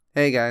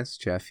Hey guys,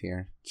 Jeff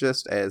here.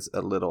 Just as a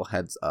little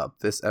heads up,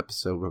 this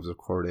episode was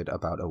recorded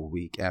about a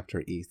week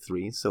after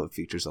E3, so it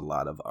features a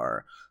lot of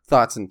our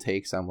thoughts and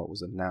takes on what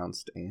was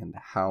announced and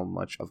how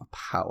much of a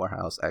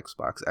powerhouse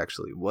Xbox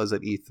actually was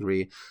at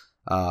E3.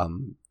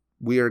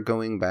 We are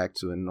going back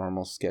to a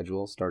normal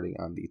schedule starting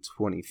on the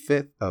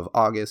 25th of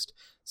August.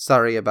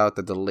 Sorry about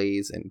the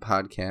delays in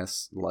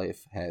podcasts.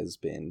 Life has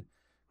been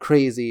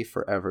crazy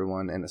for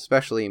everyone, and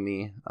especially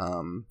me.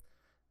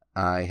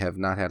 I have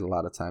not had a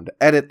lot of time to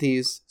edit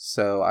these,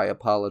 so I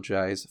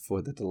apologize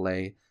for the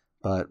delay,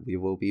 but we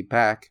will be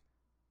back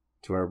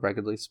to our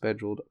regularly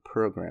scheduled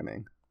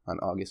programming on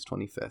August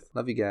 25th.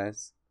 Love you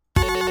guys.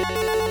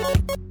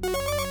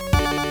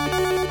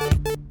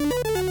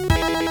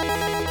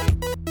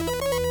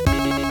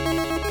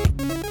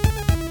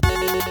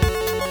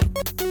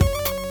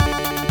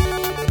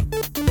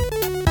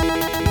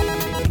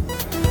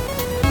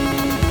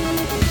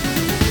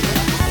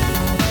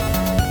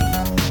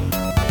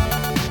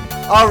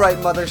 Alright,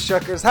 Mother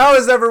Shuckers, how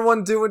is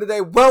everyone doing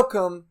today?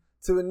 Welcome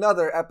to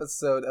another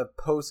episode of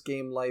Post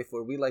Game Life,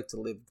 where we like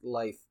to live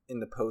life in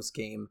the post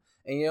game.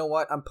 And you know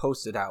what? I'm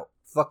posted out.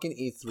 Fucking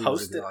E3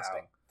 was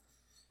exhausting.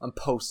 I'm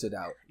posted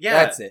out. Yeah,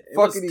 that's it.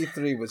 Fucking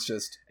E3 was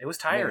just... It was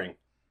tiring.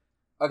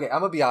 Man. Okay, I'm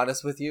gonna be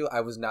honest with you.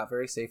 I was not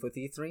very safe with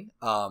E3.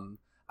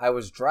 I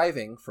was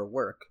driving for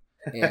work.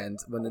 And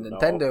when the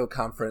Nintendo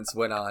conference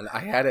went on, I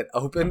had it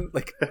open,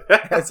 like,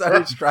 as I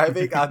was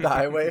driving on the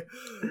highway.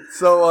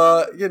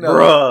 So,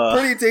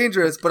 pretty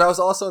dangerous. But I was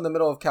also in the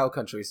middle of cow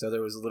country, so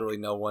there was literally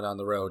no one on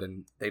the road,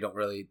 and they don't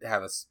really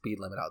have a speed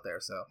limit out there,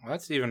 so. Well,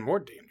 that's even more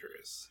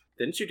dangerous.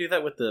 Didn't you do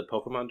that with the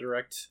Pokemon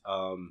Direct?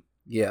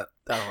 Yeah,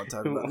 I don't want to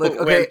talk about it. Look,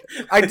 okay,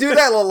 I do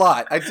that a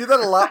lot. I do that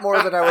a lot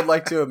more than I would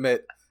like to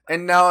admit.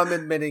 And now I'm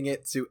admitting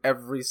it to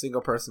every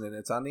single person, and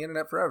it's on the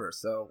internet forever,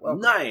 so.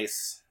 Welcome.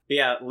 Nice!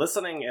 Yeah,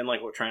 listening and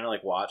trying to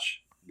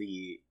watch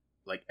the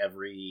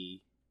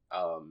every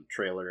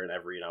trailer and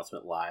every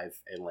announcement live,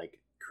 and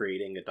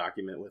creating a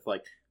document with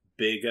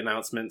big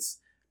announcements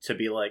to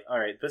be all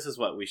right, this is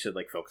what we should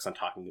focus on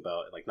talking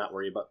about, and not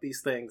worry about these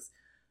things.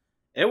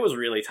 It was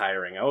really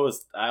tiring. I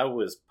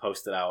was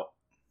posted out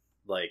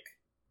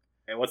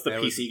and once the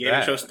PC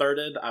gaming show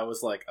started, I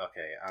was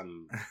okay,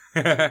 I'm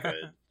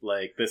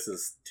good. This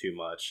is too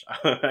much.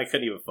 I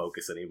couldn't even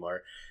focus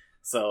anymore.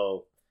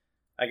 So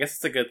I guess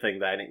it's a good thing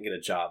that I didn't get a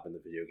job in the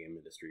video game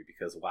industry,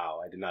 because wow,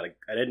 I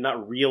did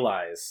not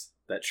realize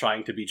that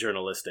trying to be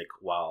journalistic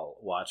while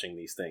watching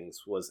these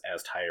things was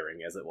as tiring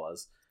as it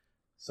was.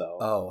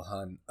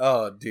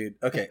 So dude,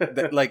 okay.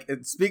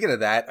 Speaking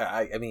of that,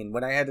 I mean,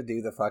 when I had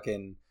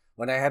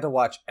to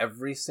watch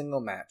every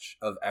single match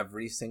of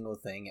every single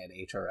thing at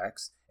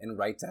HRX and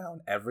write down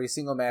every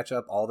single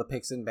matchup, all the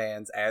picks and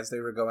bans as they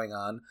were going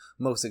on,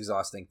 most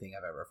exhausting thing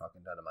I've ever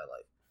fucking done in my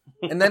life.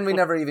 And then we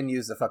never even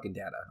used the fucking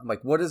data. I'm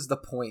like, what is the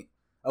point?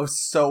 I was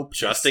so pissed.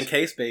 Just in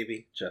case,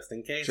 baby. Just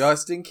in case.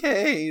 Just in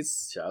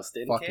case. Just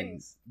in fucking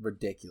case.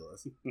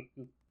 Ridiculous.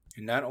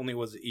 And not only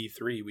was it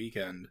E3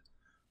 weekend,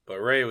 but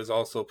Ray was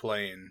also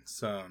playing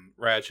some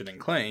Ratchet and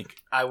Clank.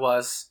 I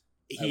was.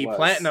 He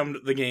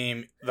platinumed the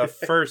game the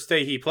first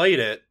day he played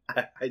it.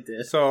 I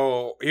did.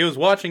 So he was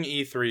watching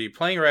E3,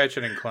 playing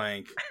Ratchet and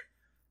Clank,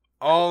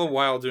 all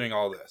while doing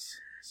all this.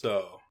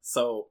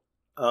 So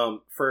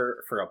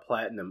for a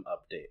platinum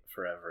update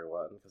for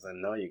everyone, because I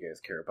know you guys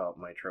care about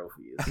my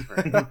trophies.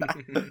 Right?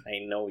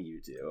 I know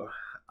you do.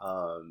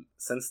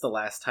 Since the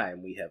last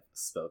time we have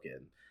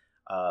spoken,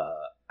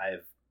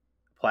 I've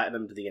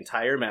platinumed the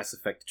entire Mass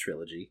Effect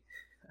trilogy.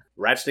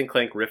 Ratchet and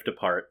Clank Rift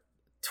Apart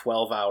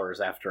 12 hours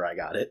after I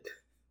got it.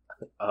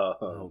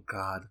 Oh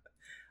god.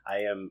 I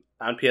am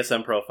on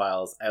PSN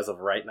profiles as of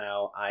right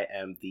now. I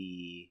am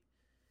the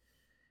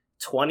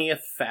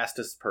 20th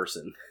fastest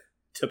person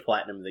to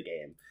platinum the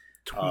game.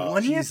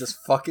 20th? Jesus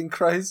fucking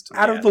Christ.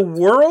 Out of the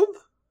world?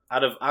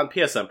 On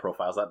PSN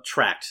profiles,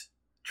 tracked,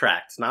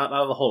 not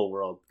out of the whole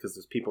world, because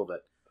there's people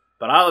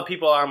but all the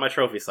people on my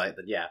trophy site,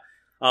 that yeah.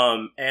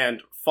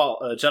 And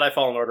Jedi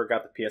Fallen Order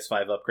got the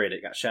PS5 upgrade.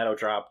 It got shadow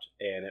dropped,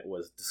 and it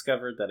was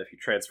discovered that if you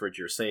transferred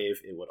your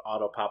save, it would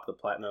auto pop the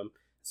platinum.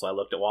 So I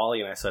looked at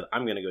Wally and I said,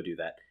 I'm gonna go do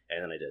that,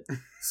 and then I did.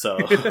 So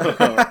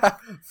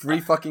free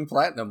fucking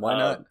platinum, why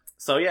not?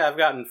 So yeah, I've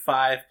gotten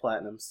 5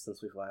 platinums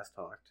since we've last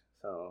talked.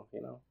 So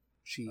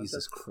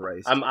Jesus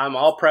Christ. I'm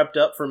all prepped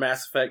up for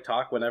Mass Effect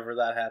talk whenever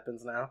that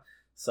happens now.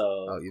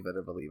 So you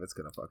better believe it's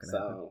gonna fucking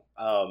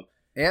happen.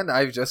 And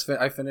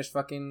I finished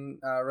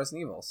fucking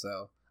Resident Evil,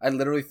 so I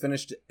literally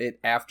finished it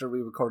after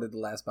we recorded the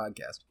last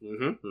podcast.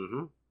 You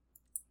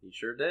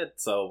sure did.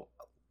 So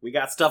we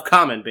got stuff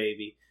coming,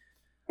 baby.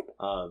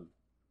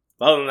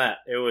 Other than that,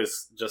 it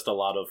was just a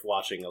lot of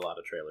watching a lot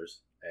of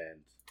trailers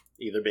and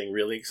either being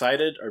really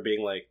excited or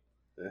being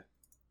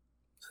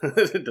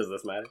does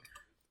this matter?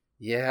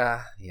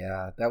 Yeah,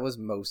 that was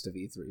most of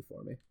E3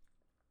 for me.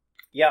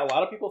 Yeah, a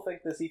lot of people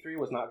think this E3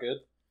 was not good,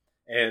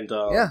 and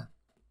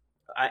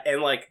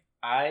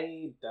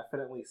I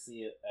definitely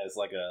see it as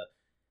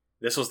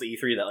this was the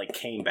E3 that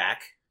came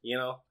back,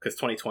 because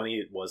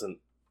 2020 wasn't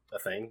a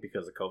thing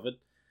because of COVID.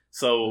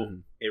 So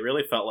it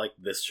really felt like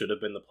this should have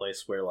been the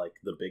place where like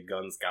the big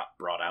guns got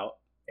brought out,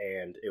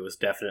 and it was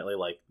definitely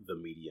like the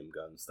medium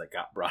guns that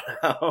got brought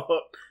out,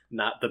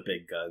 not the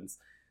big guns.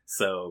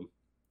 So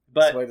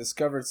I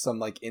discovered some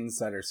like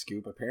insider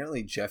scoop.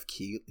 Apparently Jeff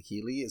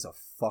Keighley is a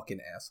fucking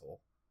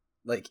asshole.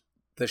 Like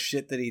the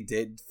shit that he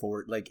did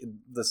for like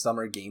the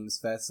Summer Games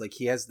Fest, like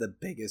he has the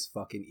biggest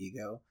fucking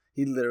ego.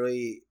 He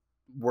literally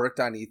worked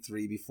on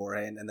E3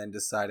 beforehand and then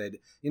decided,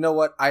 you know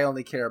what, I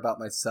only care about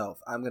myself.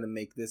 I'm gonna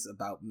make this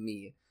about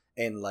me.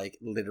 And like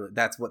literally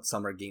that's what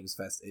Summer Games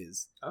Fest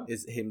is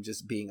him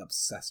just being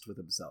obsessed with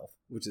himself,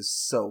 which is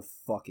so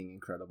fucking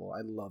incredible.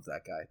 I love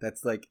that guy.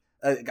 That's like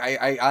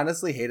I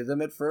honestly hated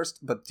him at first,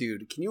 but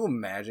dude, can you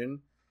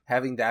imagine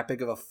having that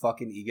big of a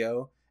fucking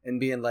ego and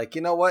being like,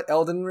 you know what,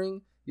 Elden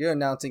Ring, you're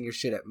announcing your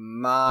shit at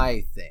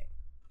my thing.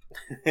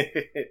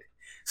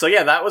 So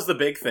yeah, that was the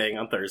big thing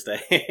on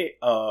Thursday.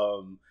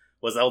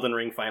 Was Elden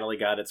Ring finally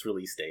got its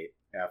release date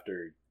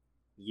after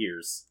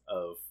years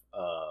of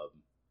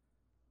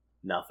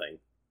nothing.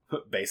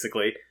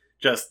 Basically,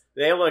 just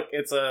hey, look,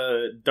 it's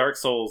a Dark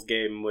Souls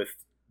game with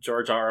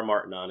George R.R.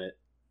 Martin on it.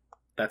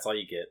 That's all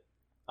you get.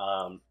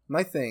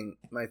 My thing.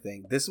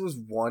 This was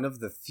one of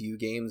the few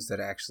games that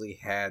actually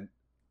had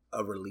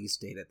a release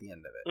date at the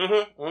end of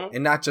it,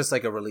 and not just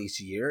like a release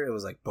year. It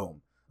was like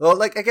boom. Well,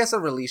 like I guess a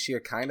release year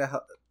kind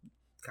of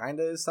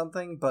is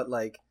something, but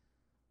like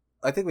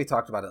I think we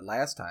talked about it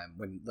last time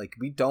when like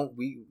we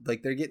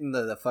like they're getting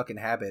the fucking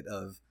habit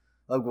of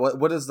like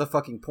what is the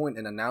fucking point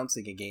in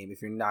announcing a game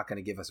if you're not going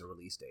to give us a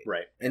release date,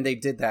 right? And they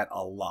did that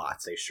a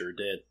lot. They sure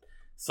did.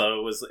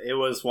 So it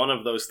was one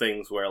of those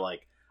things where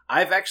like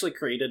I've actually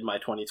created my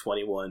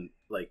 2021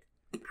 like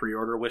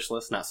pre-order wish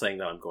list. Not saying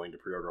that I'm going to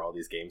pre-order all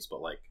these games,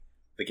 but like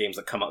the games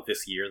that come out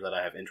this year that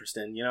I have interest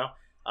in, you know.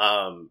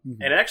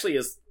 And it actually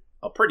is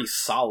a pretty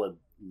solid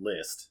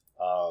list.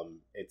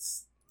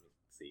 It's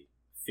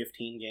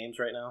 15 games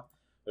right now,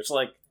 which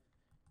like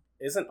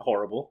isn't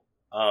horrible,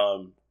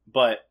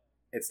 but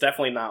it's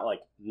definitely not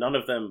like none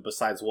of them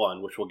besides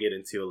one, which we'll get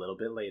into a little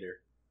bit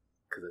later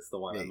because it's the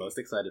one I'm most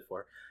excited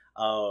for.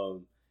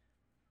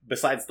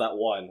 Besides that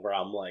one where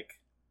I'm like,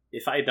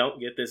 if I don't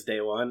get this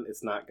day one,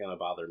 it's not gonna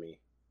bother me,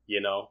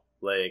 you know.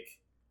 Like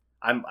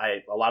a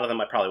lot of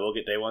them I probably will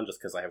get day one just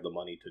because I have the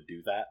money to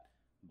do that.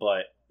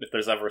 But if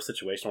there's ever a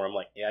situation where I'm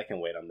like, yeah, I can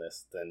wait on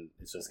this, then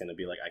it's just gonna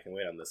be like, I can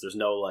wait on this. There's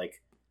no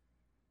like,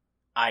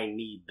 I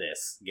need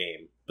this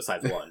game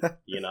besides one,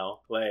 you know?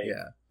 Like,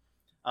 yeah.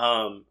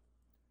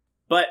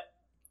 But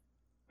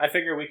I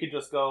figure we could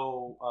just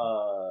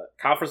go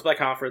conference by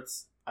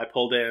conference. I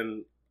pulled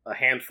in a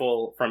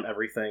handful from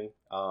everything.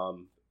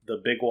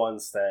 The big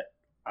ones that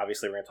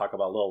obviously we're going to talk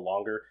about a little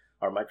longer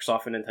are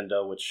Microsoft and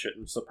Nintendo, which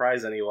shouldn't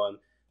surprise anyone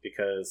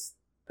because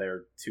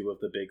they're two of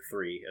the big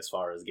three as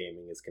far as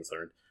gaming is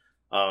concerned.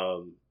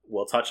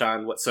 We'll touch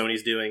on what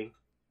Sony's doing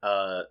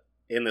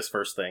in this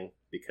first thing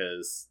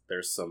because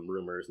there's some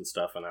rumors and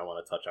stuff and I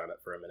want to touch on it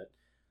for a minute.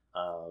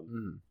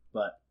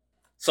 But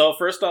so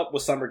first up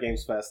was Summer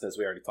Games Fest, as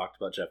we already talked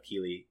about. Jeff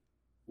Keighley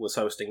was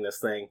hosting this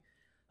thing.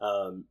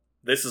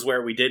 This is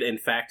where we did in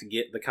fact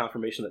get the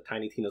confirmation that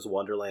Tiny Tina's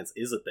Wonderlands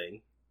is a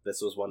thing.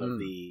 This was one of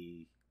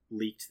the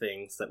leaked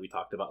things that we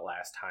talked about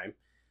last time.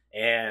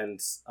 And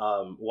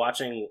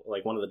watching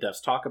like one of the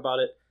devs talk about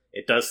it,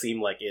 it does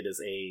seem like it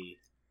is a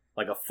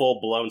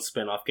full-blown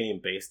spin-off game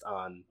based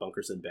on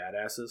Bunkers and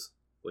Badasses,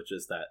 which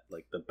is that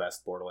like the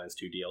best Borderlands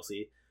 2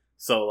 DLC.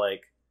 So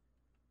like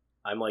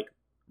I'm like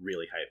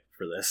really hyped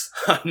for this.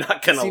 I'm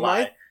not gonna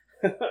lie.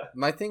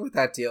 My thing with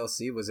that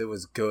DLC was it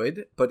was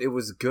good, but it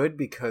was good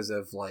because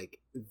of like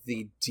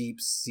the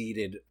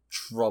deep-seated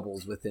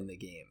troubles within the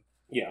game.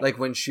 Yeah. Like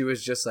when she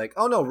was just like,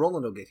 oh no,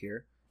 Roland will get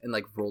here. And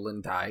like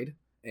Roland died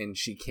and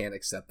she can't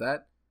accept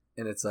that.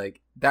 And it's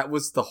like, that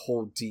was the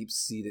whole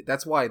deep-seated...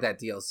 That's why that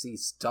DLC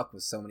stuck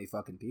with so many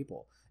fucking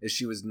people. Is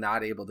she was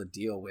not able to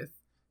deal with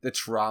the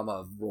trauma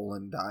of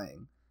Roland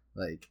dying.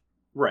 Like...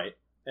 Right.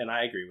 And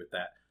I agree with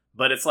that.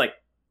 But it's like,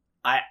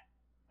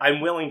 I'm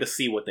willing to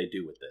see what they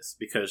do with this.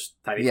 Because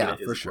Tiny Tina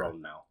is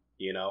grown now.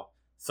 You know?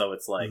 So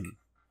it's like,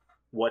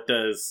 what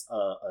does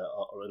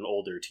an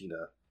older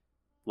Tina,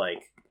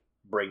 like,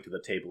 bring to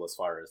the table as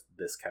far as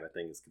this kind of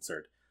thing is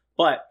concerned?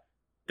 But...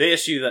 the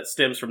issue that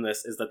stems from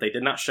this is that they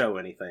did not show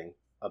anything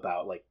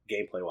about, like,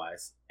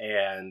 gameplay-wise.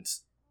 And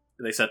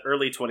they said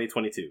early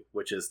 2022,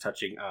 which is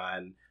touching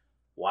on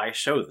why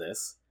show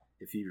this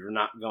if you're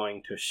not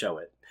going to show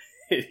it,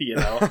 you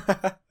know?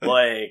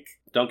 Like,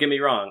 don't get me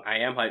wrong, I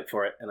am hyped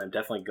for it, and I'm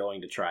definitely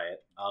going to try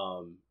it.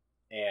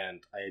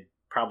 And I'm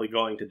probably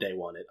going to day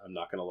one it, I'm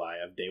not going to lie.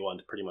 I've day one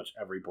to pretty much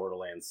every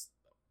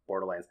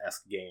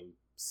Borderlands-esque game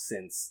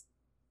since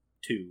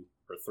 2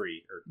 or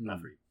 3, or not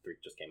 3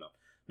 just came out.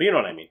 But you know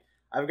what I mean.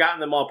 I've gotten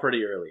them all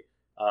pretty early.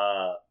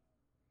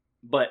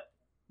 But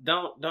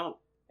don't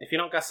if you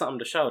don't got something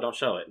to show, don't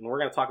show it. And we're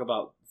going to talk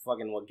about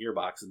fucking what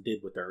Gearbox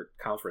did with their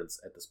conference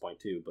at this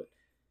point too, but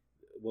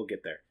we'll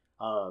get there.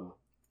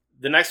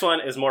 The next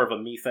one is more of a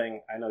me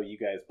thing. I know you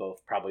guys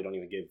both probably don't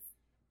even give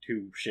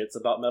two shits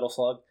about Metal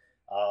Slug.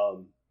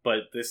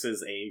 but this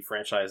is a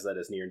franchise that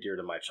is near and dear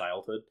to my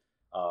childhood,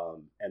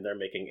 and they're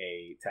making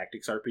a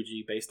tactics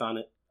RPG based on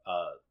it.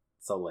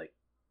 So like,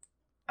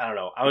 I don't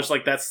know. I was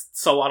like, that's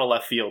so out of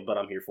left field, but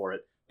I'm here for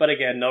it. But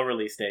again, no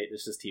release date.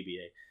 It's just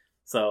TBA.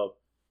 So,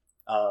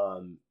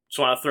 just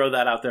want to throw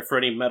that out there for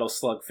any Metal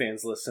Slug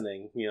fans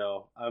listening. You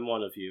know, I'm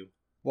one of you.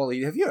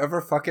 Wally, have you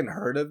ever fucking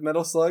heard of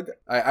Metal Slug?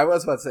 I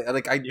was about to say,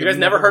 like, you guys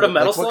never heard of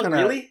Metal Slug,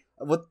 really?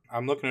 What?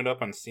 I'm looking it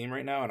up on Steam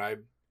right now, and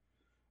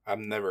I've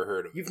never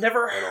heard of it. You've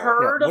never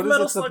heard of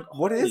Metal Slug?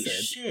 What is it?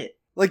 Shit.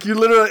 Like, you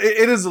literally,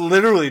 it is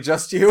literally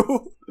just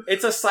you.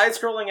 It's a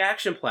side-scrolling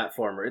action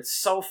platformer. It's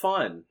so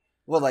fun.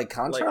 Well, like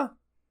Contra? Like,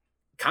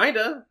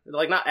 kinda.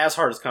 Like, not as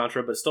hard as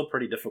Contra, but still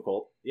pretty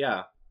difficult.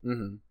 Yeah.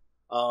 Mm-hmm.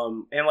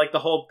 And like the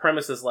whole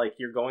premise is like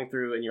you're going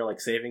through and you're like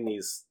saving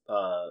these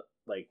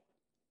like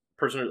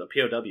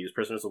POWs,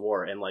 prisoners of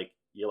war, and like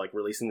you're like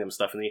releasing them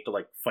stuff, and then you have to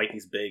like fight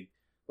these big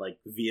like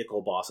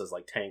vehicle bosses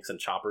like tanks and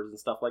choppers and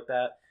stuff like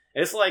that.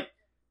 And it's like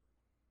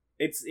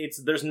it's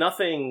there's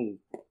nothing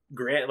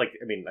grand, like,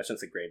 I mean, I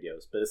shouldn't say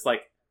grandiose, but it's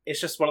like it's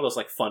just one of those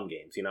like fun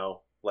games, you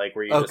know, like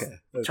where you just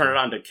turn it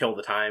on to kill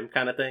the time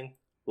kind of thing.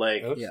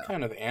 Like, it looks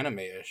kind of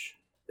anime-ish.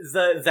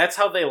 That's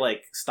how they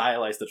like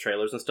stylize the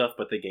trailers and stuff,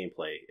 but the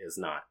gameplay is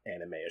not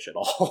anime-ish at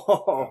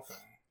all.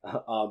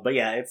 But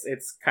yeah,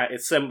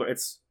 it's similar.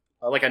 It's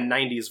like a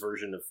 90s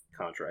version of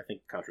Contra. I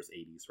think Contra's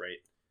 80s, right?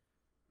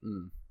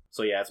 Mm.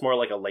 So yeah, it's more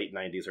like a late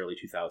 90s, early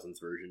 2000s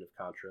version of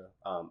Contra.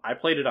 I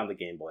played it on the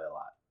Game Boy a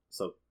lot,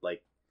 so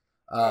like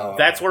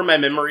that's where my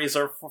memories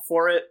are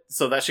for it.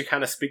 So that should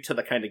kind of speak to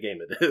the kind of game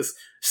it is.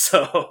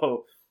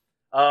 So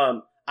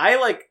I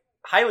like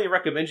highly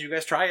recommend you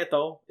guys try it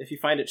though. If you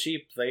find it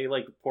cheap, they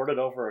like port it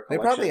over a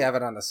collection. They probably have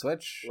it on the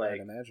Switch, like, I'd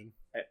imagine.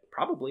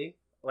 Probably.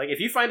 Like,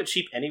 if you find it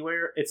cheap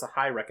anywhere, it's a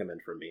high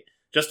recommend from me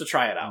just to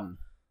try it out.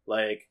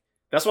 Like,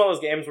 that's one of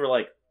those games where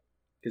like,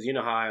 because you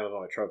know how I am with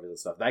my trophies and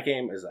stuff. That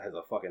game has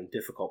a fucking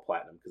difficult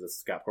platinum because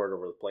it's got ported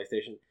over the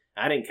PlayStation.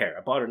 I didn't care.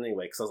 I bought it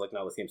anyway because I was like,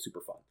 no, this game's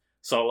super fun.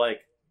 So like,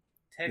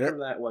 take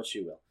from that what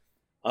you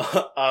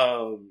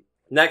will.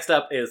 Next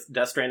up is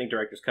Death Stranding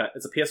Director's Cut.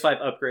 It's a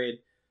PS5 upgrade.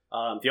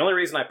 The only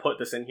reason I put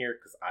this in here,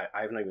 because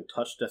I haven't even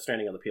touched Death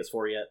Stranding on the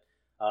PS4 yet,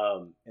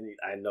 and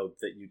I know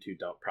that you two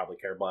don't probably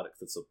care about it,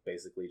 because it's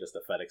basically just a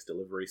FedEx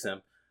delivery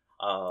sim.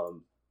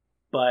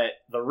 But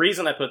the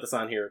reason I put this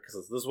on here,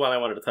 because this is what I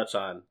wanted to touch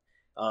on,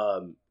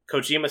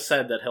 Kojima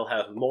said that he'll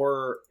have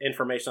more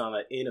information on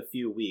it in a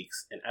few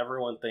weeks, and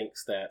everyone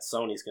thinks that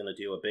Sony's going to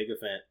do a big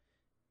event,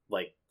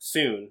 like,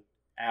 soon,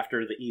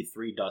 after the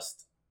E3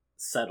 dust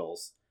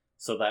settles,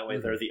 so that way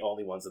they're the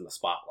only ones in the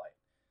spotlight.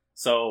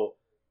 So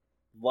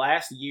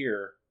last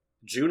year,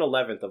 June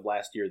 11th of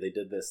last year, they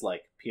did this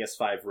like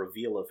PS5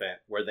 reveal event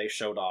where they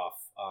showed off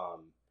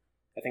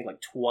I think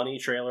like 20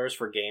 trailers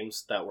for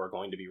games that were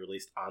going to be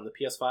released on the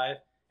PS5.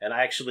 And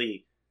I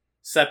actually,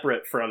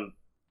 separate from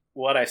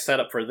what I set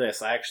up for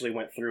this, I actually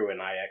went through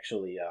and I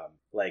actually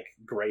like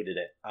graded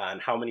it on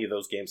how many of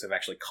those games have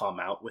actually come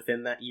out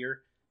within that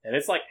year. And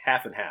it's like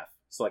half and half.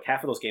 So like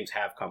half of those games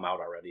have come out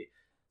already.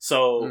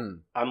 So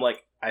I'm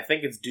like, I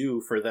think it's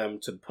due for them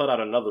to put out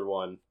another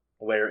one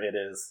where it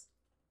is,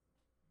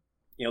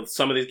 you know,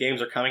 some of these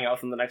games are coming out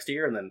from the next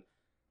year, and then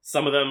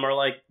some of them are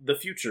like the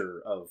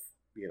future of,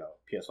 you know,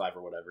 PS5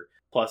 or whatever.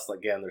 Plus,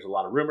 again, there's a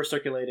lot of rumors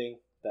circulating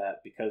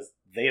that because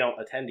they don't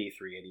attend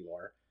E3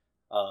 anymore,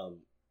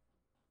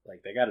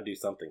 like they got to do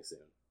something soon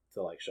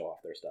to like show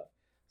off their stuff.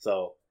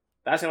 So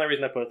that's the only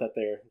reason I put that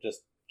there.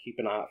 Just keep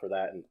an eye out for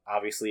that. And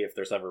obviously, if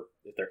there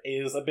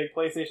is a big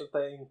PlayStation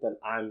thing, then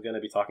I'm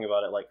gonna be talking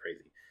about it like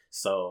crazy.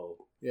 So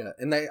yeah,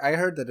 and I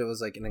heard that it was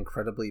like an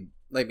incredibly,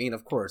 I mean,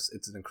 of course,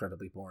 it's an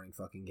incredibly boring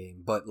fucking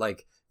game, but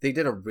like they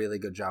did a really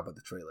good job with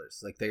the trailers.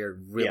 Like they are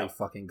really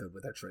fucking good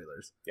with their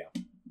trailers. Yeah,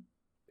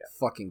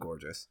 fucking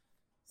gorgeous.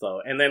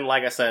 So, and then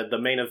like I said, the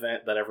main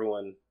event that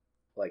everyone,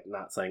 like,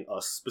 not saying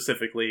us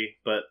specifically,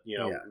 but you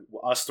know,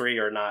 us three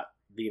are not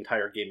the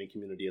entire gaming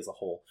community as a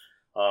whole.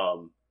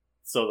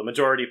 So the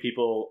majority of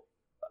people,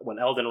 when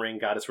Elden Ring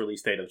got its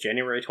release date of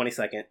January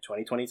 22nd,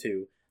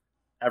 2022.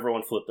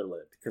 Everyone flipped their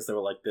lid because they were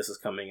like, this is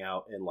coming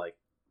out in like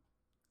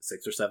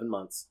 6 or 7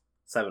 months.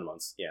 7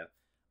 months, yeah.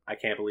 I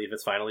can't believe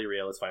it's finally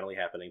real. It's finally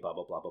happening, blah,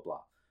 blah, blah, blah,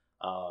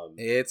 blah.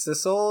 It's a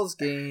Souls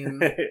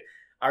game.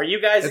 Are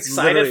you guys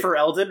excited for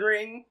Elden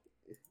Ring?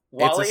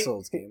 Wally? It's a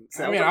Souls game.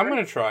 I mean, I'm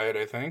going to try it,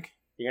 I think.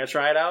 You're going to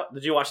try it out?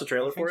 Did you watch the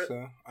trailer for it?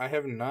 So. I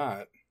have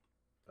not.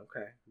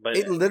 Okay. But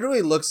it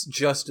literally looks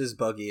just as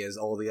buggy as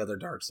all the other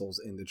Dark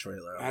Souls in the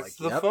trailer. That's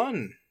the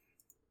fun.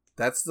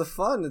 That's the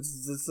fun.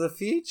 It's a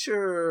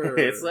feature.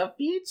 It's a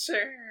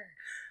feature.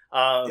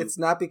 It's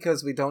not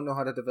because we don't know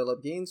how to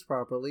develop games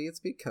properly. It's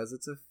because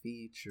it's a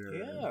feature.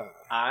 Yeah.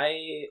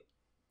 I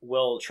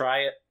will try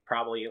it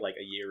probably like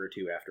a year or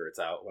two after it's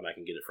out when I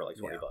can get it for like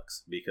 $20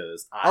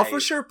 because I'll for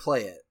sure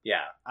play it.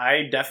 Yeah,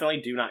 I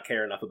definitely do not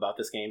care enough about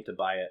this game to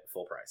buy it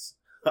full price.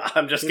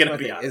 I'm just going to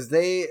be honest. Is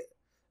they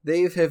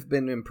have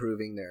been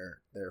improving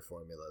their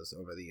formulas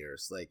over the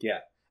years. Like,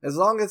 yeah. As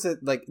long as it,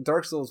 like,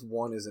 Dark Souls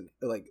 1 isn't,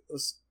 like,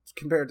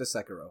 compare it to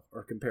Sekiro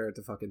or compare it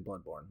to fucking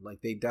Bloodborne.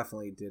 Like, they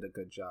definitely did a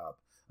good job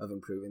of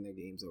improving their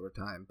games over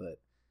time, but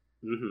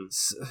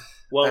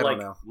well, I like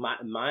don't know.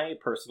 my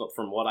personal,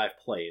 from what I've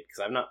played,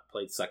 because I've not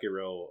played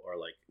Sekiro or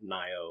like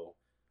Nioh,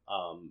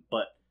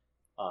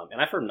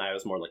 and I've heard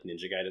Nioh's more like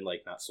Ninja Gaiden,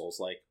 like not Souls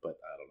like, but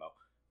I don't know.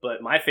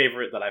 But my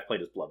favorite that I've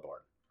played is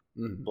Bloodborne.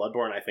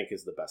 Bloodborne, I think,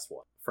 is the best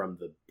one from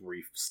the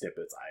brief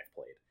snippets I've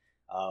played.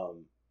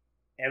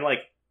 And like,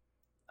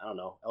 I don't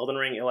know, Elden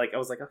Ring, like I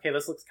was like, okay,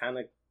 this looks kind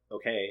of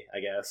okay, I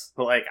guess.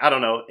 But like, I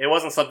don't know, it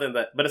wasn't something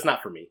that, but it's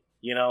not for me,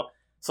 you know.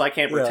 So I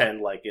can't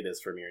pretend like it is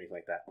for me or anything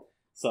like that.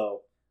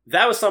 So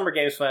that was Summer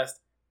Games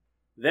Fest.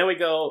 Then we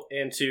go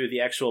into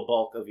the actual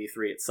bulk of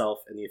E3 itself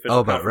and the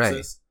official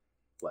conferences.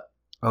 What?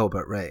 Oh,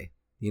 but Ray,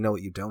 you know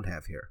what you don't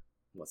have here?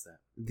 What's that?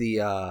 The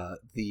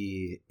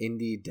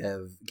indie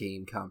dev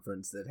game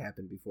conference that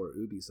happened before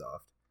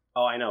Ubisoft.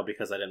 Oh, I know,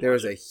 because I didn't. There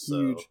was a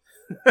huge,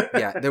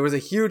 there was a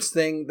huge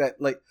thing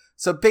that like,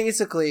 so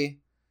basically,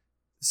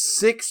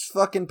 6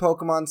 fucking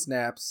Pokemon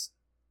Snaps,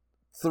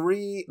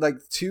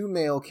 2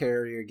 mail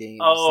carrier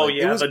games. Oh like,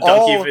 yeah, it was the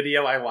donkey all...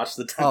 video. I watched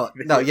the donkey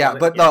video. No, yeah,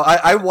 but no,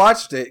 I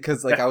watched it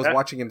because like I was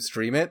watching him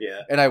stream it,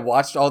 and I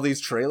watched all these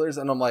trailers,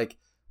 and I'm like,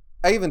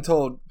 I even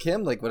told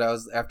Kim like when I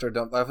was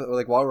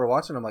while we were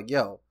watching, I'm like,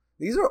 yo,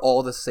 these are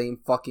all the same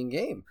fucking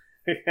game.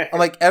 I'm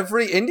like,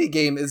 every indie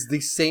game is the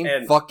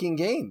same fucking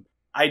game.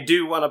 I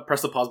do want to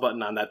press the pause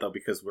button on that though,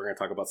 because we're going to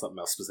talk about something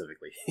else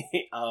specifically.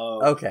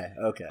 Okay.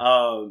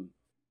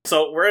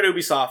 So we're at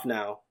Ubisoft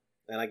now,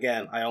 and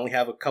again, I only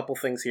have a couple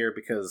things here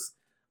because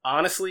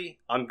honestly,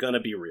 I'm going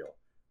to be real.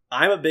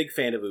 I'm a big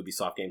fan of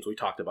Ubisoft games. We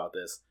talked about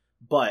this,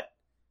 but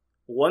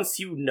once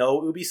you know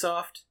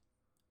Ubisoft,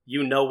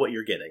 you know what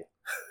you're getting.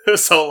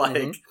 So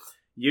like,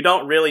 you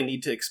don't really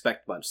need to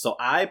expect much. So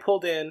I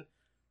pulled in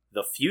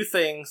the few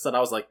things that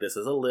I was like, this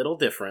is a little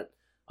different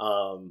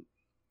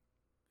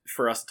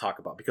for us to talk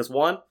about. Because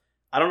one,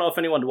 I don't know if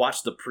anyone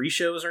watched the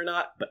pre-shows or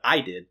not, but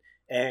I did.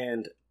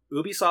 And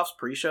Ubisoft's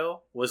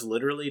pre-show was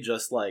literally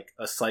just like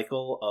a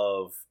cycle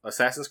of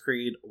Assassin's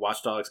Creed,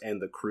 Watch Dogs,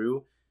 and The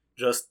Crew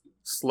just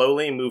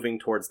slowly moving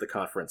towards the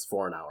conference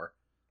for an hour.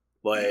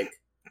 Like...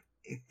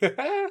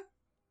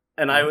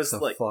 And I was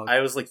like,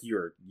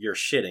 you're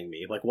shitting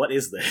me. Like, what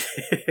is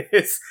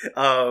this?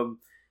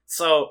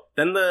 So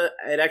then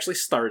it actually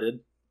started.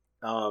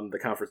 The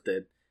conference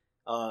did.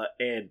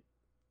 And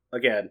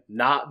again,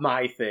 not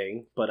my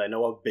thing, but I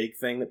know a big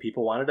thing that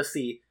people wanted to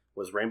see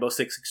was Rainbow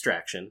Six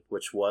Extraction,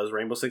 which was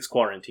Rainbow Six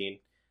Quarantine,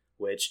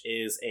 which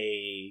is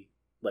a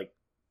like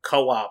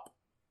co-op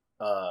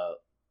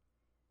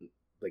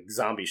like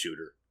zombie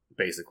shooter,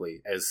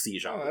 basically, as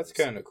Siege. Oh, that's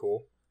kind of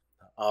cool.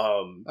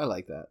 I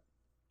like that.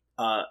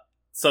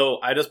 So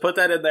I just put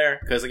that in there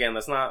because again,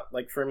 that's not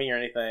like for me or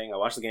anything. I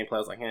watched the gameplay. I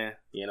was like,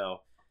 you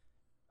know,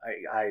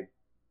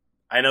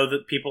 I know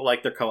that people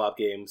like their co-op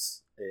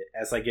games.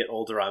 As I get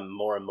older, I'm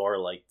more and more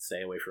like,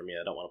 stay away from me.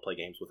 I don't want to play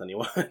games with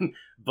anyone.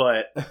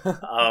 But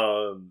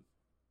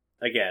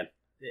again,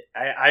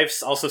 I've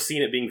also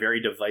seen it being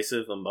very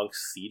divisive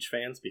amongst Siege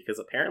fans because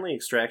apparently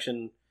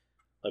Extraction,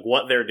 like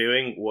what they're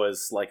doing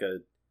was like a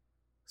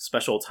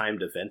special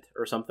timed event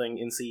or something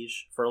in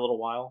Siege for a little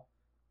while.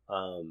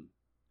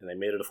 And they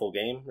made it a full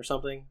game or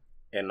something,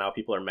 and now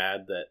people are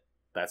mad that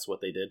that's what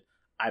they did.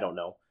 I don't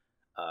know.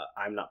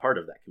 I'm not part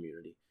of that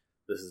community.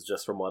 This is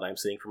just from what I'm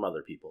seeing from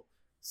other people.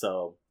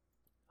 So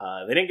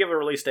they didn't give a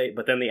release date,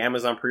 but then the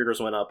Amazon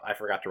pre-orders went up. I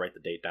forgot to write the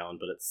date down,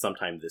 but it's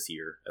sometime this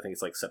year. I think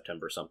it's like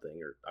September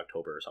something or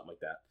October or something like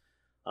that.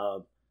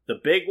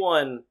 The big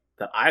one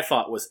that I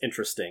thought was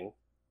interesting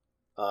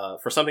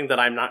for something that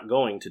I'm not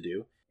going to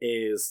do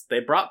is they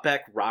brought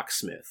back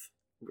Rocksmith.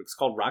 It's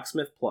called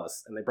Rocksmith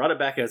Plus, and they brought it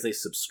back as a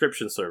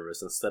subscription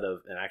service instead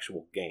of an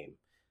actual game,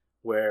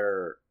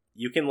 where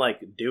you can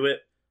like do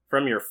it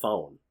from your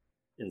phone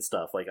and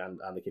stuff, like on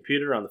the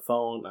computer, on the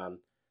phone,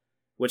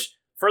 which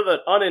for the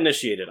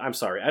uninitiated, I'm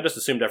sorry, I just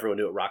assumed everyone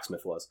knew what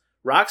Rocksmith was.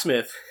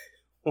 Rocksmith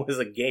was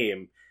a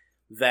game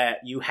that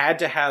you had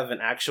to have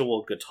an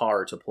actual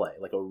guitar to play,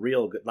 like a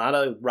real, not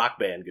a rock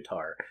band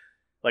guitar,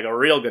 like a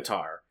real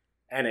guitar,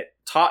 and it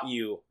taught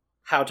you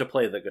how to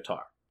play the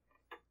guitar.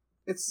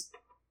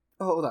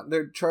 Hold on,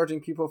 they're charging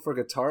people for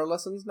guitar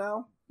lessons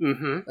now?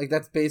 Mm-hmm. Like,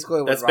 that's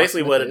basically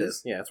what it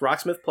is. Yeah, it's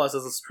Rocksmith Plus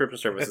as a subscription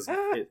service.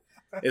 It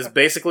is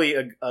basically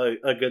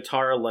a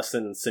guitar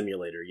lesson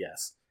simulator,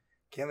 yes.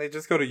 Can't they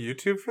just go to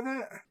YouTube for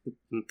that?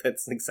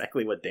 That's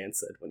exactly what Dan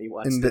said when he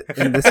watched it.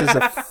 And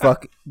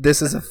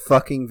this is a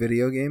fucking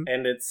video game?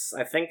 And it's,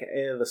 I think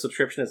the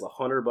subscription is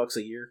 $100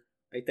 a year,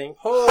 I think.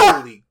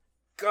 Holy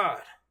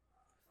God.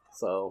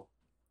 So...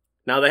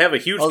 Now they have a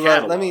huge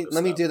catalog.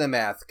 Let me do the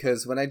math,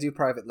 because when I do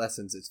private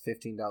lessons, it's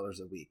 $15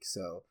 a week.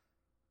 So,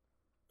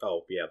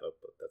 oh yeah, but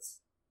that's.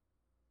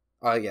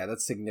 Oh yeah,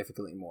 that's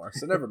significantly more.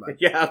 So never mind.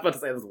 Yeah, I was about to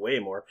say that's way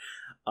more.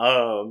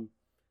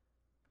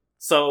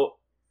 So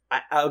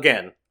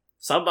again,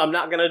 some I'm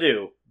not gonna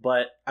do,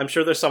 but I'm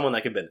sure there's someone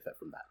that could benefit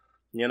from that.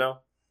 You know.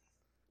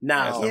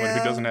 Now, someone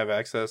who doesn't have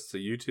access to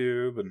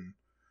YouTube and.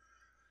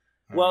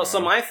 Well, so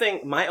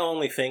my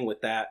only thing with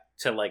that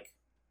to like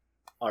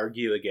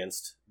argue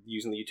against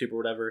using the YouTube or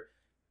whatever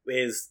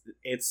is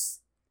it's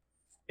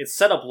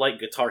set up like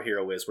Guitar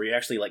Hero is, where you're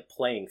actually like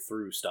playing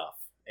through stuff,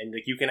 and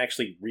like you can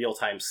actually real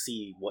time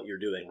see what you're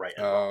doing right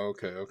now. Oh,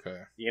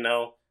 okay. You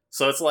know,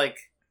 so it's like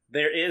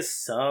there is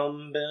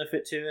some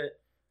benefit to it,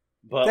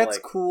 but That's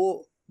like,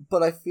 cool,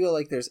 but I feel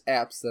like there's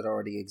apps that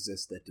already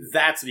exist that do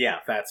that.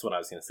 that's what I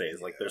was gonna say.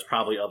 Is like there's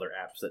probably other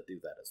apps that do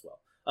that as well.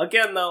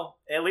 Again, though,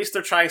 at least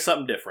they're trying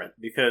something different,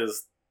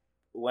 because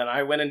when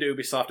I went into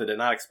Ubisoft, I did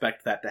not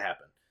expect that to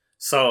happen.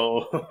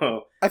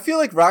 So I feel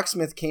like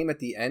Rocksmith came at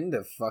the end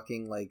of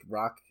fucking like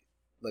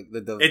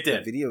the It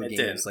did. video It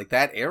games, did. like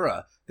that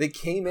era. They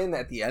came in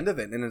at the end of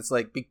it, and it's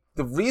like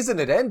the reason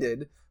it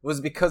ended was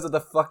because of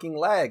the fucking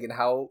lag and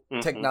how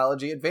Mhm.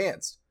 technology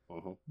advanced.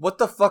 Mhm. What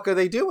the fuck are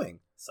they doing?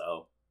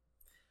 So,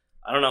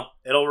 I don't know.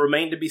 It'll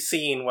remain to be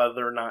seen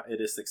whether or not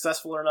it is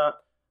successful or not,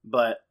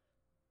 but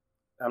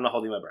I'm not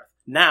holding my breath.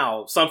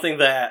 Now, something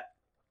that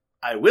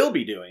I will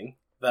be doing,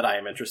 that I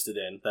am interested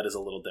in, that is a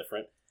little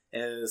different,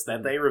 is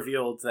that they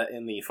revealed that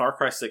in the Far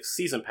Cry 6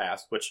 Season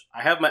Pass, which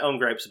I have my own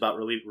gripes about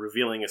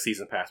revealing a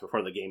Season Pass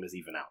before the game is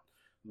even out,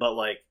 but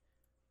like,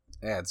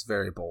 Yeah, it's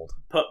very bold.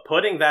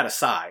 putting that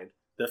aside,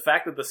 the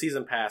fact that the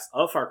Season Pass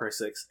of Far Cry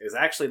 6 is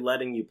actually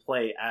letting you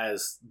play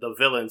as the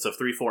villains of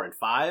 3, 4, and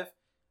 5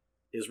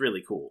 is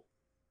really cool.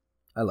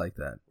 I like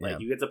that. Like, Yeah.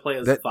 you get to play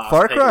as That Voss,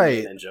 Far Pagan Cry-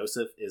 Man, and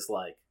Joseph is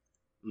like,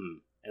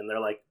 and they're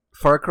like,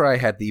 Far Cry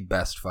had the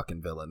best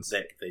fucking villains.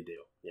 they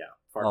do, yeah.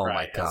 Far Oh Cry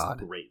my has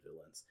God. great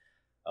villains.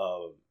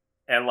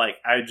 And like,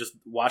 I just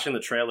watching the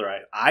trailer,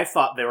 I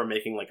thought they were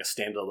making like a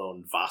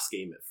standalone Voss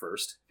game at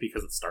first,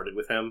 because it started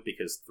with him,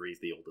 because 3 is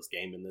the oldest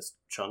game in this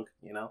chunk,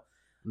 you know.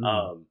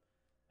 Mm.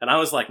 And I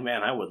was like,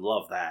 man, I would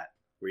love that,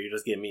 where you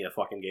just give me a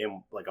fucking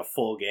game, like a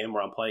full game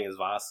where I'm playing as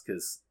Voss,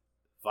 because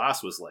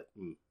Voss was like,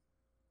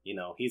 you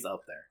know, he's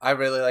up there. I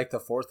really like the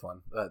fourth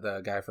one.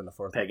 The guy from the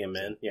fourth Pagan one.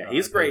 Man. Yeah,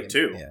 he's great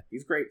Pagan, too. yeah.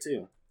 He's great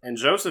too. And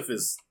Joseph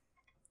is...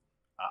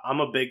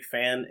 I'm a big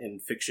fan in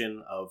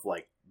fiction of,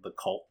 like, the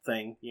cult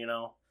thing, you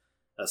know?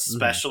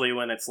 Especially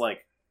when it's,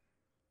 like,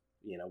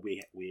 you know,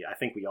 I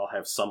think we all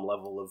have some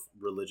level of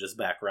religious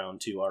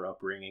background to our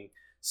upbringing.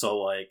 So,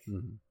 like,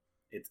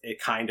 it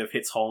kind of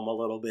hits home a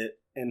little bit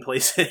in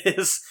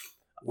places.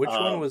 Which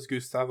one was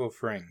Gustavo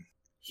Fring?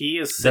 He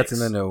is 6. That's in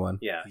the new one.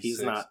 Yeah, he's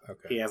 6? not...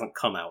 Okay. He hasn't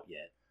come out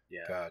yet.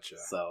 Yeah. Gotcha.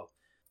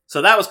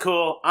 So that was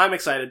cool. I'm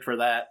excited for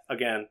that.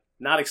 Again,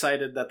 not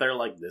excited that they're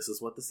like, this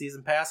is what the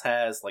Season Pass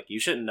has. Like, you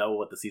shouldn't know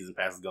what the Season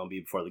Pass is going to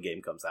be before the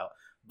game comes out.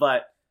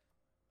 But,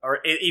 or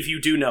if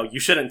you do know, you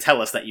shouldn't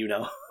tell us that you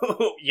know.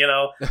 You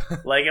know?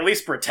 Like, at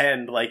least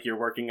pretend like you're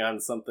working on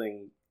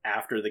something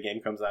after the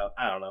game comes out.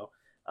 I don't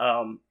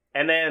know.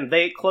 And then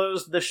they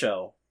closed the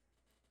show.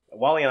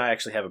 Wally and I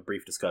actually have a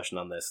brief discussion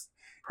on this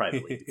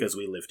privately because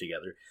we live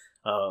together.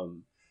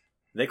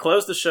 They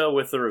closed the show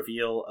with the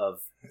reveal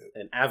of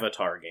an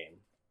Avatar game.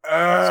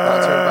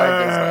 Sponsored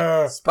by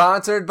Disney.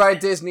 Sponsored by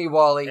Disney,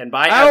 Wally. And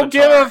by I don't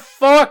Avatar, give a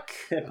fuck!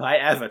 by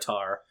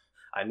Avatar,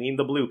 I mean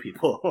the blue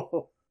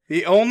people.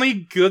 The only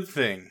good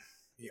thing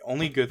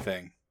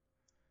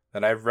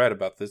that I've read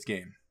about this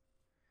game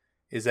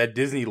is that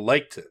Disney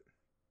liked it.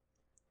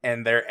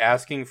 And they're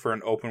asking for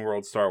an open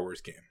world Star Wars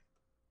game.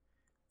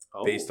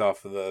 Based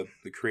off of the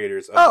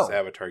creators of this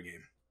Avatar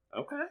game.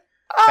 Okay.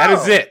 That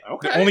is it.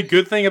 okay. The only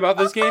good thing about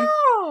this game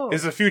Oh.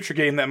 is a future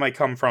game that might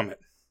come from it.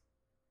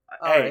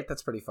 All right,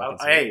 that's pretty fucking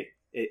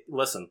sweet.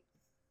 Listen.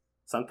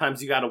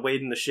 Sometimes you gotta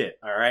wade in the shit,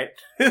 alright?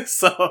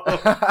 So...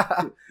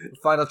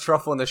 Final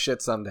truffle in the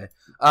shit someday.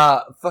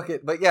 Fuck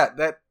it. But yeah,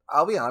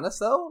 I'll be honest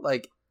though,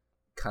 like,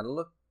 kind of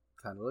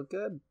look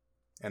good.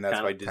 And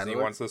that's why Kinda Disney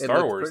look- wants the it Star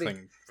looks Wars pretty.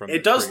 thing from It the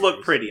does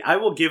look creators. pretty. I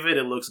will give it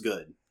looks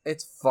good.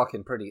 It's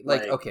fucking pretty.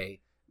 Like, Like-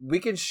 okay, we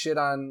can shit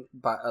on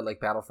like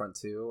Battlefront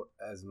 2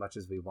 as much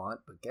as we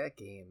want, but that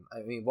game,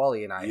 I mean,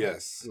 Wally and I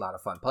Yes. had a lot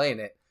of fun playing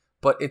it,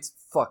 but it's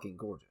fucking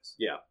gorgeous.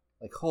 Yeah.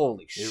 Like,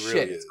 holy shit,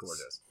 really it's is.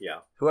 gorgeous. Yeah.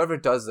 Whoever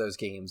does those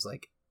games,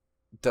 like,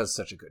 does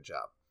such a good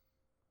job.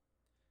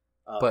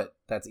 But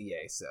that's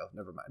EA, so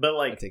never mind. But,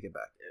 like, I take it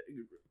back.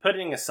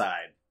 putting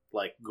aside,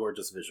 like,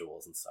 gorgeous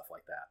visuals and stuff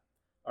like that,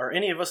 are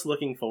any of us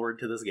looking forward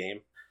to this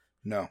game?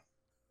 No.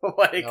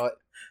 Like, You know what?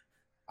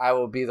 I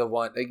will be the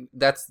one.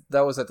 That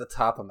was at the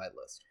top of my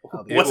list.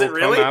 I'll be Was will it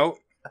really? come out.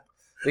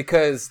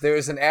 because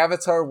there's an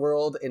Avatar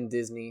world in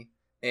Disney,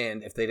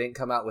 and if they didn't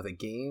come out with a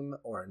game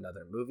or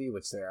another movie,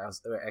 which they're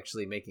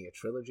actually making a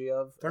trilogy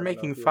of, They're I don't know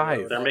making if you were aware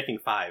 5. of they're that. making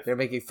 5. They're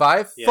making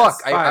 5. Yes,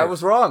 Fuck, I 5.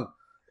 was wrong.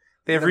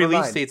 They have Never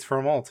release mind. dates for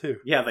them all, too.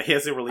 Yeah, he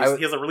has a release. I w-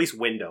 He has a release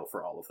window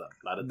for all of them.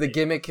 Not a The date.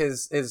 gimmick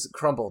is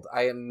crumbled.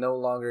 I am no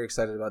longer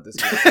excited about this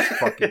game.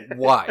 Fucking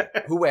why?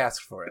 Who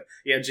asked for it?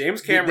 Yeah,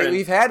 James Cameron.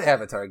 We've had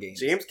Avatar games.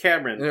 James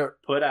Cameron Yeah.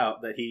 put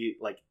out that he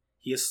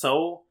is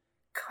so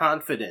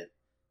confident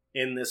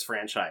in this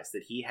franchise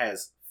that he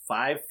has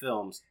 5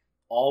 films,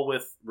 all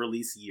with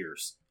release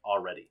years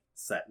already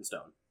set in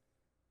stone.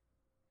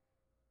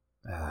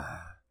 Yeah.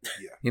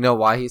 You know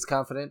why he's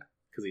confident?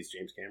 Because he's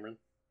James Cameron.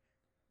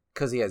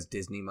 Because he has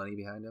Disney money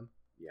behind him.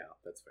 Yeah,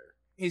 that's fair.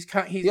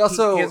 He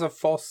also- has a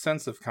false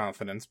sense of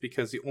confidence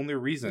because the only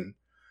reason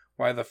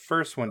why the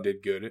first one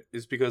did good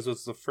is because it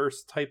was the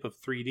first type of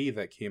 3D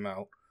that came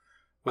out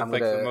with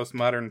the most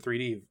modern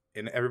 3D,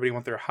 and everybody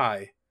went there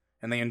high,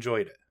 and they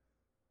enjoyed it.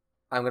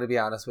 I'm going to be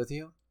honest with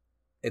you.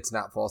 It's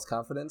not false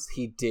confidence.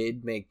 He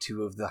did make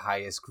 2 of the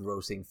highest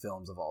grossing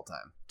films of all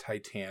time.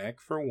 Titanic,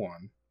 for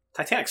one.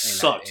 Titanic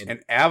sucked.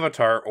 And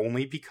Avatar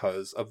only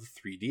because of the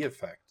 3D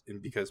effect,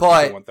 and because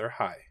But people went there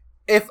high.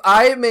 If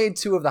I made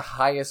 2 of the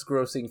highest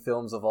grossing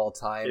films of all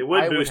time, It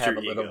would I would boost have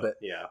your a little ego. bit.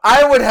 Yeah.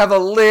 I would have a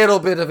little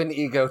bit of an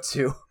ego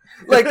too.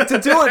 Like, to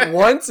do it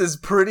once is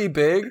pretty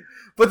big,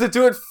 but to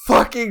do it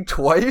fucking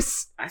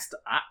twice?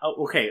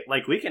 Okay,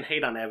 like, we can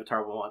hate on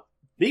Avatar 1.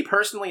 Me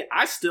personally,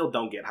 I still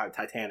don't get how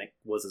Titanic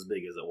was as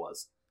big as it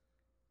was.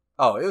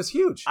 Oh, it was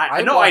huge.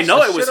 I know watched it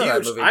the was shit out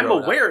of that huge. movie I'm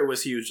growing aware up. it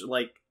was huge.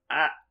 Like,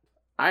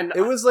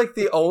 It was like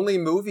the only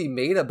movie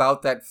made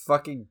about that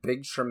fucking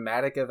big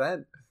traumatic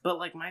event. But,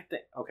 like, my thing...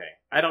 Okay,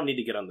 I don't need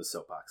to get on the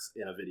soapbox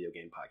in a video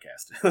game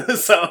podcast.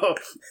 So,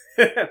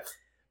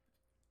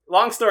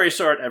 long story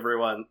short,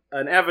 everyone,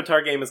 an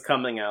Avatar game is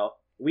coming out.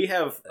 We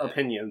have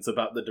opinions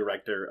about the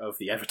director of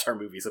the Avatar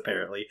movies,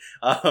 apparently.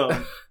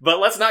 But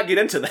let's not get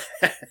into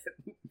that.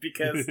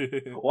 Because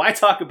why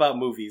talk about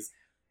movies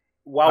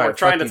while we're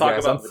trying to talk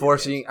about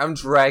I'm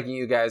dragging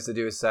you guys to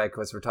do a side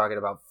quest. We're talking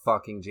about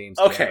fucking James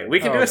Cameron. Okay, Cameron. we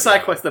can do a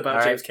side quest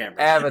about James Cameron.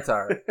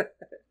 Avatar.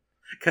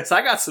 Because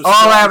I got some All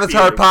strong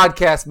Avatar feelings.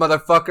 podcast,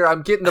 motherfucker.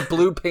 I'm getting the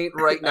blue paint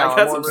right now. I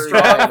got some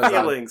strong Amazon.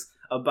 feelings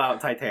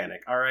about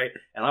Titanic, alright?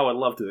 And I would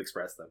love to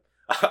express them.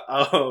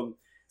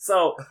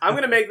 So, I'm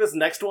going to make this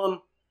next one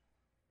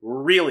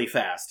really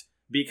fast.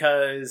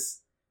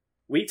 Because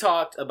we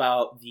talked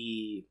about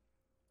the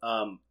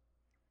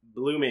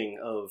blooming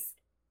of,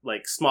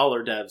 like,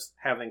 smaller devs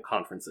having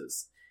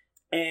conferences.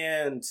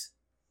 And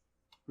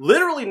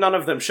literally none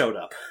of them showed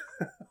up.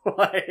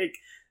 Like,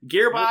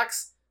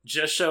 Gearbox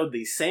just showed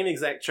the same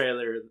exact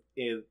trailer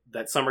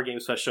that Summer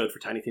Games Fest showed for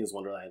Tiny Tina's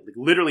Wonderland. Like,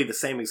 literally the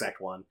same exact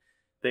one.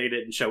 They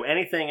didn't show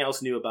anything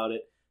else new about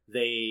it.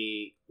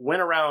 They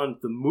went around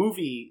the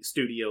movie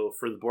studio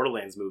for the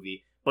Borderlands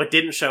movie, but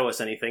didn't show us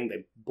anything.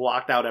 They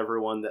blocked out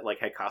everyone that, like,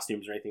 had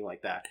costumes or anything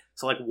like that.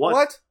 So, like,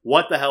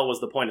 what the hell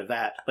was the point of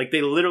that? Like,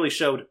 they literally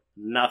showed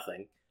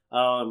nothing.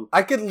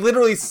 I could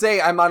literally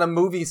say I'm on a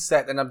movie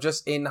set and I'm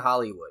just in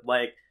Hollywood.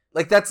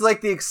 Like, that's,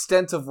 like, the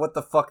extent of what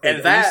the fuck they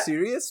did. Are you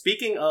serious?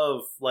 Speaking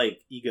of,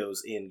 like,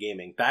 egos in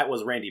gaming, that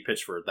was Randy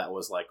Pitchford that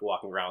was, like,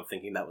 walking around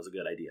thinking that was a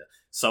good idea.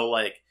 So,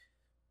 like,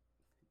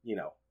 you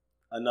know,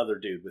 another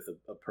dude with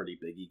a pretty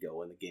big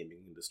ego in the gaming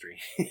industry.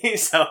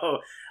 So,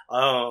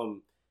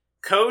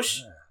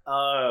 Koch,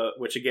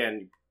 which,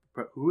 again,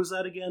 who is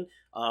that again?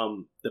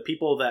 The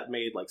people that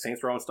made, like,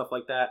 Saints Row and stuff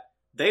like that,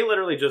 they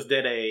literally just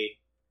did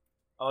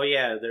oh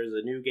yeah, there's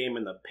a new game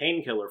in the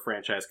Painkiller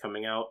franchise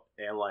coming out,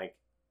 and, like,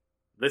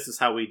 this is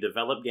how we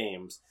develop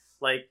games.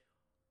 Like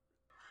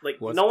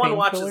What's no one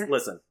Painkiller?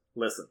 watches.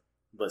 Listen.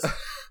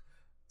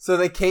 So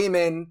they came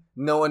in,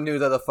 no one knew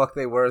who the fuck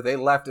they were, they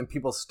left, and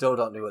people still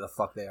don't know who the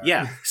fuck they are.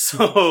 Yeah,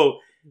 so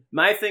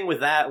my thing with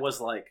that was,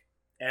 like,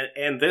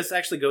 and this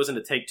actually goes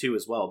into Take-Two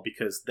as well,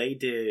 because they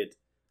did,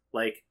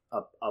 like,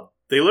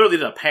 they literally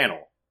did a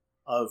panel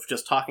of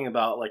just talking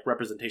about, like,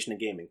 representation in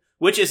gaming,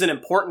 which is an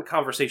important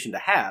conversation to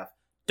have.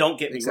 Don't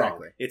get me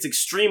wrong. It's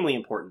extremely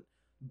important.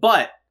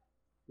 But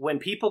when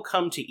people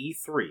come to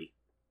E3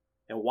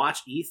 and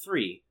watch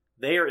E3,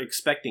 they are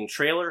expecting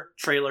trailer,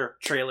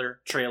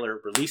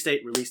 release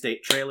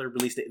date, trailer,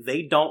 release date.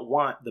 They don't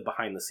want the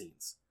behind the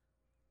scenes.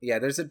 Yeah,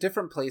 there's a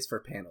different place for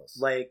panels.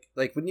 Like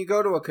when you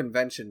go to a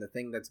convention, the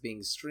thing that's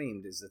being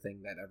streamed is the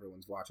thing that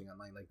everyone's watching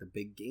online. Like the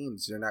big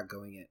games, you're not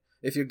going in.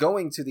 If you're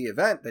going to the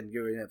event, then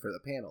you're in it for the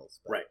panels.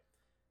 But... Right.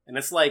 And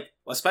it's like,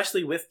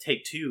 especially with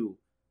Take-Two,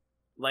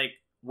 like,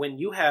 when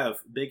you have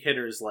big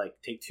hitters like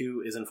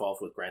Take-Two is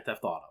involved with Grand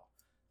Theft Auto,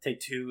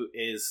 Take-Two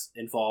is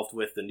involved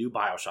with the new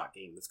BioShock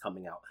game that's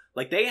coming out.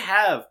 Like, they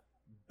have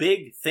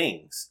big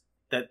things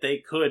that they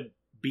could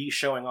be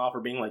showing off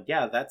or being like,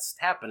 yeah, that's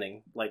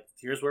happening. Like,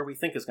 here's where we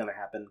think is going to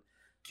happen.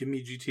 Give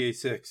me GTA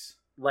 6.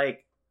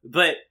 Like,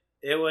 but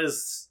it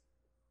was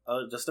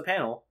just a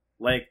panel.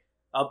 Like,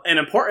 an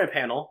important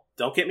panel,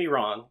 don't get me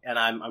wrong, and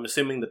I'm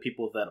assuming the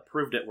people that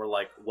approved it were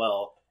like,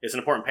 well, it's an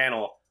important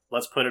panel,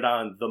 let's put it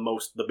on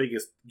the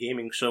biggest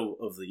gaming show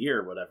of the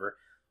year or whatever.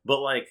 But,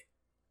 like,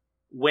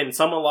 when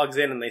someone logs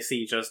in and they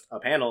see just a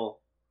panel,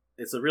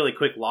 it's a really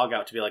quick log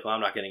out to be like, well,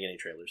 I'm not getting any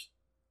trailers.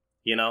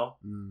 You know?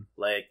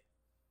 Like,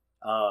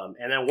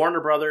 and then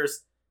Warner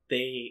Brothers,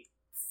 they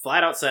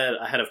flat out said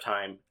ahead of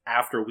time,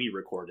 after we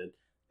recorded,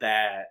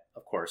 that,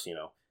 of course, you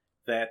know,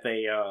 that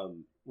they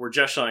were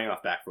just showing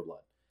off Back 4 Blood.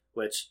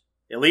 Which,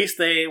 at least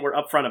they were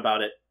upfront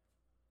about it,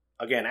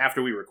 again,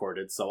 after we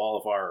recorded, so all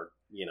of our,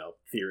 you know,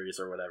 theories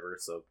or whatever,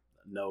 so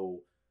no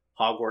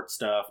Hogwarts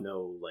stuff,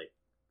 no, like,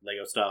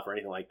 Lego stuff or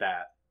anything like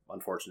that,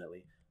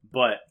 unfortunately.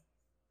 But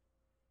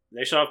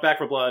they showed off Back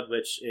 4 Blood,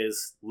 which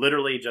is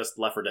literally just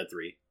Left 4 Dead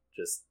 3,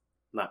 just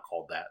not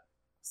called that.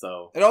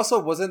 So it also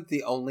wasn't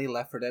the only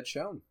Left 4 Dead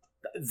shown.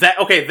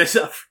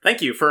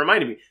 Thank you for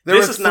reminding me. There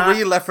this were is not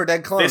 3 Left 4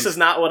 Dead clones. This is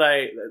not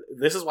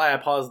This is why I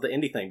paused the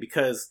indie thing,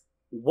 because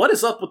what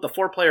is up with the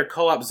 4-player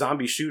co-op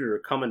zombie shooter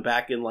coming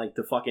back in like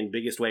the fucking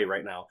biggest way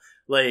right now?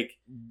 Like,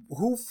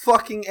 who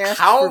fucking asked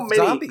for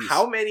zombies?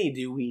 How many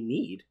do we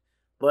need?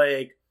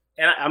 Like,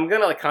 and I'm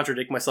gonna like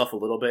contradict myself a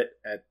little bit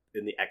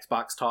in the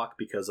Xbox talk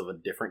because of a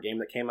different game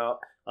that came out.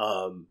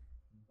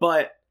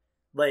 But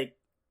like,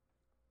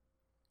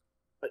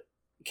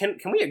 can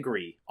we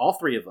agree, all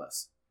 3 of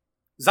us?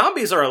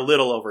 Zombies are a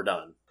little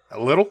overdone. A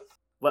little?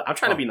 Well, I'm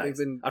trying to be nice.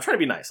 I'm trying to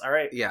be nice, all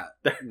right? Yeah.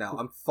 No,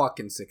 I'm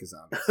fucking sick of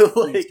zombies. Like,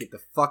 Please get the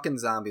fucking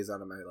zombies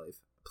out of my life.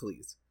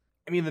 Please.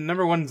 I mean, the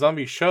 #1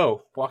 zombie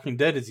show, Walking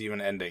Dead, is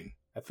even ending.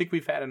 I think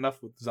we've had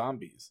enough with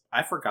zombies.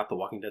 I forgot The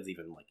Walking Dead's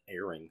even like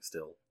airing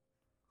still.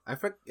 I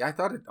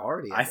thought it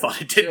already ended. I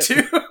thought it did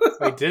too.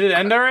 Wait, did it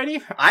end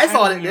already? I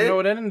thought it didn't did. even know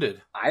it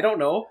ended. I don't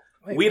know.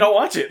 Wait, we don't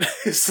watch it.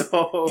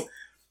 So,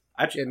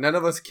 Yeah, none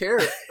of us care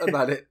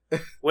about it.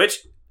 which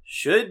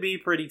should be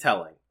pretty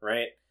telling,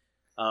 right?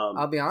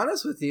 I'll be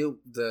honest with you,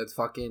 the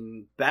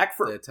fucking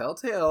the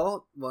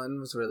Telltale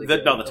one was really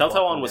good. No, the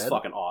Telltale one was Dead.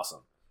 fucking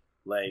awesome.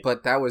 Like,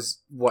 but that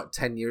was what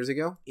 10 years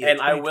ago. Yeah, and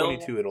I will.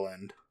 2022 it'll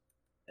end.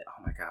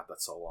 Oh my god,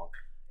 that's so long.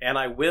 And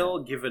I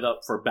will give it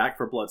up for Back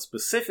 4 Blood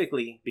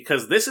specifically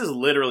because this is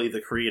literally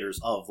the creators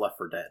of Left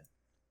 4 Dead.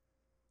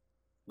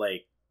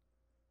 Like,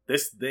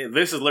 this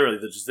is literally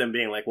just them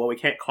being like, well, we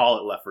can't call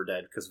it Left 4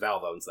 Dead because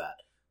Valve owns that.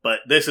 But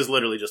this is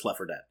literally just Left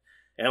 4 Dead.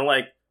 And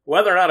like,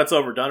 whether or not it's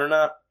overdone or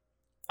not,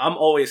 I'm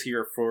always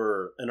here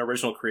for an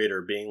original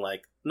creator being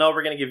like, no,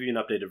 we're going to give you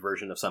an updated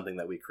version of something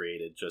that we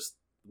created. Just,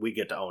 we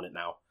get to own it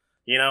now.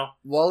 You know?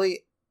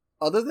 Wally,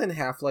 other than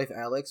Half-Life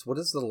Alyx, what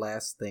is the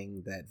last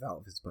thing that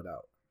Valve has put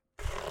out?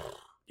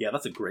 Yeah,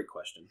 that's a great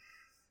question.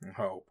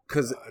 Oh,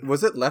 because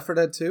was it Left 4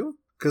 Dead 2?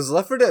 Because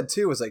Left 4 Dead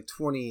 2 was like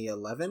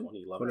 2011,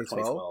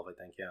 2012, I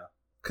think, yeah.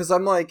 Because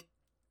I'm like,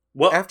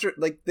 well, after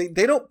like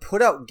they don't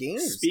put out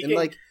games, and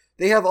like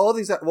they have all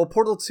these. Well,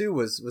 Portal 2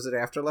 was it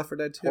after Left 4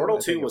 Dead 2? Portal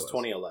 2 was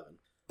 2011.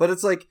 But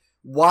it's like,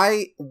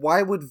 why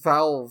would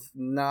Valve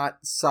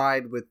not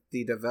side with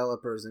the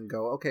developers and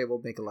go, okay,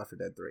 we'll make a Left 4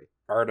 Dead 3?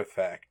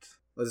 Artifact.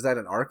 Was that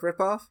an Ark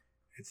ripoff?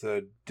 It's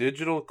a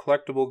digital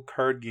collectible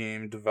card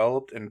game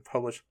developed and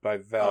published by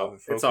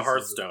Valve. Oh, it's a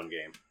Hearthstone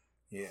game.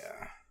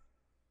 Yeah.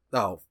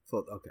 Oh,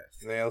 okay.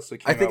 They also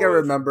came I think out I with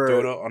remember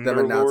Dota them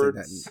announcing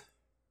Underlords. that.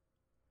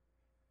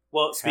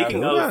 Well,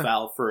 speaking of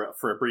Valve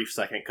for a brief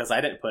second, because I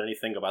didn't put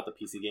anything about the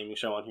PC gaming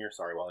show on here.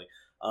 Sorry, Wally.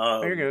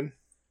 You're good.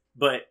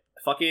 But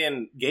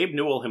fucking Gabe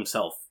Newell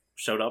himself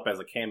showed up as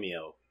a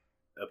cameo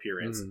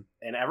appearance,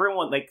 and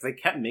everyone they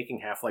kept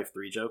making Half-Life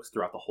 3 jokes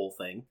throughout the whole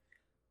thing,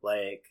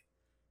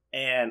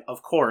 and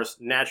of course,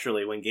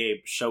 naturally, when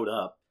Gabe showed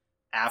up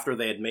after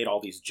they had made all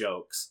these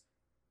jokes,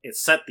 it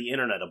set the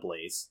internet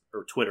ablaze,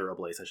 or Twitter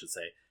ablaze, I should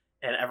say,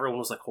 and everyone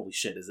was like, "Holy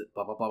shit, is it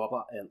blah blah blah blah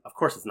blah?" And of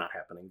course, it's not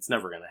happening. It's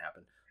never going to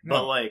happen.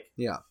 No. But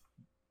yeah,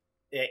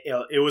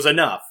 it was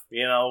enough,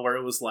 where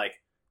it was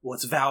like,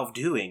 what's Valve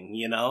doing?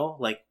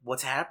 Like,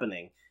 what's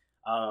happening?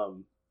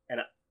 And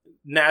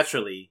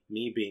naturally,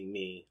 me being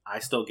me, I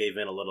still gave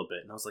in a little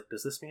bit, and I was like,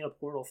 does this mean a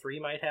Portal 3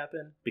 might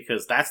happen?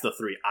 Because that's the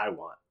 3 I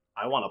want.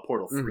 I want a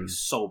Portal 3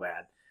 so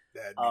bad.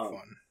 That'd be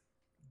fun.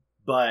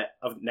 But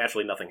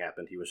naturally, nothing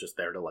happened. He was just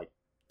there to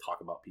talk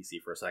about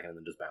PC for a second and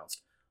then just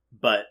bounced.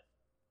 But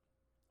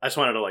I just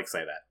wanted to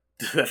say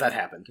that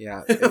happened.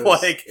 Yeah, it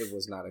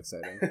was not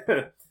exciting.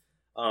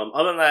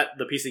 Other than that,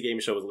 the PC gaming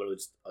show was literally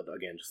just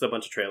a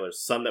bunch of trailers.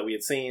 Some that we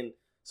had seen,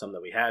 some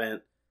that we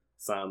hadn't,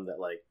 some that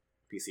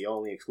PC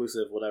only,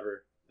 exclusive,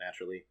 whatever.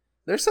 Naturally,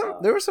 there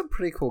were some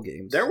pretty cool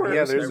games.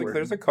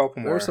 There's a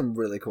couple more. There were some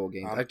really cool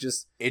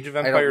games. Age of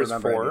Empires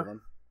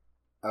 4.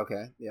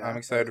 Okay, yeah, I'm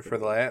excited for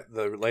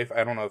the Life.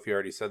 I don't know if you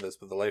already said this,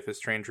 but the Life is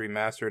Strange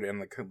remastered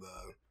and the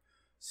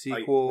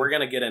sequel. We're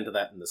gonna get into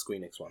that in the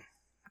Squeenix one.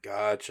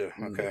 Gotcha.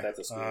 Okay. That's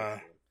a Squeenix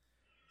one.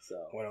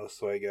 So what else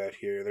do I got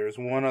here? There's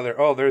one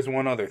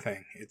other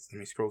thing. Let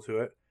me scroll to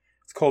it.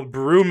 It's called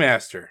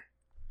Brewmaster.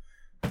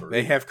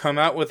 They have come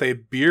out with a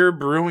beer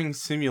brewing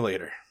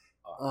simulator.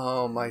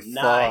 Oh my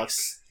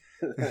nice.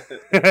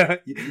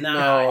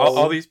 No.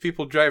 All these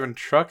people driving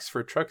trucks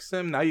for Truck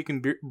Sim. Now you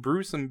can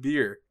brew some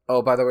beer.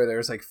 Oh, by the way,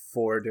 there's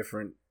 4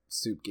 different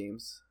soup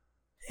games.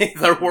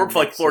 There were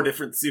 4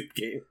 different soup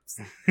games.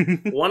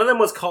 One of them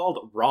was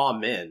called Raw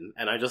Min,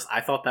 and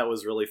I thought that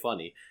was really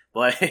funny.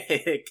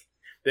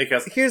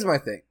 Because here's my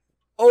thing.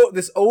 Oh,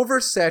 this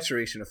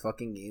oversaturation of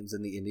fucking games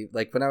in the indie.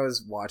 When I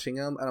was watching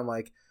them, and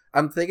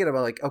I'm thinking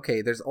about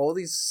okay, there's all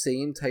these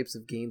same types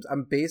of games.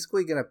 I'm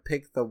basically gonna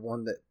pick the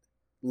one that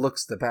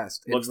looks the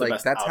best.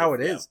 That's how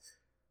it is.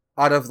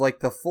 Out of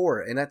the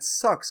 4, and that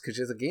sucks because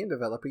as a game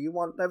developer, you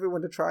want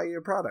everyone to try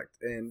your product,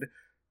 and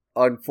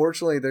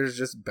unfortunately, there's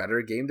just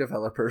better game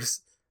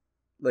developers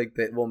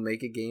that will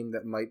make a game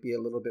that might be a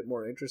little bit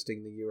more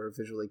interesting than you or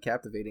visually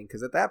captivating.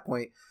 Because at that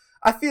point,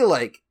 I feel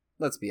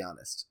let's be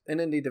honest, an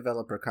indie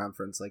developer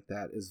conference like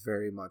that is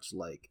very much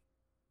like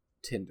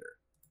Tinder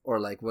or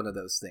one of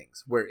those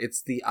things where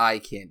it's the eye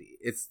candy.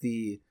 It's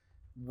the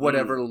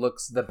whatever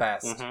looks the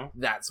best. Mhm.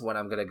 That's what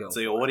I'm gonna go.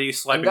 So for. what are you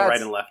swiping that's-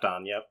 right and left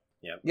on? Yep.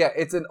 Yeah,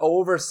 it's an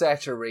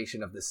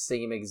oversaturation of the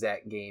same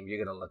exact game.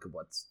 You're gonna look at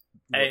what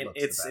And looks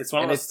it's- the best. it's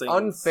one of and those it's things-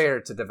 unfair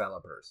to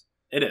developers.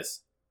 It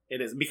is.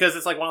 Because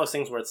it's like one of those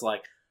things where it's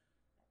like,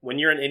 when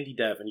you're an indie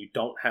dev and you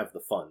don't have the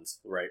funds,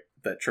 right,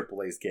 that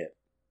AAAs get,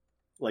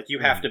 like, you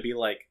have to be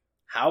like,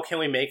 how can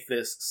we make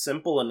this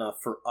simple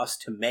enough for us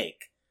to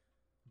make,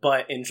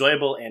 but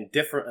enjoyable and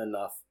different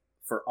enough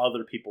for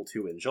other people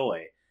to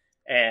enjoy?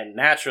 And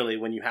naturally,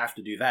 when you have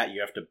to do that, you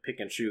have to pick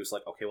and choose,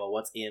 like, okay, well,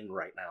 what's in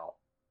right now?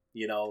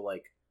 You know,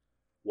 like,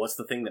 what's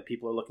the thing that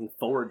people are looking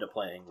forward to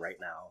playing right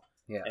now?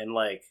 Yeah. And,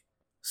 like,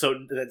 so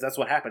that's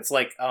what happens.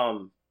 Like,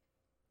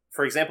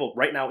 for example,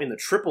 right now in the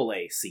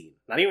AAA scene,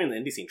 not even in the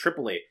indie scene,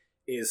 AAA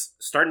is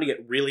starting to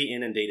get really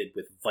inundated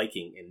with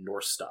Viking and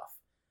Norse stuff.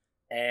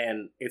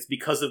 And it's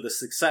because of the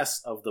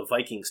success of the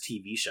Vikings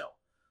TV show.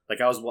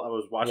 Like, I was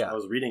watching, I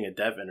was reading a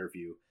dev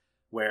interview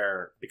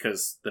where,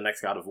 because the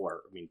next God of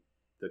War, I mean,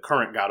 the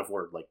current God of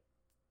War, like,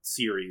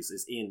 series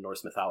is in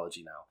Norse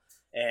mythology now.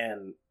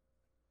 And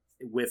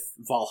with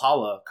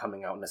Valhalla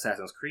coming out in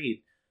Assassin's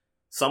Creed,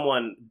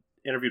 someone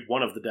interviewed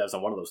one of the devs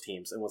on one of those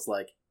teams and was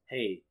like,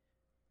 hey,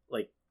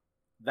 like,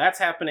 that's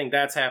happening.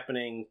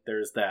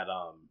 There's that,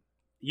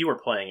 you were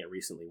playing it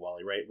recently,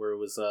 Wally, right? Where it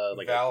was,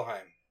 like...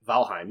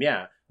 Valheim,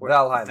 yeah.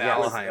 Valheim, Valheim.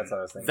 yes, that's what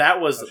I was thinking.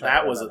 That was a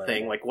remember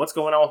thing. that. Like, what's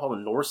going on with all the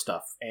Norse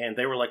stuff? And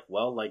they were like,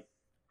 well, like,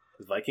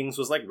 Vikings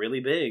was, like, really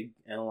big.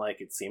 And, like,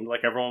 it seemed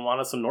like everyone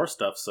wanted some Norse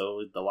stuff.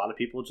 So a lot of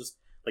people just...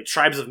 Like,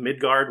 Tribes of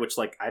Midgard, which,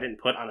 like, I didn't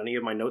put on any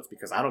of my notes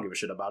because I don't give a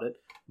shit about it.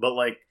 But,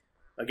 like,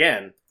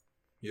 again...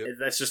 Yep.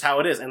 That's just how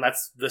it is, and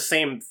that's the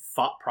same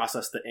thought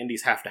process that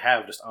indies have to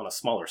have, just on a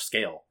smaller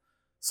scale.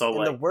 So, And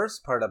like, the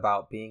worst part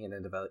about being an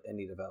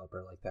indie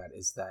developer like that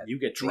is that you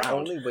get the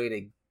drowned. only way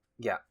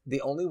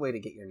to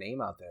get your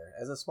name out there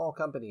as a small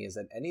company is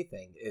that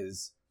anything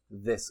is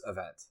this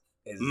event,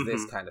 is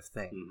this kind of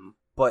thing. Mm-hmm.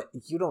 But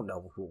you don't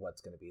know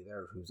what's going to be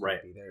there, who's going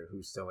Right. to be there,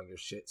 who's selling your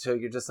shit. So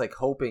you're just like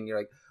hoping. You're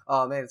like,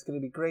 oh man, it's going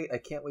to be great. I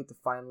can't wait to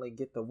finally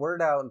get the word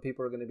out, and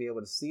people are going to be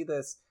able to see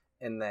this.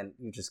 And then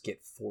you just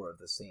get 4 of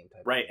the same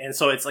type. Right, and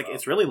so it's like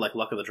it's really like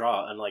luck of the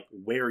draw and like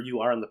where you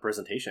are in the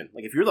presentation.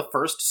 Like if you're the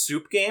first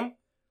soup game,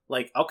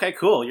 like okay,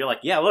 cool. You're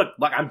like, yeah, look,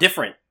 I'm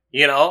different.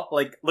 You know,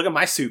 like look at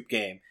my soup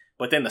game.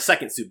 But then the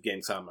second soup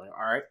game comes, like,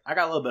 all right, I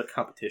got a little bit of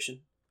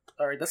competition.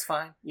 All right, that's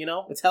fine. You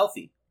know, it's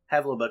healthy.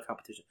 Have a little bit of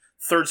competition.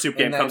 Third soup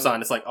game comes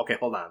on. It's like, okay,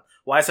 hold on.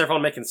 Why is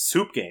everyone making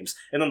soup games?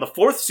 And then the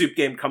fourth soup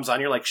game comes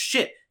on. You're like,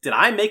 shit, did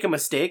I make a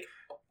mistake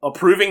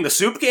approving the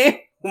soup game?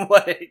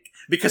 Like,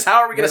 because how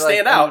are we going to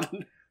stand out?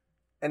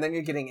 And then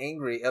you're getting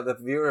angry. The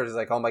viewer is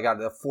like, "Oh my god,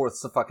 the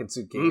 4th fucking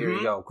soup game. Here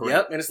you go, great."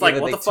 Yep, and it's like,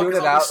 either what they the fuck tune is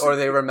it all out, this or soup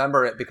they game?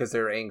 remember it because they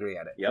were angry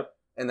at it. Yep,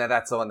 and then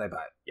that's the one they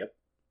buy. Yep.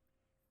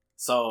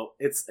 So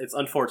it's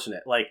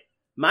unfortunate. Like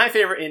my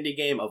favorite indie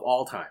game of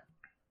all time,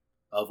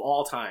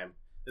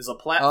 is a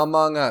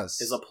Among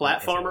Us is a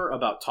platformer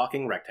about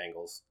talking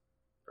rectangles,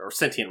 or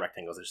sentient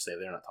rectangles. I should say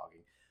they're not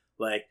talking.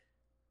 Like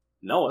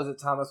Noah. Was it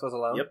Thomas Was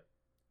Alone? Yep.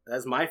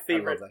 That's my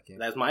favorite. that game.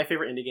 That's my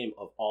favorite indie game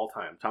of all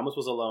time. Thomas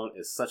Was Alone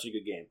is such a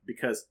good game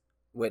because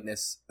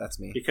Witness. That's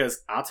me.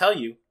 I'll tell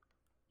you,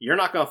 you're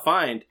not gonna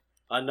find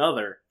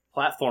another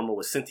platformer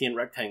with sentient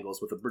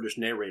rectangles with a British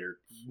narrator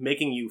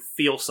making you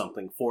feel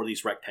something for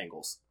these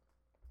rectangles.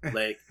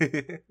 Like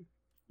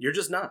you're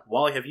just not.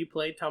 Wally, have you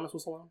played Thomas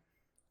Was Alone?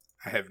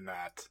 I have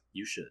not.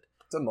 You should.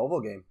 It's a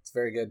mobile game. It's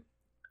very good.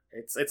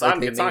 It's Like, on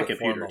they it's made on it for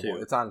computer mobile.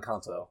 too. It's on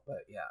console,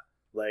 but yeah.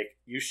 Like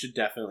you should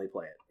definitely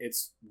play it.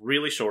 It's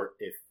really short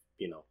if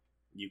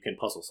you can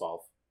puzzle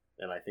solve,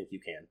 and I think you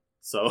can.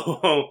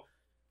 So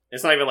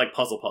it's not even like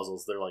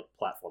puzzles. They're like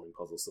platforming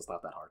puzzles, so it's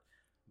not that hard.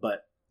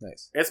 But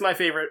Nice. it's my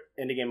favorite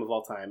indie game of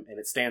all time, and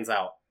it stands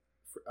out.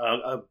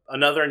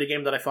 Another indie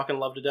game that I fucking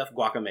love to death,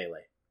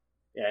 Guacamelee.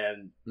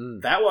 And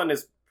that one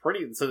is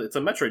pretty... So it's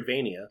a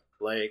Metroidvania,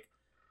 like,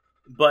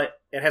 but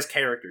it has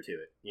character to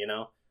it, you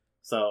know?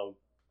 So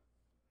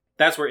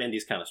that's where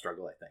indies kind of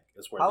struggle, I think.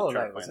 Is where Hollow they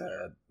try Knight to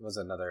find was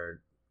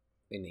another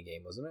indie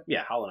game, wasn't it?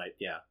 Yeah, Hollow Knight,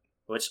 yeah.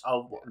 Which,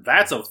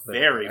 that's a It's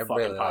very good. I fucking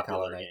really like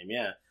Hollow popular Knight. game,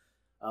 yeah.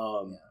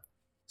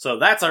 So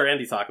that's our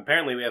indie talk.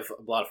 Apparently we have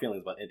a lot of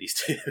feelings about indies,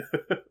 too.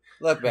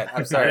 Look, man,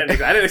 I'm sorry. I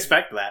didn't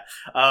expect that.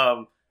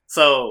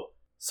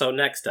 So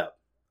next up,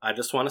 I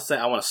just want to say,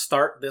 I want to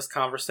start this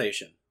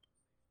conversation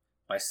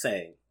by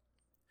saying,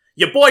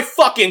 your boy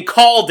fucking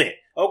called it,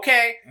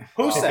 okay?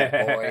 Who said?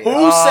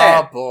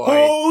 boy.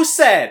 Who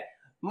said?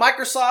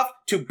 Microsoft,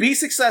 to be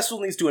successful,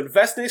 needs to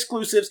invest in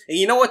exclusives, and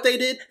you know what they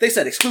did? They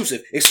said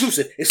exclusive.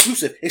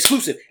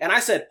 And I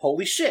said,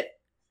 holy shit.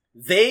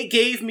 They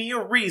gave me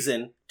a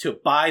reason to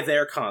buy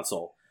their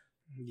console.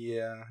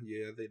 Yeah,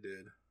 they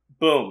did.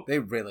 Boom. They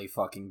really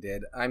fucking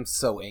did. I'm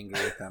so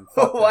angry with them.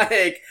 Fuck them.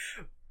 Like,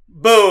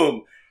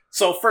 boom.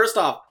 So first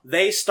off,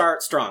 they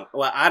start strong.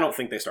 Well, I don't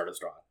think they started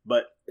strong,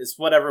 but it's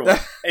what everyone,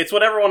 it's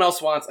what everyone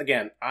else wants.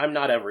 Again, I'm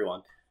not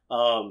everyone.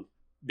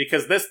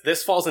 Because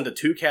this falls into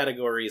 2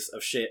 categories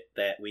of shit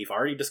that we've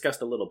already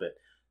discussed a little bit.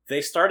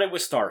 They started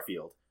with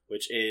Starfield,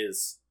 which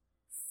is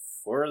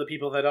for the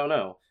people that don't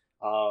know,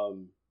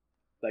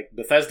 like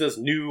Bethesda's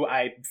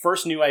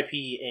first new IP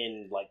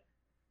in like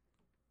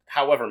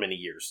however many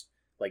years,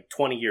 like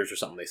 20 years or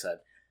something. They said.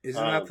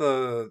 Isn't that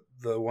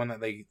the one that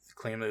they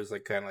claim is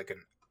like kind of like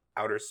an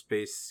outer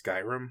space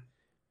Skyrim?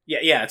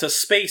 Yeah, it's a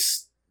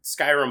space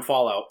Skyrim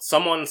Fallout.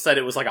 Someone said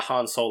it was like a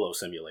Han Solo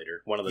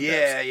simulator. One of the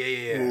devs.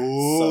 Yeah.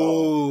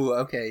 Ooh,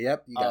 okay,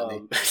 yep, you got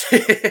me.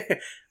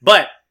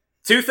 But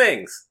two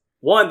things.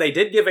 One, they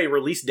did give a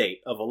release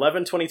date of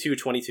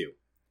 11/22/22.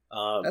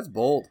 That's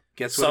bold.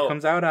 Guess what it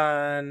comes out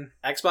on?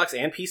 Xbox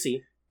and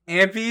PC.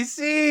 And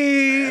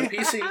PC.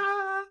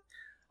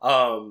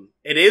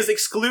 It is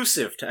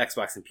exclusive to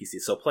Xbox and PC,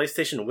 so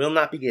PlayStation will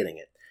not be getting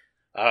it.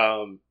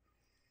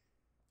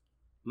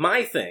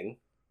 My thing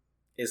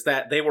is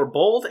that they were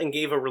bold and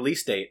gave a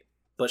release date,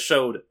 but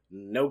showed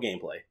no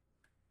gameplay.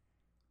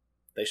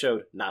 They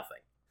showed nothing.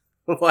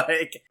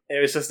 Like, it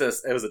was just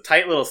it was a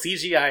tight little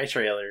CGI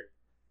trailer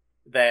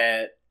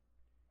that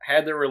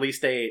had the release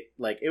date.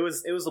 Like, it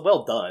was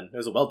well done. It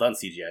was a well done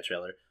CGI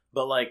trailer,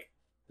 but like,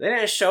 they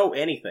didn't show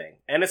anything.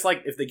 And it's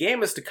like, if the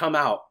game is to come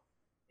out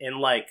in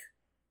like,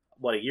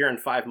 what, a year and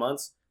 5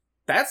 months,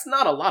 that's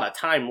not a lot of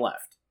time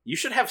left. You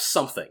should have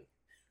something,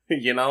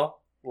 you know?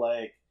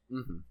 Like,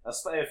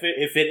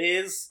 if it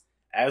is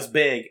as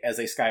big as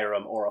a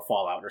Skyrim or a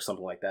Fallout or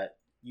something like that,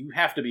 you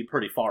have to be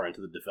pretty far into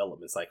the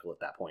development cycle at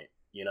that point,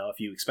 you know, if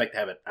you expect to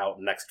have it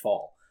out next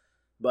fall.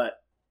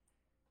 But,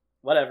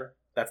 whatever.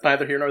 That's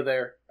neither here nor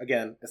there.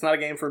 Again, it's not a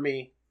game for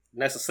me,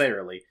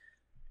 necessarily.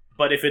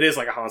 But if it is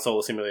like a Han Solo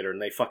simulator and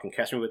they fucking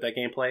catch me with that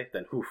gameplay,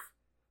 then oof.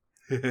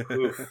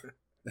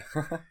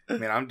 I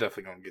mean, I'm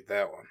definitely gonna get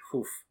that one.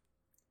 Oof.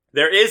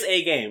 There is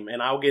a game,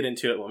 and I'll get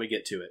into it when we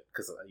get to it,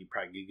 because you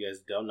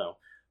guys don't know,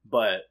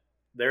 but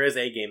there is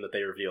a game that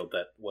they revealed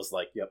that was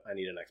like, yep, I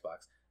need an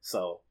Xbox.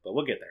 So, but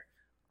we'll get there.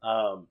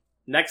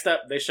 Next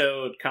up, they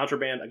showed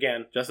Contraband,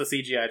 again, just a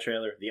CGI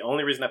trailer. The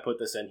only reason I put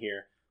this in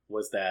here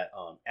was that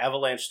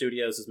Avalanche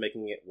Studios is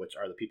making it, which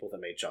are the people that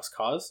made Just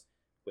Cause,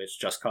 which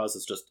Just Cause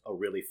is just a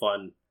really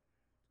fun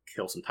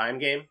kill some time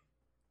game,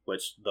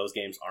 which those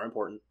games are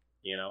important,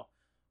 you know,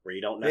 where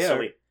you don't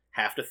necessarily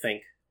have to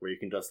think, where you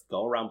can just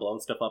go around blowing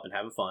stuff up and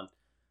having fun.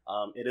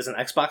 It is an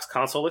Xbox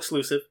console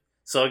exclusive.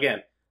 So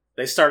again,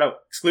 they start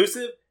out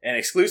exclusive,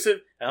 and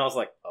I was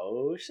like,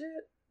 oh shit,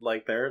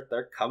 like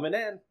they're coming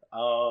in.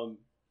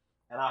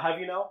 And I'll have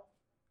you know,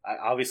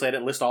 I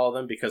didn't list all of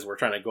them because we're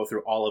trying to go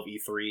through all of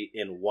E3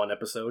 in one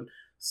episode.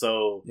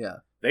 So yeah,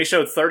 they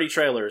showed 30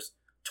 trailers.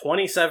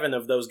 27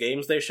 of those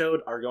games they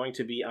showed are going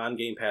to be on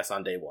Game Pass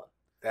on day one.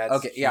 That's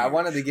okay, yeah, I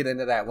wanted to get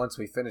into that once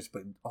we finish,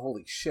 but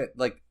holy shit.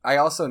 Like, I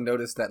also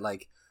noticed that,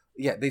 like,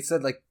 yeah, they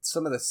said, like,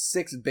 some of the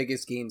 6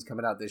 biggest games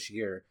coming out this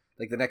year,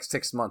 like, the next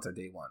 6 months are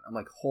day one. I'm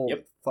like,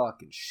 holy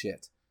fucking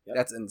shit. Yep.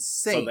 That's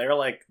insane.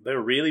 So they're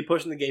really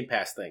pushing the Game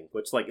Pass thing,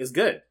 which, like, is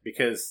good,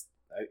 because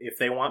if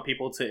they want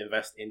people to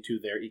invest into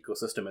their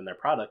ecosystem and their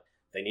product,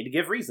 they need to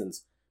give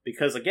reasons.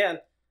 Because, again,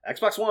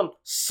 Xbox One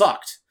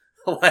sucked.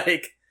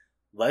 Like,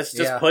 let's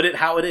just put it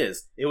how it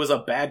is. It was a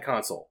bad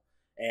console.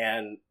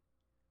 And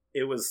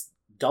it was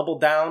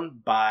doubled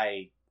down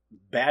by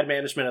bad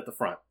management at the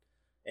front.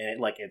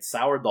 And it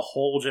soured the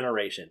whole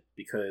generation,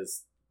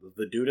 because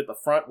the dude at the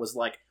front was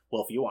like,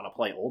 well, if you want to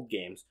play old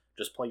games,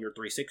 just play your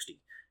 360.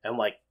 And,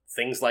 like,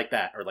 things like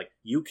that. Or, like,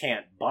 you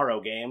can't borrow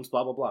games,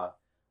 blah, blah, blah.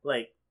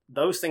 Like,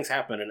 those things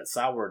happened, and it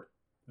soured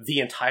the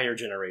entire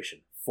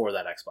generation for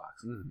that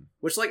Xbox. Mm-hmm.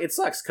 Which, like, it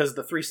sucks, because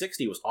the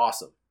 360 was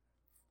awesome.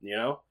 You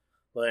know?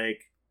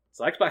 Like,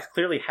 so Xbox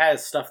clearly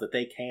has stuff that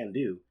they can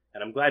do.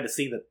 And I'm glad to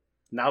see that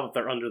now that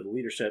they're under the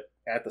leadership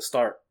at the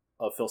start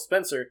of Phil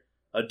Spencer,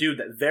 a dude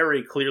that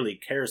very clearly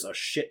cares a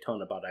shit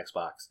ton about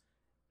Xbox,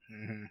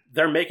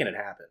 they're making it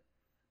happen.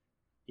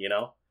 You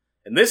know?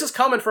 And this is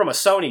coming from a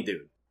Sony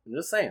dude. I'm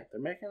just saying,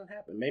 they're making it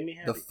happen. Made me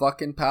happy. The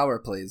fucking power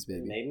plays,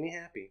 baby. Made me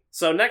happy.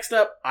 So next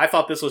up, I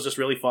thought this was just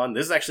really fun.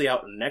 This is actually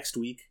out next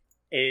week.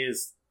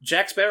 Is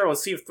Jack Sparrow and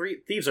Sea of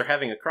Thieves are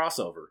having a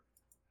crossover.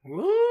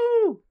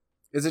 Woo!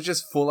 Is it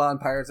just full on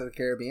Pirates of the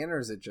Caribbean, or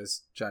is it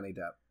just Johnny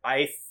Depp?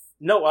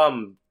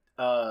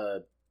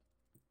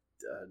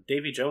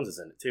 Davy Jones is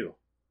in it too.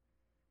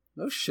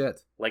 No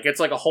shit. Like,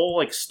 it's like a whole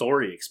like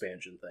story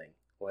expansion thing.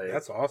 Like,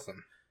 that's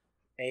awesome.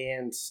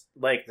 And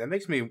like, that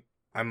makes me.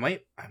 I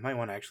might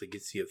want to actually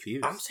get Sea of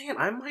Thieves. I'm saying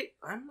I might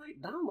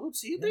download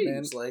Sea of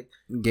Thieves. Like,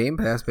 Game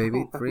Pass,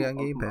 baby, free on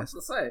Game Pass.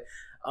 To say,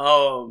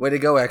 way to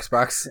go,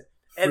 Xbox.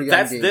 Free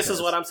and this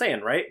is what I'm saying,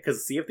 right?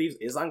 Because Sea of Thieves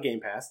is on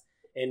Game Pass,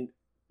 and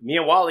me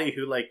and Wally,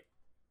 who like,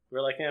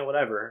 we're like, yeah,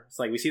 whatever. It's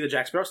like, we see the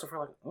Jack Sparrow stuff,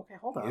 we're like, okay,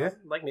 hold on,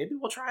 like, maybe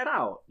we'll try it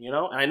out, you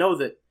know? And I know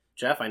that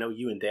Jeff, I know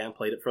you and Dan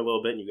played it for a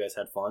little bit, and you guys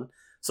had fun.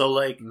 So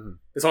like,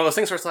 it's one of those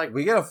things where it's like,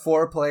 we get a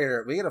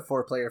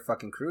 4-player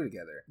fucking crew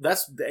together.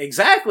 That's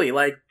exactly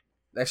like.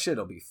 That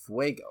shit'll be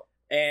fuego.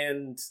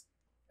 And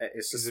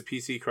it's just a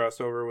PC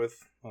crossover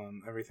with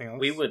everything else.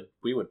 We would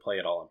play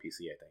it all on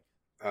PC, I think.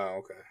 Oh,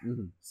 okay.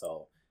 Mm-hmm.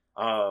 So,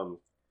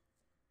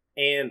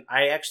 and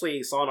I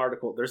actually saw an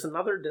article. There's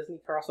another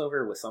Disney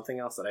crossover with something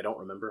else that I don't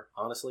remember.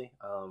 Honestly,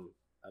 I'm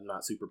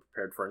not super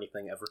prepared for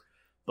anything ever.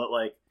 but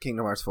like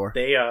Kingdom Hearts 4.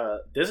 they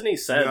Disney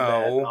said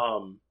that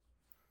No.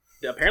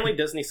 apparently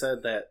Disney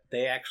said that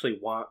they actually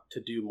want to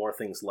do more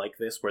things like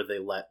this where they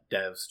let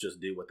devs just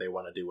do what they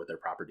want to do with their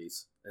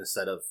properties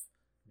instead of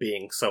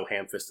being so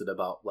ham-fisted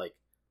about like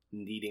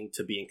needing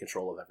to be in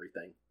control of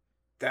everything.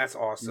 That's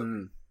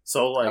awesome.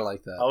 So like I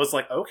like that. I was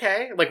like,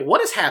 okay, like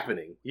what is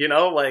happening? You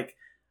know, like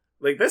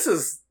this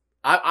is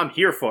I'm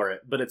here for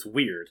it, but it's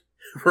weird,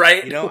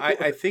 right? You know,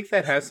 I think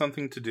that has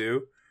something to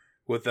do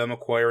with them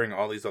acquiring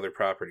all these other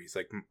properties,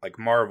 like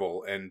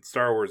Marvel and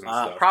Star Wars and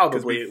stuff. 'Cause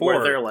probably before,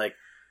 where they're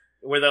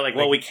like,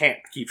 well, we can't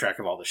keep track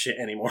of all this shit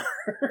anymore.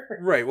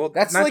 right? Well,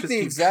 That's not like just the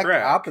keep exact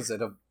track,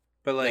 opposite of.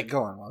 But Like, like,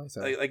 go on, Wally.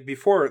 Sorry. like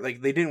before,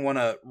 like they didn't want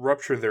to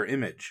rupture their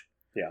image.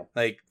 Yeah.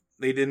 Like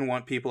they didn't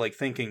want people like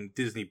thinking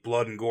Disney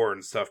blood and gore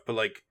and stuff. But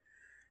like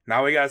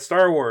now we got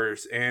Star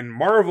Wars and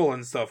Marvel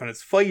and stuff, and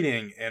it's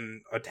fighting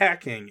and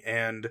attacking,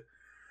 and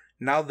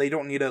now they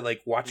don't need to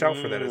like watch out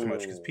for that as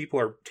much because people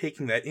are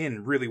taking that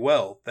in really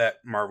well.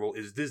 That Marvel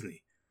is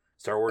Disney,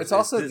 Star Wars. It's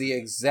also is Disney. the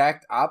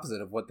exact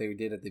opposite of what they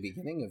did at the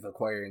beginning of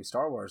acquiring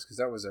Star Wars, because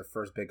that was their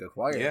first big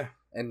acquire. Yeah.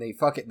 And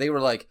they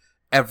were like,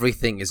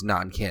 everything is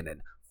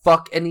non-canon.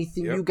 Fuck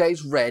anything Yep. you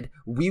guys read.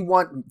 We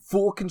want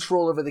full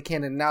control over the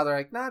canon. Now they're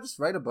like, nah, just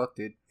write a book,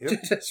 dude.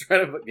 Yep. Just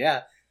read a book.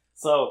 Yeah.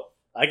 So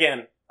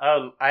again,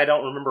 I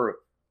don't remember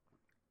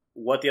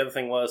what the other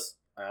thing was.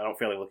 I don't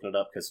feel like looking it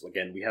up because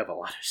again, we have a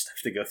lot of stuff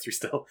to go through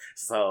still.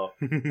 So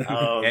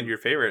and your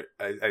favorite,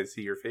 I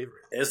see your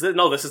favorite. is it?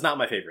 No, this is not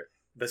my favorite.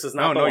 This is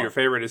not. No, the your one.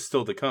 favorite is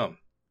still to come.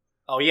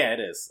 Oh yeah, it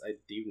is.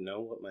 Do you know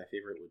what my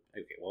favorite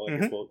would? Okay, well,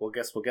 I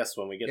guess we'll guess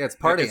when we get. Yeah, it's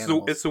party It's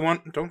animals. it's the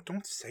one.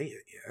 Don't say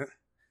it yet.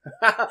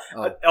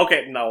 there.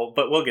 Okay, no,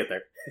 but we'll get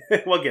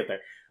there. We'll get there.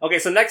 Okay,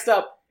 so next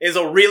up is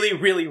a really,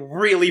 really,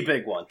 really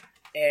big one,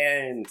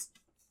 and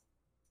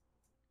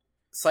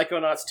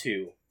Psychonauts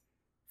 2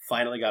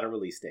 finally got a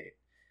release date.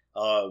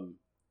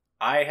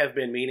 I have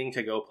been meaning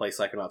to go play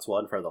Psychonauts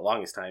 1 for the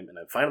longest time, and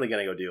I'm finally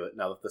going to go do it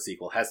now that the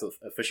sequel has an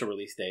official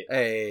release date.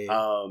 Hey.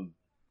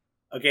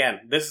 Again,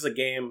 this is a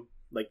game,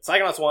 like,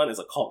 Psychonauts 1 is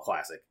a cult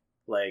classic,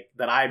 like,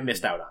 that I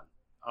missed out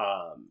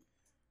on.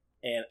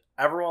 And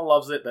everyone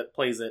loves it that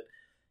plays it,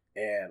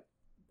 and,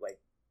 like,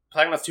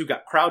 Psychonauts 2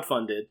 got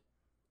crowdfunded,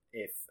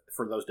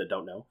 for those that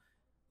don't know.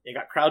 It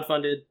got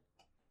crowdfunded,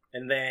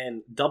 and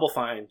then Double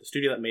Fine, the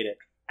studio that made it,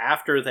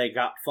 after they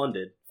got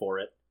funded for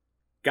it,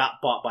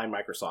 got bought by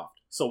Microsoft.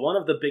 So one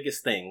of the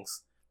biggest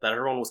things that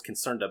everyone was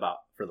concerned about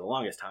for the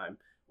longest time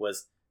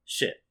was,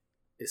 shit,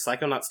 is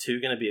Psychonauts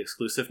 2 going to be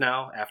exclusive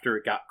now after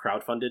it got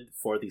crowdfunded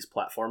for these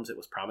platforms it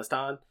was promised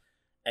on?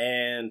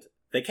 And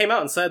they came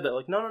out and said that,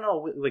 like,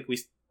 no,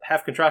 we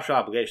have contractual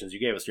obligations. You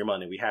gave us your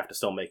money. We have to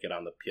still make it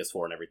on the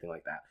PS4 and everything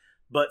like that.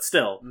 But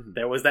still,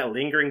 there was that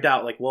lingering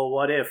doubt, like, well,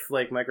 what if,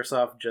 like,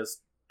 Microsoft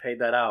just paid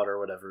that out or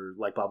whatever,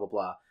 like, blah, blah,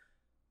 blah.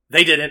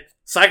 They didn't.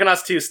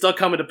 Psychonauts 2 is still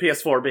coming to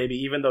PS4, baby,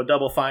 even though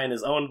Double Fine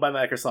is owned by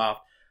Microsoft.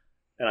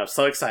 And I'm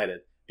so excited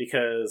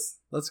because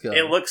Let's go.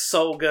 it looks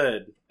so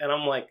good. And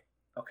I'm like,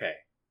 okay,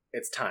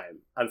 it's time.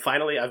 I've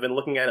been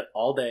looking at it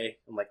all day.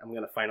 I'm like, I'm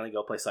going to finally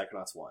go play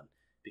Psychonauts 1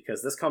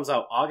 because this comes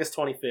out August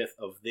 25th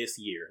of this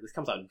year. This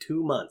comes out in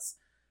 2 months.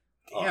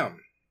 Damn.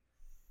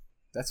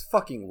 That's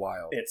fucking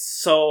wild. It's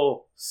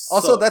so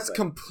Also, that's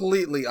exciting.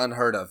 completely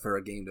unheard of for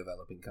a game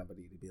developing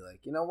company to be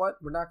like, you know what?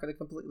 We're not going to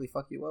completely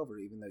fuck you over,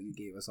 even though you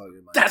gave us all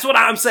your money. That's what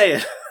I'm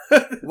saying.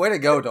 Way to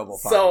go, Double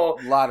Fine. So-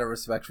 a lot of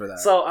respect for that.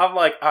 So I'm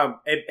like,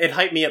 it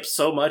hyped me up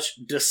so much,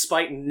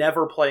 despite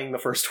never playing the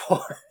first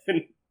one.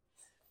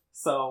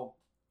 So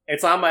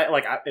it's on my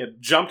it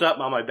jumped up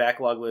on my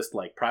backlog list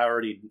like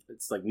priority.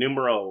 It's like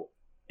numero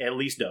at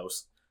least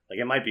dos. Like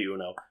it might be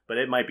uno, but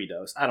it might be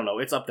dos. I don't know.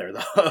 It's up there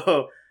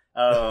though.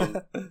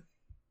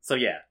 So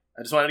yeah,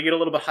 I just wanted to get a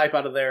little bit hype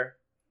out of there.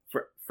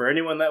 For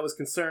anyone that was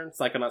concerned,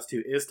 Psychonauts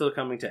 2 is still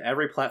coming to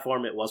every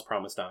platform it was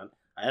promised on.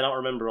 I don't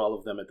remember all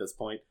of them at this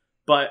point,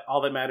 but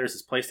all that matters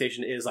is PlayStation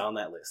is on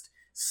that list.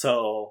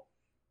 So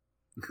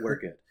we're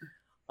good.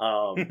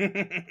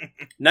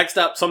 Next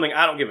up, something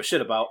I don't give a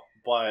shit about,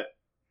 but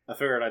I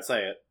figured I'd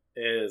say it,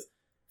 is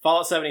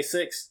Fallout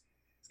 76 is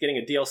getting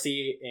a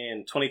DLC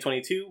in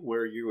 2022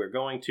 where you are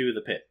going to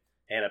the pit.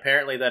 And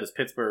apparently that is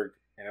Pittsburgh,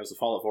 and it was a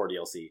Fallout 4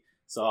 DLC.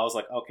 So I was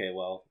like, okay,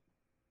 well,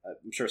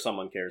 I'm sure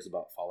someone cares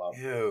about Fallout.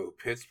 Ew,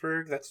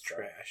 Pittsburgh? That's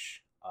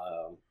trash.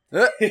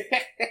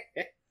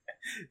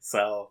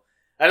 So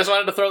I just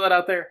wanted to throw that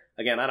out there.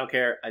 Again, I don't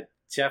care.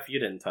 Jeff, you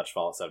didn't touch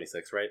Fallout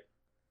 76, right?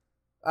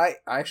 I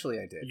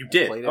did. You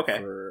did? I played Okay.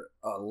 it for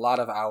a lot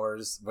of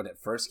hours when it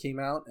first came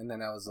out, and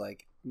then I was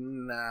like,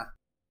 nah.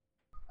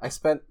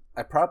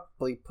 I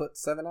probably put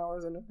 7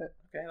 hours into it.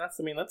 Okay, that's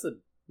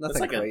Nothing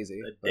like crazy.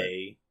 a but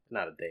day.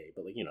 Not a day,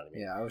 but like, you know what I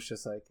mean. Yeah, I was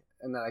just like,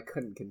 and then I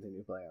couldn't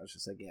continue playing. I was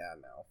just like, yeah,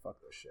 no, fuck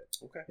this shit.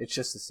 Okay. It's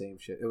just the same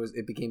shit.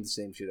 It became the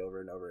same shit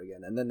over and over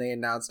again. And then they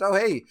announced, oh,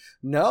 hey,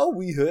 now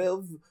we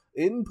have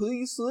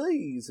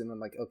NPCs. And I'm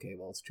like, okay,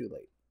 well, it's too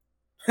late.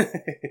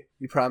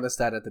 You promised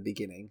that at the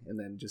beginning, and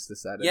then just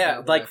decided. Yeah, "No,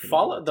 we're like not gonna do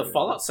Fallout, the that."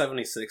 Fallout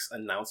 76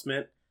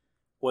 announcement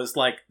was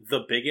like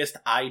the biggest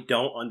I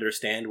don't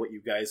understand what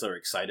you guys are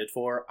excited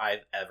for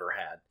I've ever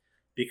had.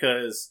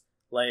 Because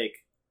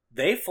like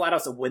they flat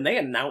out said when they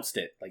announced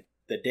it, like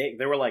the day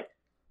they were like,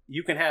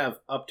 you can have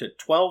up to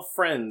 12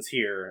 friends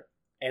here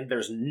and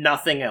there's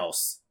nothing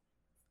else.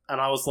 And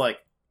I was like,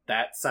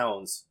 that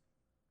sounds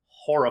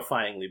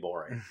horrifyingly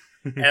boring.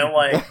 And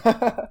like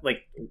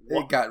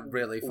it got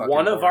really fucking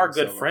one of our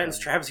good friends,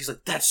 Travis, he's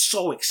like, that's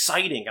so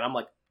exciting. And I'm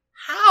like,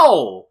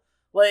 how?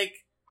 Like,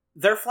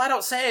 they're flat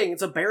out saying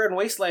it's a barren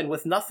wasteland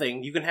with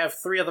nothing. You can have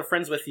 3 other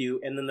friends with you,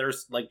 and then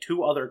there's like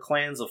 2 other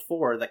clans of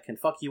 4 that can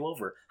fuck you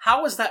over.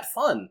 How is that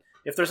fun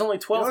if there's only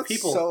 12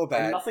 people so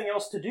bad. and nothing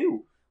else to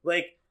do?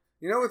 Like,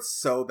 you know what's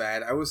so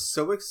bad? I was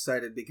so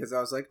excited because I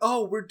was like,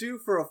 oh, we're due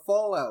for a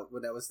Fallout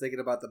when I was thinking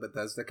about the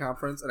Bethesda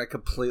conference, and I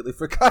completely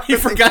forgot. You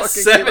forgot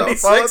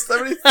 76? Fallout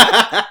 76?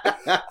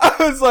 I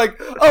was like,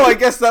 oh, I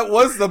guess that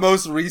was the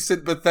most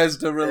recent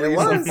Bethesda release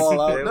of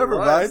Fallout. Never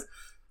mind.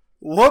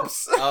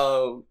 Whoops.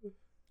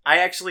 I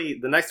actually,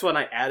 the next one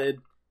I added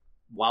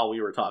while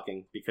we were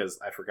talking, because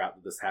I forgot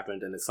that this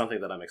happened, and it's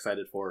something that I'm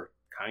excited for,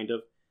 kind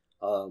of.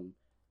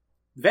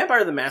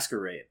 Vampire the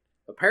Masquerade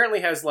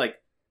apparently has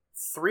like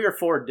 3 or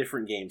 4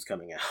 different games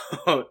coming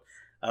out.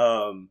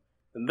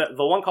 The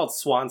one called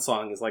Swan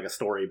Song is like a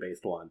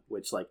story-based one,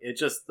 which like, it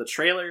just, the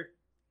trailer,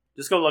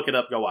 just go look it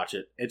up, go watch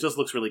it. It just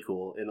looks really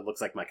cool, and it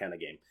looks like my kind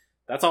of game.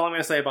 That's all I'm going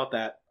to say about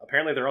that.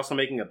 Apparently they're also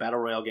making a Battle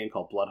Royale game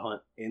called Blood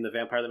Hunt in the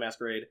Vampire the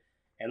Masquerade,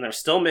 and they're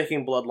still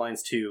making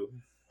Bloodlines 2.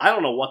 I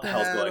don't know what the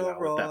hell's going on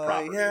with that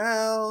property.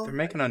 They're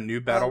making a new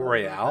Battle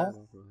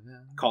Royale?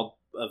 Called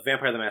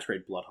Vampire the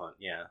Masquerade Blood Hunt,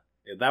 yeah.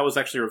 That was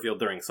actually revealed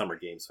during Summer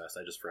Games Fest.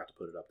 I just forgot to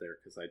put it up there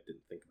because I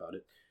didn't think about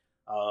it.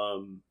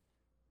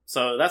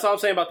 So that's all I'm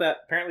saying about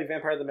that. Apparently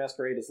Vampire the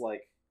Masquerade is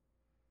like,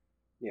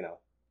 you know,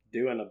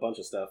 doing a bunch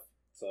of stuff.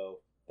 So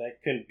that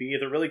can be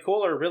either really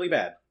cool or really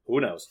bad. Who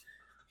knows?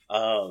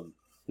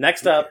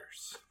 Next up,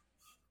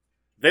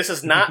 this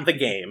is not the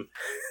game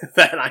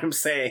that I'm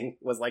saying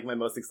was like my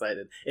most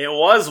excited. It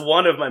was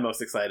one of my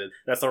most excited.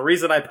 That's the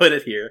reason I put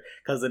it here,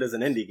 because it is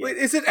an indie game. Wait,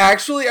 is it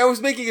actually? I was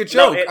making a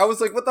joke. I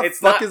was like, what the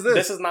fuck is this?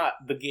 This is not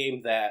the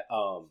game that,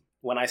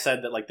 when I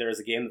said that like there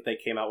is a game that they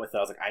came out with, I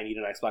was like, I need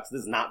an Xbox.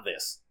 This is not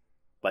this.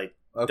 Like,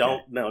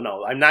 okay.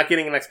 No, I'm not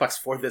getting an Xbox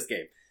for this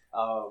game.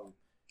 So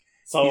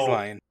He's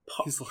lying.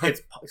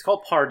 It's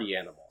called Party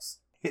Animals.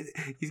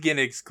 He's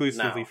getting it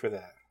exclusively for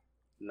that.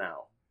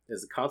 Now,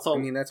 is a console. I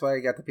mean, that's why I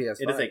got the PS5.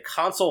 It is a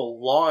console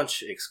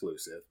launch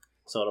exclusive,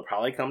 so it'll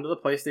probably come to the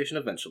PlayStation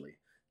eventually.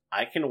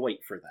 I can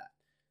wait for that.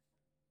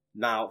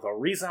 Now, the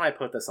reason I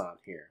put this on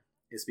here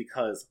is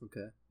because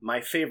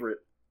my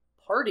favorite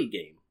party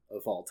game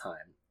of all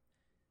time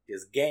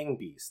is Gang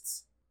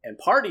Beasts. And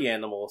Party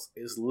Animals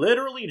is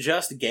literally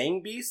just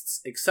Gang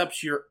Beasts,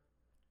 except you're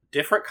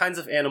different kinds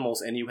of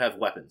animals and you have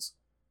weapons.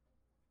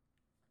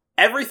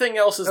 Everything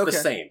else is the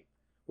same.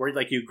 Where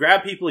like you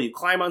grab people, you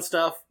climb on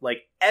stuff,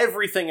 like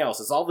everything else.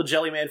 It's all the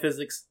Jellyman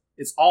physics.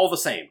 It's all the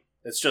same.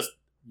 It's just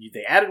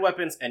they added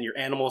weapons and you're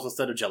animals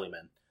instead of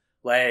Jellymen.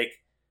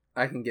 Like,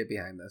 I can get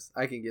behind this.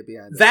 Maybe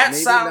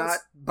sounds not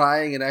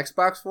buying an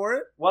Xbox for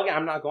it. Well, yeah,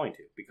 I'm not going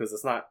to, because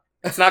it's not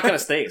going to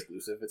stay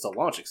exclusive. It's a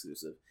launch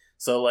exclusive.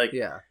 So like,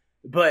 yeah.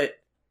 But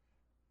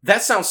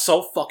that sounds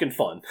so fucking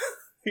fun.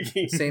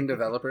 Same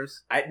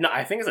developers?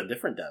 I think it's a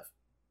different dev.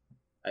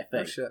 I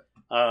think. Oh shit.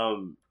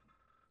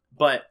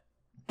 But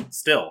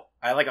still,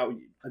 I like how,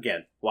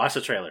 again, watch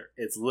the trailer.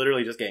 It's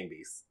literally just Gang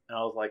Beasts. And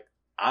I was like,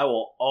 I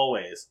will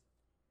always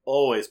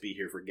be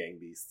here for Gang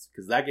Beasts,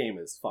 because that game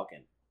is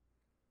fucking,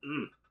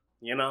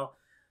 you know?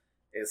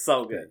 It's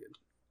so good.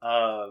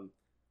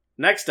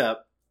 Next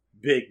up,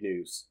 big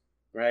news,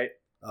 right?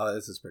 Oh,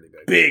 this is pretty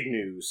big. Big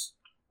news.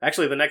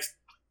 Actually, the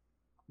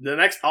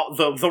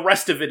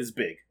rest of it is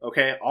big,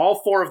 okay? All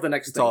 4 of the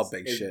next it's things all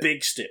big is shit.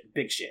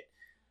 Big shit.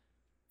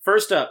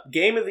 First up,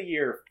 Game of the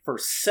Year for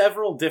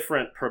several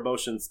different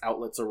promotions,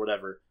 outlets, or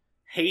whatever.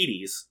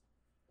 Hades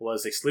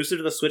was exclusive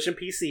to the Switch and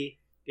PC.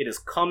 It is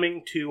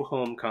coming to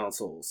home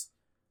consoles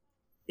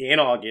in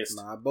August.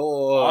 My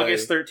boy.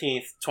 August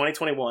 13th,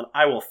 2021.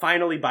 I will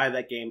finally buy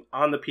that game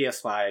on the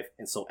PS5,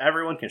 and so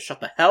everyone can shut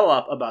the hell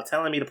up about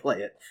telling me to play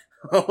it.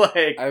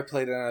 Like, I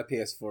played it on a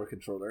PS4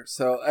 controller,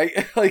 so I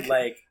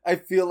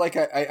feel like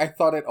I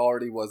thought it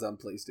already was on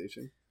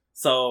PlayStation.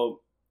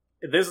 So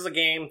this is a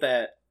game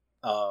that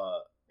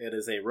it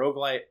is a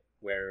roguelite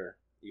where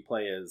you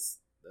play as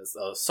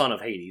a son of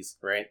Hades,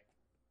 right?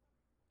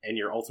 And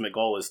your ultimate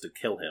goal is to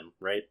kill him,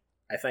 right?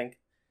 I think.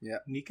 Yeah.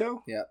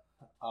 Nico? Yeah.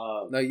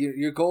 No,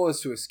 your goal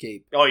is to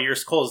escape. Oh, your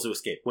goal is to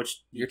escape,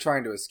 which you're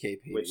trying to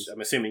escape Hades. Which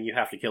I'm assuming you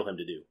have to kill him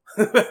to do.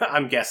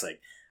 I'm guessing.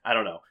 I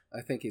don't know.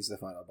 I think he's the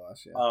final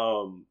boss. Yeah.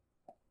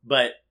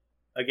 But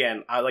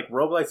again, I like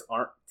roguelites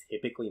aren't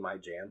typically my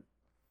jam,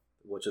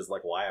 which is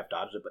like why I've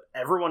dodged it. But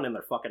everyone and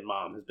their fucking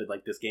mom has been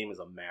like, this game is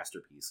a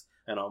masterpiece,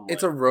 and I'm like,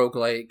 it's a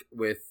roguelike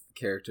with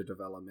character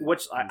development,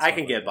 which I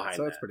can get behind.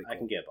 So that. it's pretty cool. I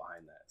can get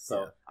behind that.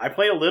 So I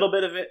played a little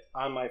bit of it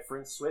on my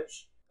friend's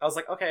Switch. I was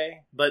like,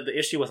 okay, but the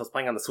issue was I was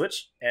playing on the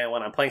Switch, and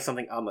when I'm playing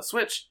something on the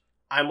Switch,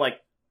 I'm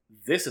like,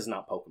 this is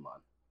not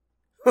Pokemon.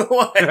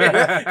 What?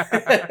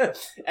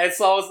 And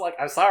so I was like,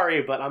 I'm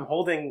sorry, but I'm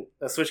holding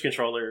a Switch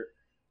controller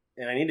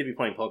and I need to be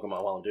playing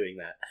Pokemon while I'm doing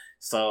that.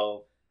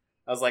 So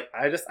I was like,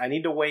 I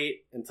need to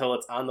wait until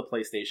it's on the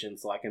PlayStation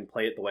so I can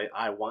play it the way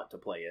I want to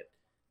play it,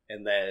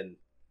 and then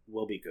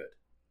we'll be good,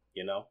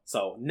 you know?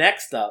 So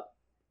next up,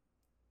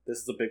 this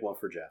is a big one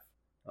for Jeff.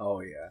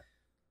 Oh yeah,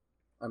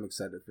 I'm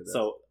excited for this.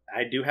 So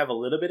I do have a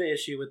little bit of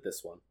issue with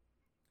this one.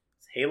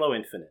 It's Halo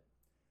Infinite.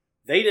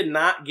 They did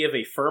not give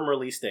a firm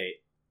release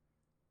date,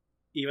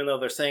 even though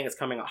they're saying it's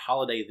coming out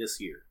holiday this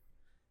year.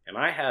 And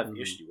I have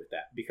issue with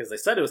that because they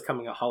said it was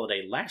coming out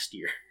holiday last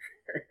year.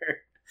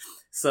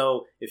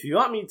 So if you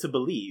want me to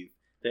believe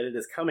that it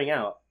is coming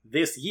out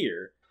this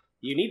year,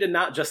 you need to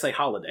not just say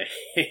holiday.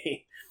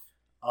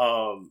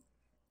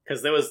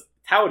 Because it was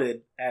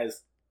touted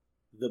as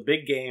the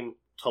big game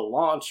to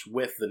launch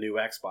with the new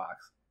Xbox,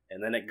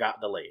 and then it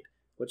got delayed,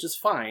 which is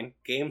fine.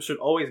 Games should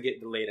always get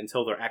delayed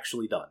until they're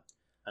actually done.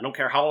 I don't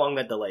care how long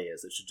that delay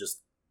is. It should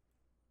just,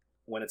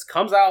 when it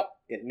comes out,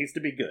 it needs to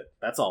be good.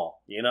 That's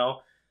all, you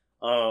know?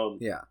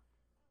 Yeah.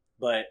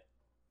 But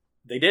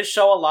they did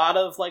show a lot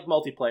of like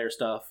multiplayer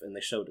stuff, and they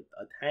showed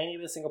a tiny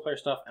bit of single player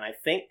stuff, and I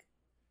think,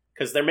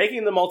 because they're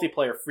making the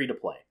multiplayer free to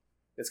play,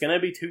 it's going to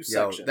be 2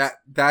 sections.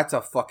 That's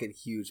a fucking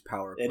huge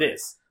power play. It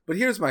is. But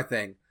here's my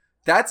thing.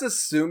 That's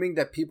assuming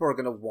that people are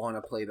going to want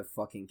to play the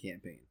fucking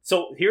campaign.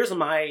 So here's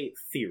my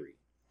theory.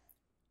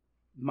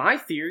 My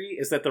theory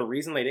is that the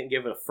reason they didn't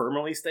give it a firm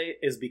release date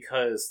is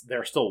because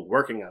they're still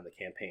working on the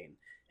campaign.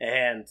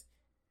 And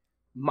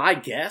my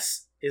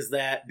guess is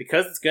that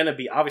because it's going to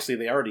be, obviously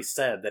they already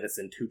said that it's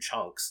in 2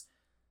 chunks,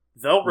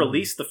 they'll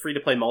release the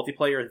free-to-play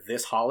multiplayer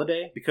this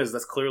holiday because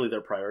that's clearly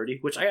their priority,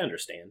 which I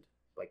understand.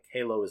 Like,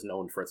 Halo is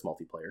known for its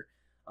multiplayer.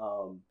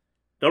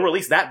 They'll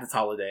release that this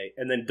holiday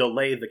and then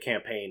delay the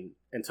campaign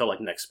until,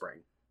 like, next spring.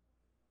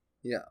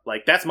 Yeah.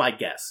 Like, that's my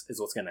guess is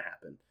what's going to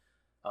happen.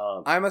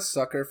 I'm a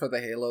sucker for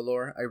the Halo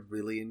lore. I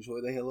really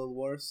enjoy the Halo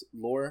lore.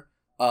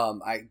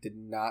 I did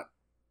not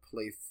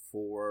play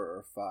 4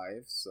 or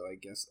 5, so I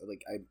guess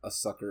like I'm a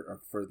sucker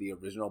for the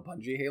original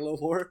Bungie Halo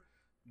lore.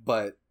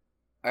 But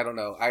I don't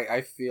know.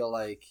 I feel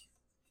like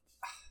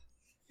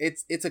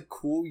it's a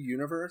cool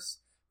universe,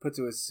 but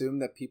to assume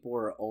that people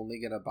are only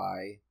gonna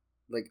buy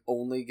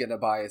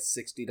a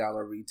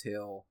 $60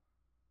 retail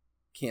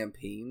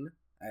campaign,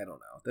 I don't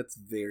know. That's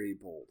very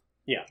bold.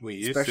 Yeah,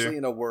 especially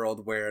in a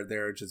world where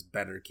there are just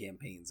better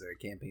campaigns. There are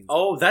campaigns.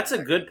 Oh, that's a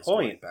good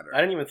point.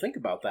 I didn't even think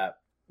about that.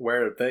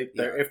 Where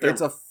if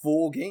it's a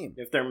full game.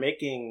 If they're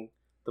making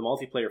the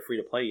multiplayer free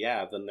to play,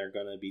 yeah, then they're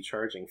gonna be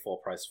charging full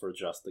price for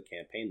just the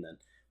campaign. Then,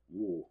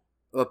 ooh.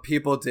 Well,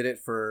 people did it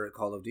for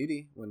Call of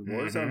Duty when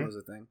Warzone was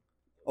a thing.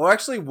 Oh,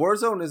 actually,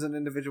 Warzone is an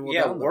individual.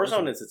 Yeah, download,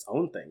 Warzone is its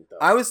own thing, though.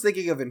 I was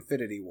thinking of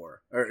Infinity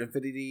War or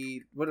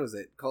Infinity. What was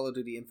it? Call of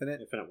Duty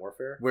Infinite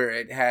Warfare, where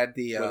it had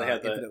the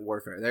Infinite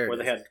Warfare. There, where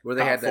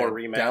they had that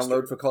remastered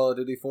download for Call of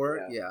Duty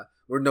 4. Yeah,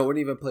 where no one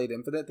even played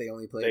Infinite. They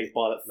only played. They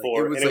bought it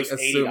for. It was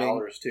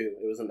 $80 too.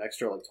 It was an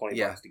extra like $20 to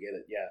get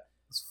it. Yeah,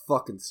 it's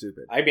fucking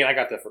stupid. I mean, I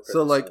got that for Christmas.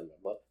 So like,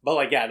 but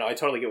like, yeah, no, I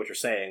totally get what you're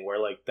saying. Where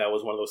like that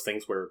was one of those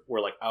things where we're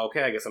like, oh,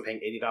 okay, I guess I'm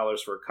paying $80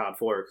 for COD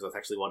 4 because that's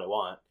actually what I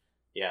want.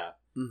 Yeah.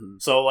 Mm-hmm.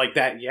 So like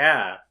that,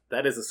 yeah,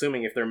 that is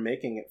assuming if they're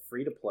making it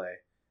free to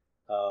play.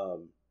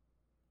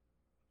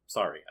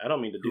 Sorry, I don't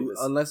mean to do this.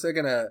 Unless they're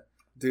gonna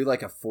do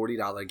like a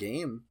 $40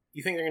 game.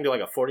 You think they're gonna do like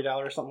a $40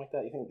 or something like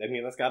that? You think? I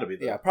mean, that's got to be.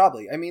 Yeah,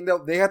 probably. I mean,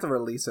 they have to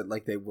release it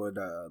like they would.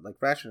 Like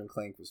Ratchet and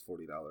Clank was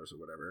 $40 or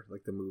whatever,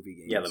 like the movie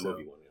game. Yeah, the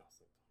movie one. Yeah.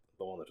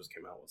 The one that just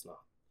came out was not.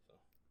 So.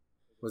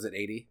 Was it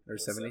 80 or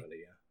 70? 70,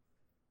 yeah.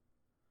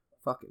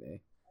 Fucking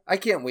A. I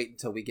can't wait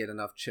until we get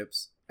enough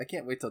chips. I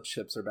can't wait till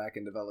chips are back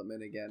in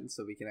development again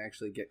so we can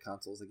actually get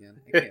consoles again.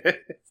 I can't wait.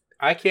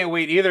 I can't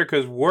wait either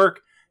because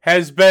work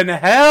has been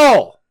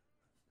hell.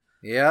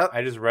 Yep.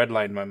 I just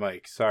redlined my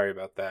mic. Sorry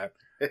about that.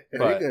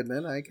 Very good,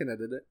 man. I can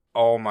edit it.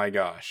 Oh my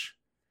gosh.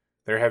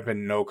 There have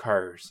been no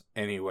cars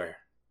anywhere.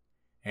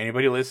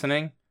 Anybody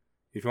listening?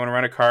 If you want to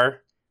rent a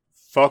car,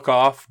 fuck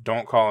off.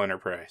 Don't call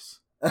Enterprise.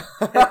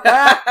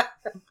 That's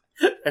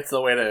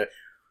the way to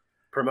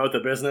promote the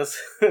business.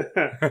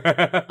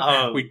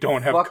 We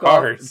don't have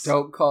cars. Off,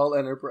 don't call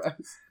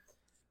Enterprise.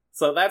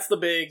 So that's the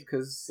big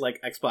like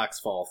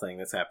Xbox fall thing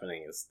that's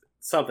happening. Is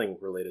something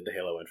related to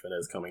Halo Infinite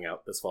is coming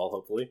out this fall,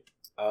 hopefully.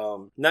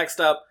 Next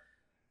up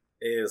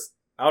is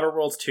Outer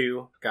Worlds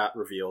 2 got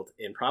revealed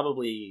in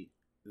probably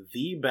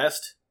the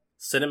best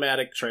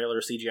cinematic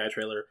trailer, CGI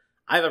trailer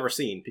I've ever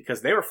seen,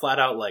 because they were flat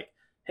out like,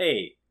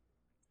 hey,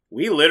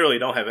 we literally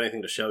don't have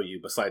anything to show you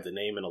besides a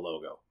name and a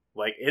logo.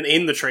 Like,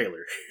 in the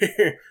trailer.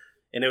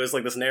 And it was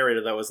like this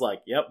narrator that was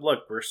like, yep, look,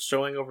 we're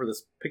showing over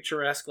this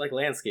picturesque like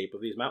landscape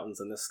of these mountains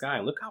and this sky.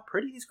 And look how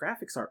pretty these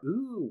graphics are.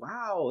 Ooh,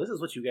 wow, this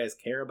is what you guys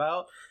care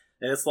about.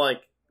 And it's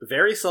like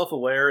very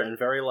self-aware and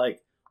very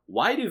like,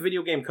 why do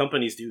video game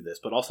companies do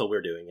this? But also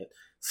we're doing it.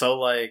 So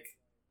like,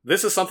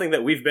 this is something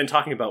that we've been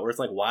talking about where it's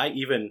like, why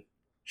even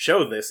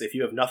show this if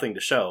you have nothing to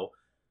show?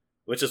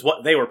 Which is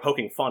what they were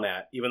poking fun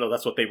at, even though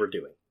that's what they were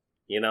doing,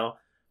 you know?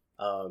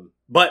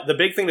 But the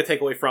big thing to take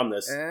away from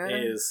this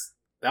is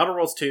The Outer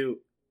Worlds 2,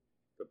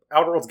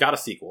 Outer Worlds got a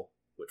sequel,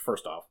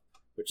 first off,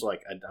 which,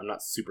 like, I'm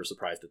not super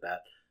surprised at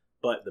that.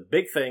 But the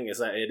big thing is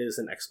that it is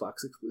an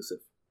Xbox exclusive.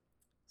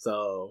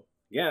 So,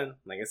 again,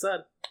 like I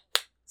said,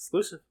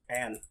 exclusive.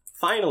 And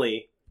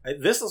finally,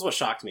 this is what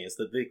shocked me, is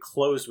that they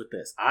closed with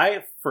this.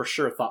 I for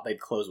sure thought they'd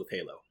close with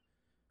Halo,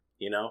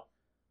 you know?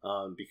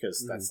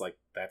 Because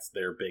that's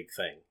their big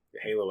thing.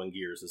 Halo and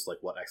Gears is like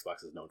what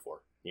Xbox is known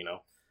for, you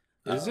know?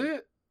 Is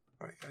it?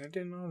 I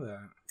didn't know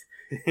that.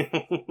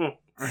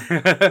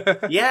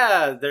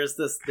 Yeah, there's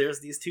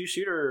these two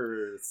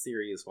shooter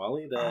series,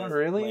 Wally. That,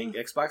 really? Like,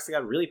 Xbox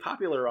got really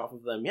popular off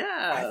of them.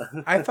 Yeah,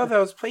 I thought that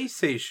was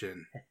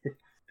PlayStation.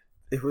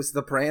 It was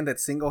the brand that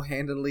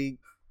single-handedly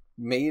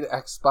made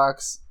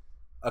Xbox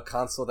a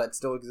console that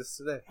still exists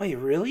today. Wait,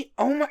 really?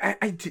 Oh my!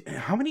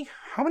 How many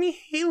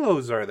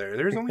Halos are there?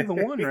 There's only the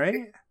one,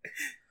 right?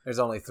 There's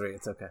only 3.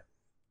 It's okay.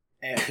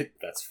 And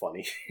that's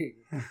funny.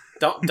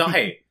 Don't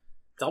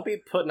be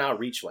putting out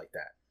Reach like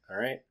that. All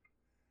right.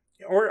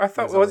 Or I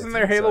thought wasn't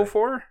there Halo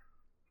 4?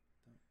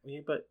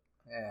 Yeah, but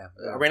yeah.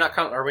 Are we not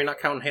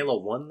counting Halo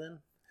 1 then?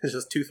 It's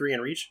just 2, 3,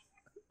 and Reach.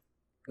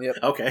 Yep.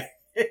 Okay.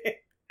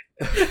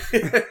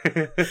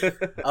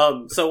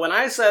 So when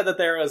I said that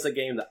there was a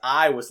game that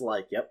I was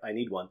like, yep, I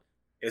need one,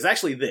 it was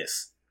actually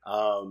this.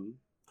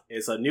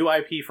 It's a new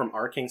IP from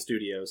Arcane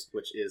Studios,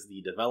 which is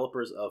the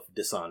developers of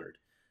Dishonored.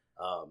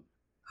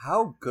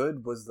 How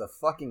good was the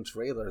fucking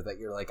trailer that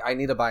you're like, I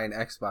need to buy an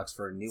Xbox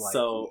for a new IP?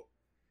 So,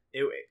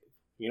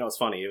 you know, it's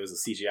funny. It was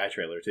a CGI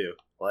trailer too.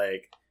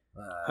 Like,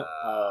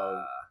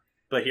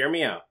 but hear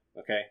me out,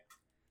 okay?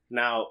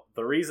 Now,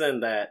 the reason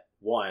that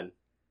one,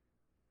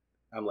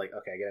 I'm like,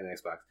 okay, I get an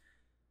Xbox.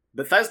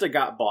 Bethesda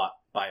got bought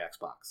by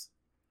Xbox,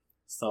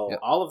 so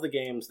all of the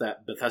games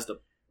that Bethesda,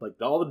 like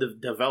all the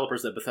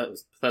developers that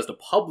Bethesda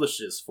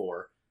publishes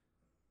for,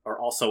 are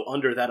also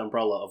under that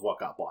umbrella of what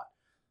got bought.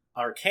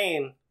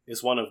 Arcane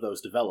is one of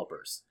those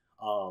developers,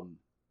 and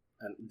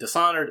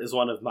Dishonored is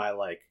one of my,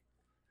 like,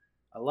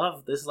 I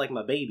love this, is like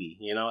my baby,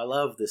 you know. I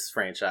love this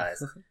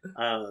franchise.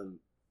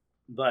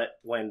 But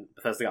when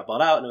Bethesda got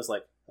bought out, and it was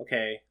like,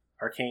 okay,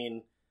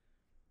 Arcane,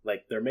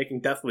 like, they're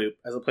making Deathloop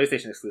as a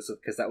PlayStation exclusive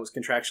because that was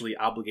contractually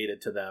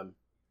obligated to them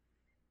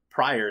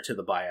prior to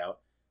the buyout.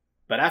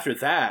 But after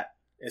that,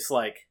 it's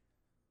like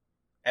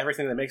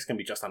everything they make is going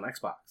to be just on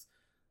Xbox.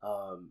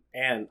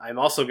 And I'm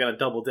also going to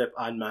double dip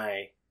on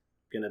my,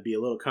 going to be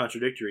a little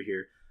contradictory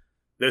here.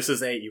 This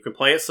is you can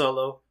play it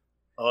solo,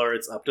 or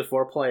it's up to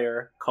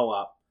 4-player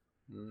co-op.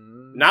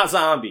 Not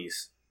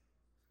zombies.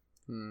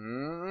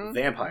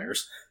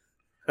 Vampires.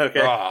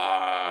 Okay.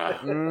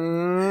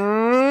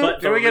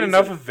 But do we get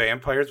enough of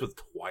vampires with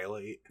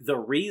Twilight? The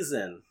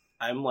reason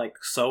I'm,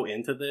 like, so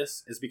into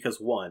this is because,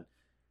 one,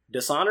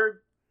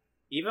 Dishonored,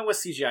 even with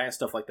CGI and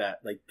stuff like that,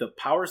 like, the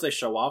powers they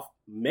show off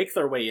make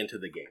their way into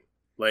the game.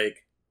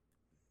 Like,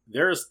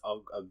 there's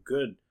a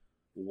good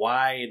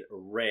wide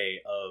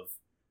array of,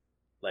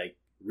 like,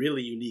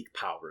 really unique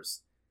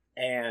powers.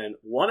 And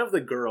one of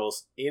the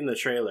girls in the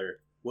trailer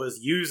was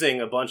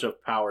using a bunch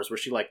of powers where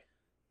she, like,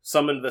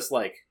 summoned this,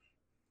 like,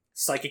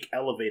 psychic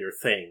elevator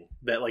thing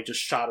that, like,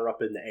 just shot her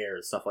up in the air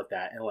and stuff like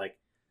that. And, like,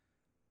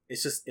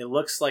 it's just, it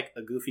looks like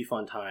a goofy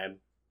fun time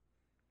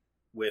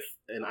with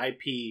an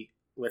IP,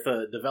 with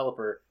a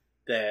developer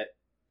that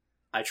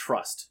I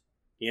trust,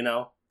 you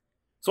know?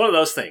 It's one of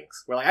those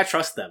things where, like, I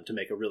trust them to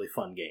make a really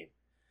fun game.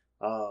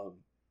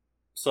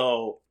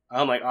 So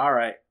I'm like, all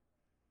right,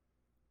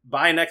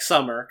 by next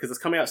summer, because it's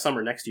coming out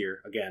summer next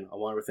year. Again,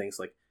 one of the things,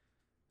 like,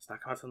 it's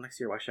not coming until next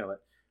year, why show it?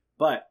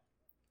 But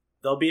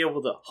they'll be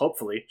able to,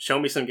 hopefully, show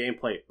me some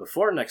gameplay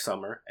before next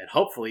summer, and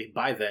hopefully,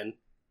 by then,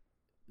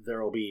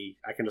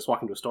 I can just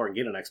walk into a store and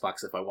get an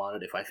Xbox if I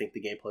wanted, if I think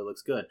the gameplay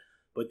looks good.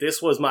 But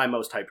this was my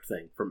most hyped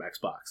thing from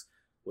Xbox,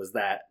 was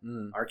that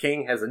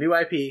Arcane has a new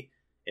IP,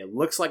 it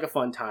looks like a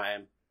fun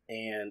time,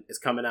 and it's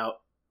coming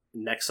out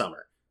next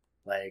summer.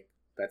 Like,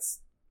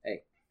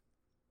 hey,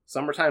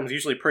 summertime is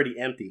usually pretty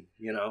empty,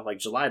 you know? Like,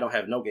 July don't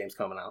have no games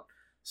coming out.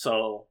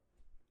 So,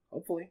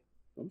 hopefully,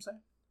 what I'm saying.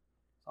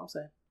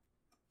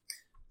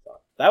 So,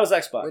 that was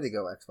Xbox. Way to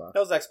go, Xbox. That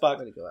was Xbox.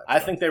 Way to go, Xbox. I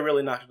think they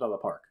really knocked it out of the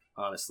park,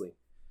 honestly.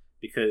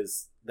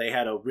 Because they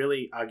had a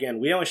really, again,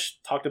 we only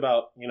talked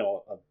about, you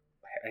know,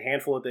 a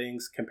handful of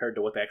things compared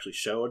to what they actually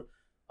showed.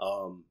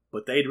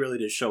 But they really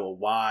did show a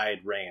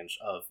wide range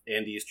of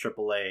indies,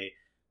 AAA,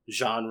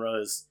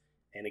 genres.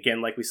 And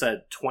again, like we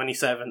said,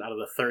 27 out of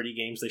the 30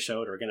 games they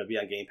showed are going to be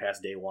on Game Pass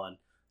day one.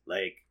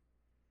 Like,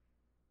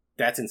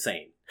 that's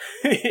insane.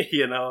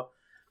 You know?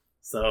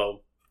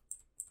 So,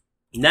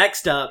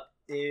 next up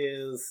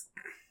is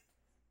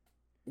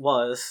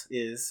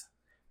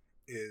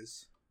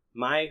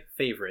my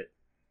favorite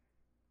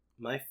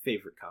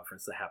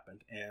conference that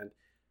happened, and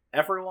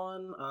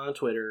everyone on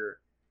Twitter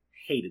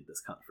hated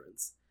this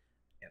conference,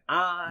 and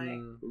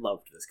I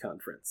loved this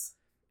conference,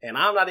 and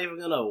I'm not even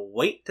gonna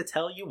wait to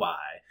tell you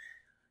why,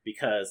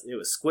 because it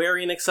was Square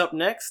Enix up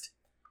next,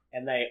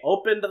 and they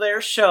opened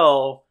their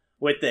show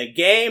with the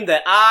game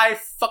that I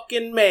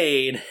fucking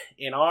made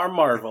in our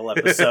Marvel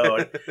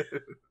episode.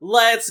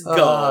 Let's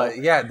go.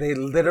 Yeah, they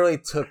literally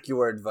took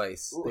your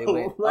advice. They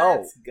went,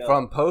 Let's go.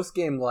 from Post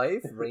Game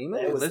Life,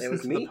 Raymond? It was Listen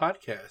to me. the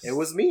podcast. It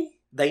was me.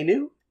 They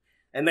knew.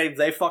 And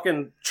they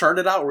fucking churned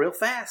it out real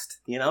fast.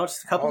 You know,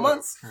 just a couple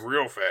months.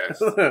 Real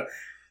fast.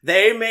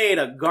 They made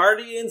a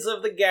Guardians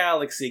of the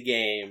Galaxy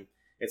game.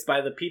 It's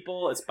by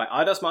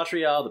Eidos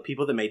Montreal, the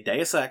people that made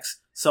Deus Ex.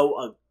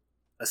 So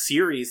a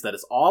series that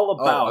is all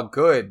about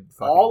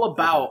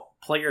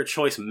player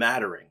choice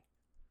mattering.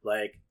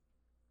 Like,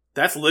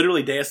 that's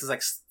literally Deus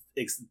Ex.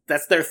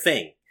 That's their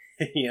thing,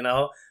 you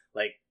know.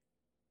 Like,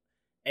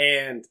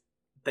 and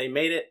they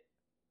made it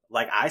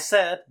like I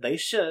said they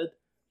should.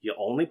 You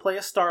only play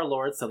a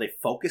Star-Lord, so they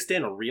focused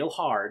in real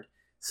hard,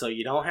 so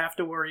you don't have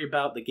to worry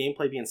about the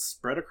gameplay being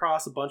spread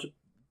across a bunch of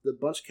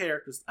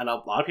characters. And a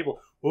lot of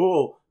people,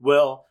 oh,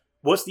 well,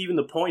 what's even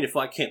the point if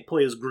I can't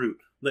play as Groot?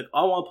 Like,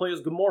 I want to play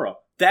as Gamora.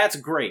 That's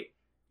great.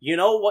 You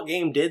know what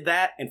game did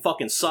that and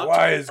fucking sucked?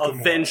 Why is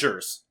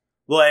Avengers.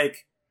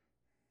 Like,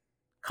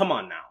 come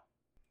on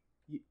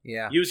now.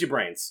 Yeah. Use your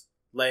brains.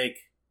 Like,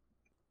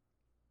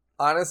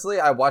 honestly,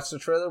 I watched the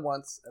trailer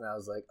once and I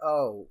was like,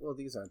 oh, well,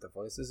 these aren't the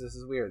voices. This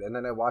is weird. And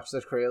then I watched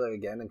the trailer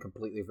again and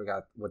completely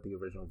forgot what the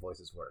original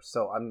voices were.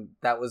 So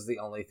that was the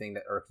only thing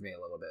that irked me a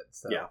little bit.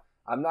 So yeah.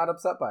 I'm not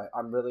upset by it.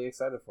 I'm really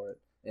excited for it.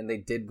 And they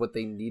did what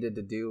they needed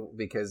to do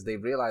because they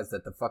realized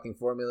that the fucking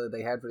formula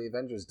they had for the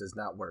Avengers does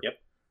not work. Yep.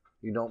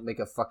 You don't make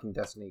a fucking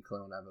Destiny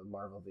clone out of a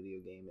Marvel video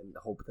game and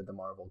hope that the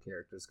Marvel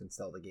characters can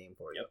sell the game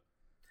for you. Yep.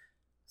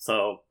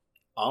 So,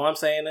 all I'm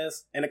saying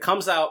is, and it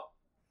comes out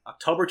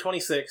October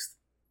 26th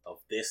of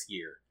this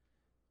year.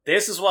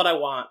 This is what I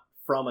want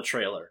from a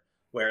trailer,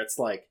 where it's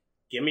like,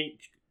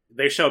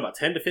 they show about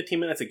 10 to 15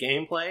 minutes of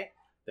gameplay.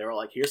 They were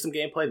like, here's some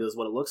gameplay, this is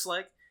what it looks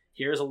like.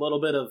 Here's a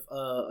little bit of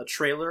a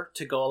trailer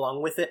to go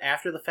along with it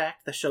after the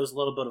fact that shows a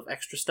little bit of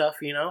extra stuff,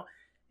 you know?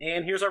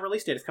 And here's our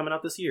release date. It's coming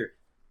out this year.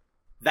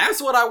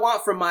 That's what I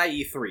want from my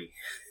E3.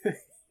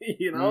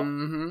 You know?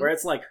 Mm-hmm. Where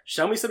it's like,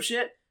 show me some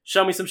shit,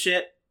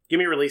 give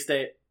me a release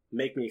date,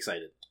 make me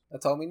excited.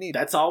 That's all we need.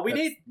 That's all we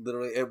need.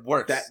 Literally, it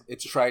works.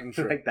 It's tried and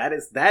true. Like, that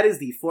is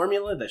the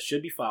formula that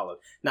should be followed.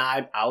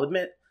 Now, I'll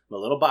admit, I'm a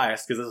little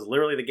biased, because this is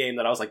literally the game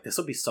that I was like, this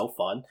would be so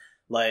fun.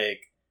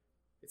 Like,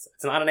 it's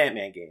not an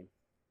Ant-Man game.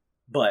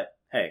 But,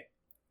 hey,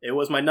 it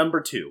was my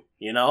number 2,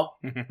 you know?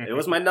 It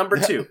was my number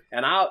 2.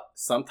 And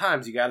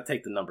sometimes you gotta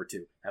take the number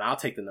 2. And I'll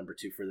take the number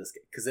 2 for this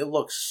game. Because it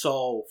looks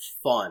so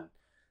fun.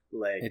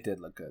 Like, it did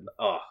look good.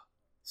 Oh.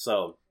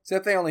 So.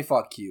 Except they only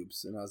fought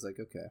cubes. And I was like,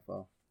 okay,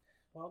 well.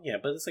 Well, yeah,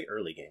 but it's like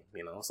early game,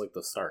 you know? It's like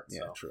the start.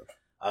 Yeah, so. true.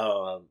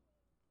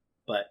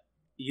 But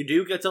you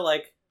do get to,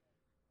 like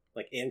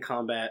in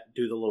combat,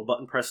 do the little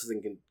button presses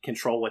and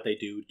control what they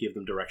do, give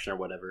them direction or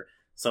whatever.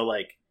 So,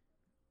 like,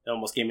 it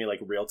almost gave me, like,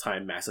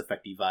 real-time Mass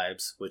Effect-y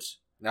vibes, which...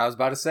 I was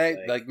about to say,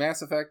 like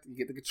Mass Effect, you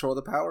get to control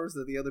the powers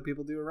that the other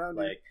people do around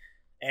you.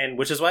 And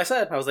which is why I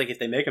said, I was like, if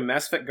they make a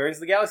Mass Effect Guardians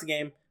of the Galaxy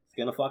game, it's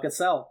gonna fucking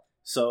sell.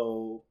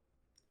 So,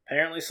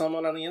 apparently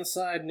someone on the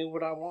inside knew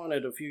what I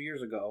wanted a few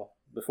years ago,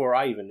 before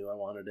I even knew I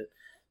wanted it.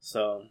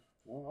 So,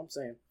 well, I'm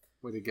saying.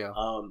 Way to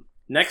go.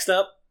 Next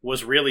up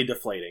was really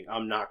deflating,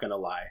 I'm not gonna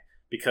lie.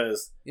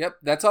 Because... Yep,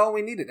 that's all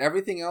we needed.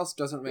 Everything else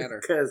doesn't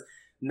matter. Because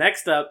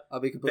next up, I'll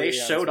be completely they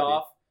showed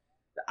off...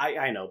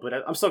 I know, but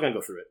I'm still going to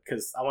go through it,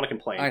 because I want to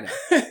complain. I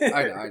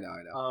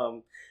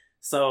know.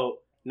 So,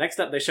 next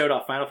up, they showed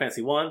off Final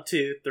Fantasy 1,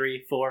 2,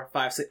 3, 4,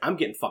 5, 6. I'm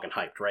getting fucking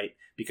hyped, right?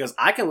 Because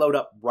I can load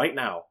up right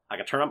now. I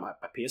can turn up my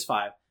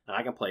PS5, and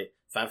I can play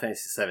Final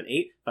Fantasy 7,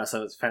 8,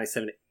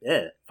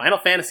 Final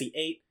Fantasy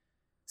 8,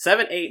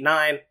 7, 8,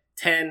 9,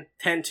 10,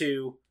 10,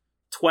 2,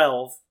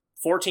 12,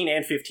 14,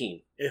 and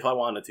 15, if I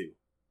wanted to.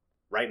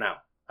 Right now.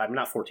 I'm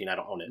not 14, I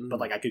don't own it. But,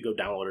 like, I could go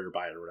download it or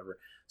buy it or whatever.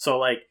 So,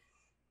 like...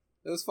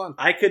 It was fun.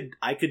 I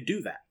could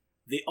do that.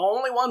 The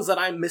only ones that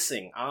I'm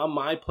missing on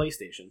my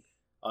PlayStation,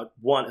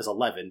 one is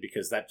 11,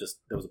 because there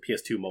was a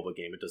PS2 mobile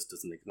game. It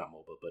doesn't not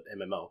mobile, but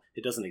MMO.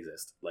 It doesn't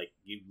exist. Like,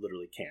 you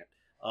literally can't.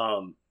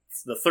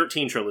 The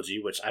 13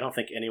 trilogy, which I don't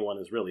think anyone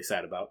is really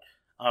sad about.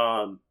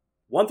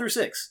 1 through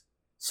 6.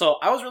 So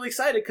I was really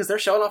excited because they're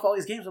showing off all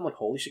these games. I'm like,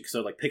 holy shit, because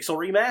they're like Pixel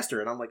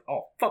Remaster, and I'm like,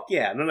 oh fuck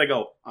yeah! And then they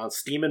go on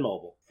Steam and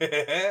mobile,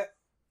 hey.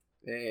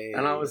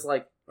 And I was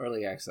like,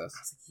 early access.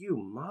 I was like, you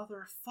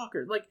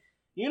motherfucker! Like.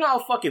 You know how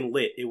fucking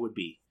lit it would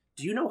be.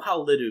 Do you know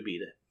how lit it would be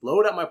to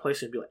load up my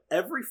PlayStation and be like,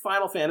 every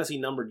Final Fantasy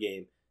numbered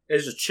game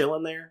is just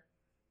chilling there?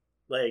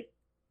 Like,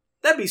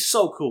 that'd be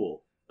so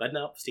cool. But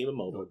no, Steam and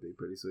mobile. That would be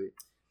pretty sweet.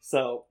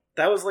 So,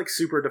 that was like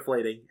super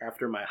deflating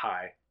after my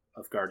high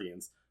of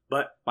Guardians.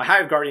 But my high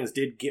of Guardians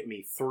did get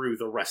me through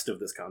the rest of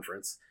this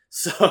conference.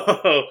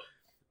 So,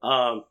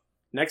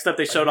 next up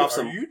they showed off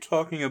some... Are you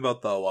talking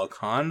about the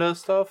Wakanda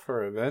stuff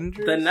for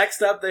Avengers? The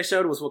next up they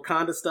showed was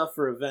Wakanda stuff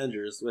for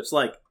Avengers, which,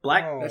 like,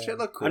 That shit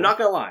looked cool. I'm not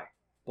gonna lie.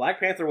 Black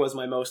Panther was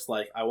my most,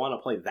 like, I want to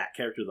play that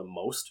character the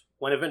most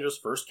when Avengers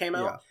first came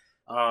out.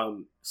 Yeah.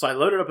 So I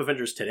loaded up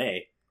Avengers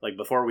today, like,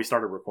 before we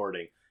started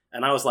recording.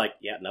 And I was like,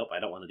 yeah, nope, I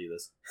don't want to do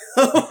this.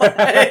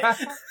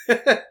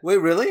 Wait,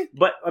 really?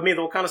 But, I mean,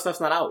 the Wakanda stuff's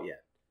not out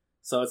yet.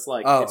 So it's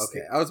like... Oh,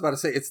 okay. I was about to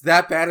say, it's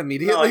that bad No,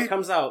 immediately? it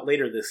comes out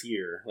later this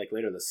year, like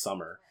later this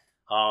summer.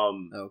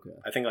 Okay.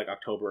 I think like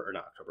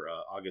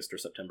August or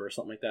September or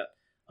something like that.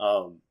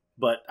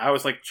 But I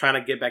was like trying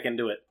to get back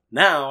into it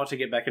now to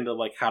get back into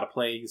like how to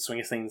play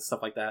swing things,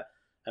 stuff like that.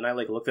 And I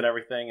like looked at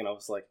everything and I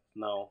was like,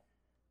 no,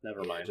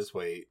 never mind. Just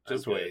wait. I'm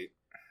Just good. wait.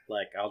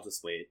 Like, I'll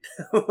just wait.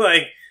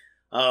 Like,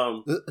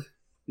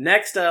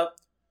 next up,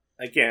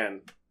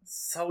 again,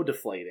 so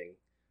deflating.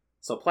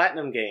 So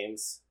Platinum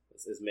Games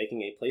is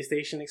making a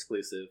PlayStation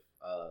exclusive.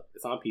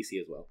 It's on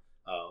PC as well.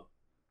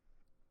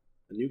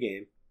 A new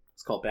game.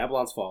 It's called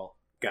Babylon's Fall.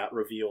 Got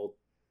revealed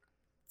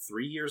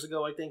 3 years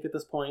ago, I think, at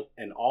this point.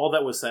 And all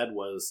that was said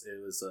was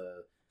it was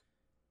a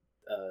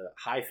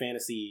high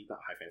fantasy, not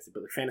high fantasy,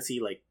 but like fantasy,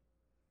 like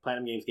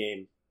Platinum Games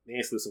game, the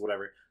exclusive,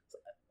 whatever.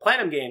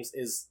 Platinum Games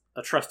is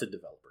a trusted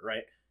developer,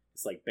 right?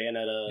 It's like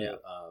Bayonetta,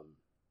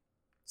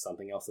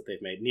 something else that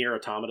they've made. Nier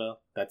Automata,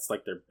 that's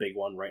like their big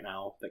one right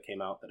now that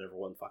came out that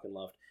everyone fucking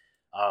loved.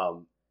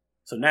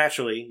 So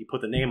naturally, you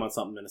put the name on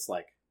something and it's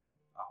like,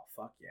 oh,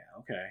 fuck yeah,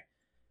 okay.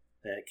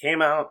 And it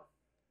came out,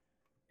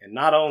 and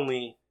not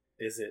only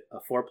is it a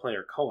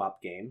 4-player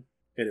co-op game,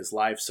 it is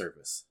live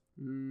service,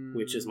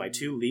 which is my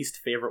 2 least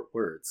favorite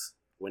words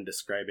when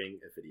describing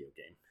a video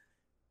game.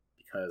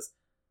 Because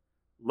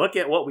look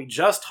at what we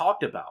just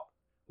talked about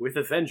with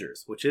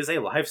Avengers, which is a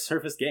live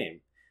service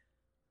game.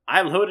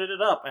 I loaded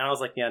it up, and I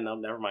was like, yeah, no,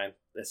 never mind.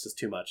 It's just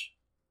too much.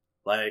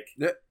 Like,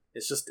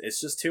 it's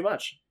just too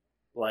much.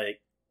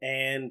 Like,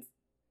 and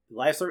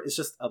live service is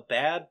just a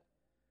bad...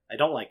 I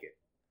don't like it.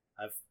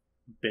 I've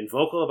been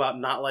vocal about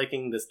not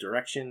liking this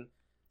direction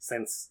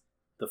since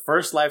the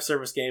first live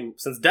service game,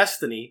 since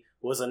Destiny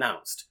was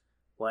announced.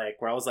 Like,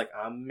 where I was like,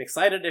 I'm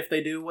excited if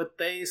they do what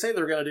they say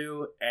they're going to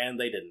do, and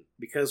they didn't.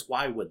 Because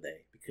why would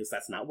they? Because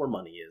that's not where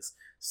money is.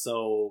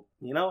 So,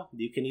 you know,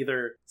 you can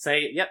either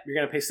say, yep, you're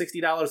going to pay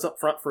 $60 up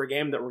front for a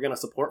game that we're going to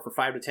support for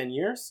 5 to 10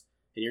 years,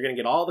 and you're going to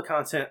get all the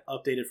content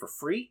updated for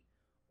free,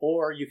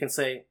 or you can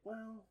say,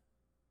 well,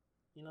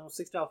 you know,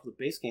 $6 for the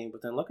base game,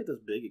 but then look at this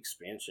big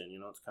expansion. You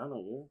know, it's kind of,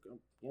 you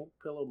know,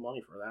 pay a little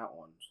money for that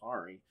one.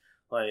 Sorry.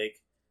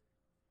 Like,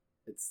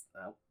 it's,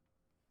 no.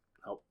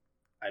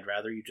 I'd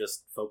rather you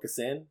just focus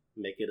in,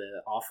 make it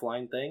an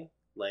offline thing.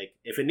 Like,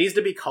 if it needs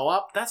to be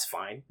co-op, that's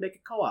fine. Make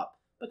it co-op.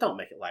 But don't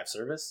make it live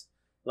service.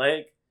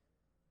 Like,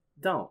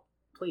 don't.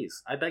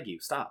 Please. I beg you.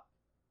 Stop.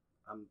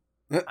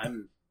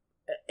 I'm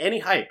any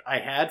hype I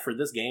had for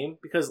this game,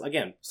 because,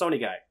 again,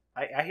 Sony guy.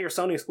 I hear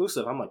Sony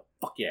exclusive. I'm like,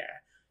 fuck yeah.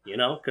 You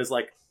know? Because,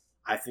 like,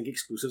 I think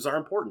exclusives are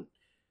important.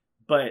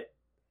 But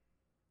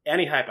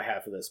any hype I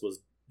had for this was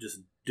just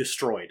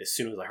destroyed as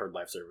soon as I heard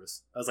live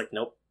service. I was like,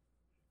 nope.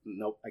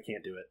 Nope, I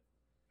can't do it.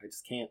 I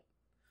just can't.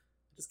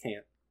 It's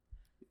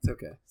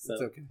okay. So,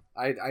 it's okay.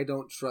 I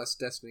don't trust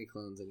Destiny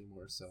clones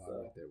anymore, so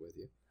I'm right there with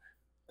you.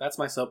 That's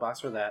my soapbox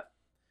for that.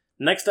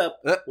 Next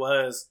up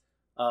was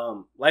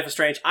Life is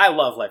Strange. I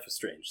love Life is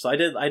Strange, so I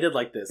did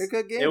like this. They're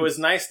good games. It was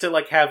nice to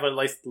like have a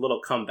nice little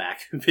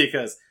comeback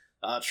because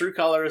True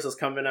Colors is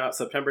coming out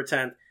September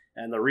 10th,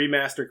 and the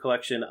remastered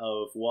collection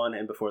of 1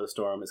 and Before the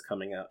Storm is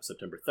coming out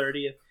September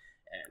 30th.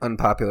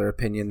 Unpopular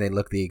opinion, they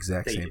look the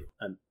exact They same.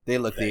 do. They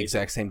look the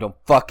exact same. Don't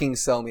fucking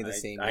sell me the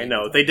same. I game.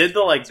 know. They did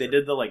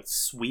the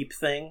sweep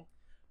thing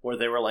where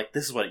they were like,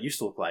 this is what it used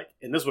to look like,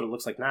 and this is what it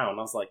looks like now, and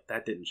I was like,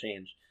 that didn't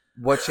change.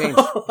 What changed?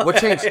 What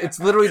changed? It's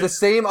literally the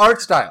same art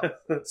style.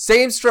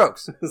 Same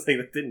strokes. It's like,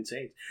 that didn't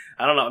change.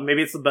 I don't know.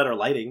 Maybe it's the better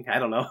lighting. I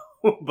don't know.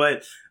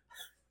 But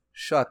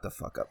shut the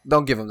fuck up.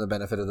 Don't give them the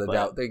benefit of the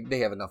doubt. They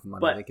have enough money.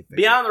 But they can fix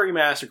beyond it. the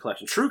remastered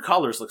collection, True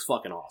Colors looks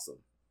fucking awesome.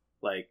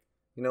 Like,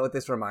 you know what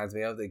this reminds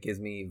me of? It gives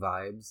me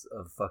vibes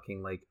of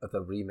fucking like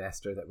the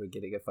remaster that we're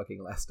getting at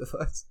fucking Last of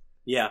Us.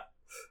 Yeah.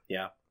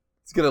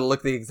 It's gonna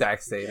look the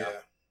exact same.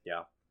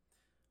 Yeah.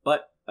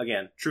 But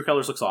again, True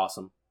Colors looks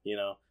awesome. You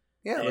know.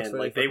 Yeah, it looks and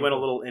really like they fucking went a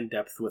cool. little in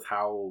depth with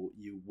how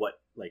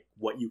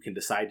what you can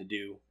decide to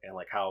do, and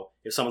like how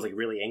if someone's like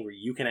really angry,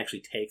 you can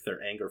actually take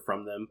their anger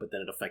from them, but then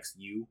it affects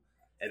you,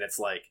 and it's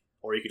like,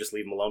 or you could just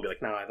leave them alone, and be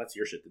like, nah, that's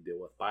your shit to deal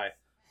with. Bye.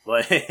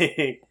 Like,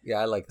 yeah,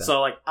 I like that.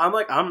 so like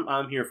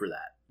I'm here for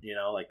that. You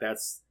know, like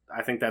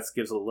I think that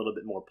gives a little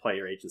bit more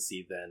player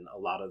agency than a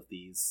lot of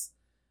these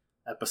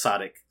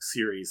episodic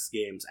series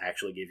games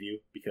actually give you,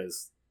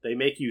 because they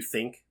make you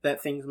think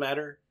that things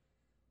matter,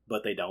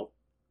 but they don't.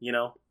 You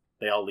know.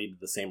 They all lead to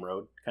the same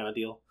road kind of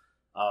deal.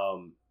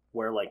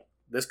 Where, like,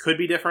 this could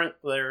be different,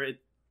 where it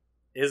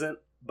isn't.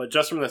 But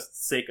just from the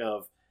sake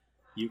of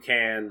you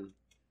can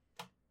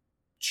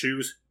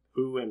choose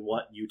who and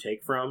what you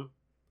take from,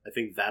 I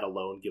think that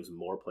alone gives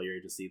more player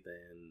agency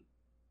than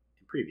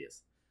in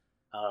previous.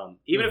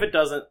 Even if it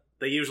doesn't,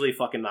 they usually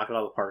fucking knock it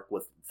out of the park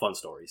with fun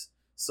stories.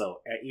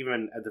 So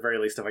even at the very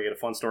least, if I get a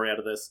fun story out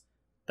of this,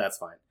 that's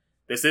fine.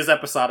 This is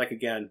episodic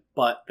again,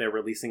 but they're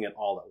releasing it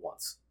all at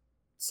once.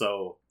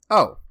 So...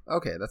 Oh,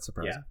 okay, that's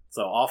surprising. Yeah,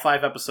 so all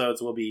 5 episodes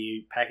will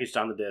be packaged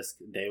on the disc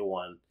day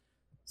 1,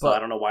 So But- I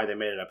don't know why they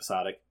made it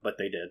episodic, but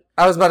they did.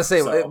 I was about to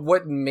say, So-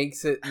 what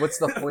makes it? What's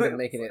the point of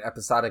making it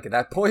episodic at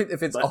that point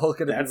if it's But all going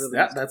to be that's,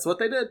 released? that's what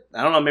they did.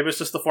 I don't know. Maybe it's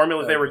just the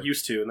formula they were Okay.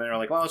 used to, and they were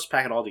like, "Well, let's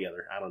pack it all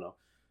together." I don't know,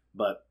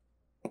 but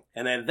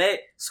and then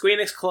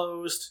Squeenix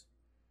closed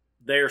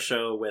their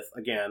show with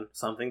again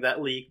something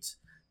that leaked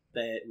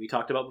that we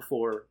talked about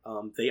before.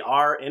 They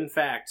are in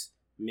fact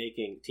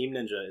Team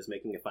Ninja is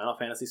making a Final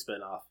Fantasy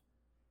spinoff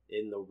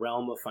in the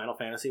realm of Final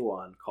Fantasy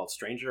 1 called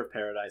Stranger of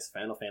Paradise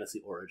Final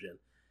Fantasy Origin.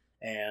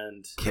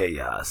 And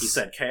Chaos. he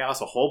said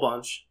chaos a whole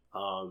bunch.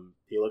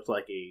 He looked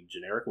like a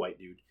generic white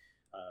dude,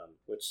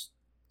 which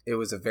It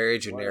was a very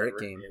generic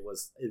whatever. game. It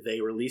was.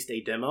 They released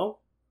a demo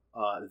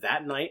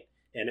that night,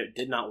 and it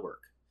did not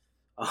work.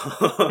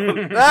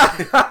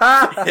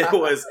 It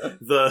was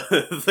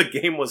the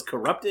game was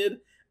corrupted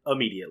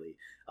immediately.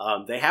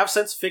 They have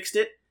since fixed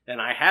it,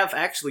 and I have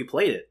actually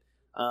played it.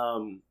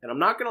 And I'm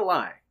not gonna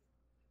lie,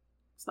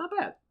 it's not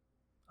bad.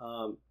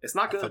 It's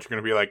not I good. thought you were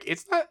gonna be like,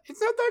 it's not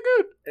that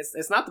good.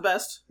 It's not the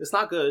best. It's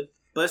not good,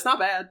 but it's not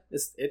bad.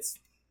 It's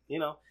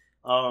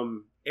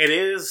it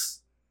is.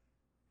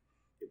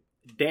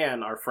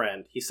 Dan, our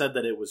friend, he said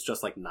that it was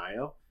just like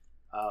Nioh,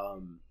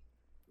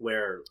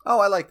 where Oh,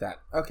 I like that.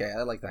 Okay,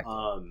 I like that.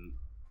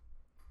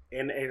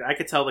 and I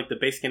could tell like the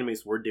basic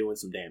enemies were doing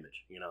some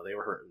damage. They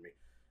were hurting me,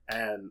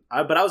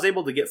 but I was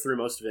able to get through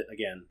most of it.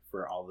 Again,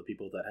 for all the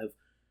people that have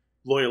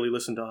loyally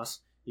listened to us,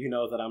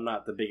 that I'm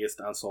not the biggest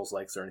on Souls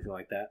likes or anything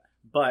like that.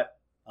 But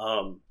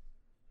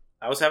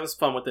I was having some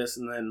fun with this,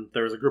 and then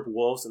there was a group of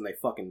wolves, and they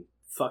fucking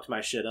fucked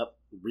my shit up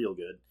real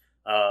good.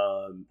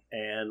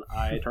 And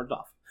I turned it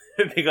off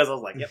because I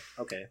was like, "Yep,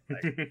 okay,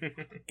 I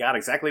got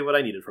exactly what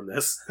I needed from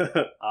this."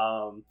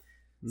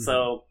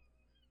 So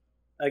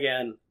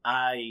again,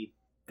 I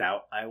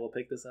doubt I will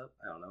pick this up.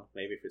 I don't know.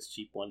 Maybe if it's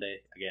cheap one day,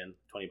 again,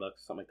 $20,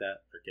 something like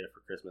that, or get it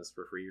for Christmas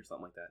for free or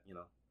something like that.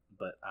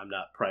 But I'm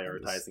not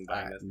prioritizing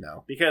buying this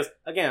No. because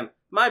again,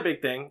 my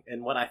big thing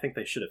and what I think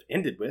they should have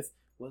ended with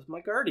was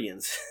my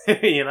Guardians.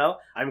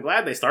 I'm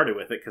glad they started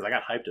with it because I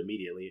got hyped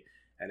immediately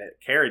and it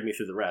carried me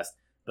through the rest.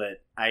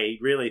 But I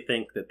really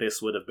think that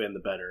this would have been the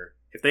better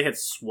if they had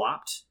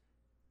swapped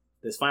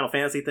this Final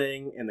Fantasy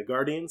thing and the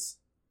Guardians.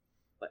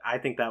 Like, I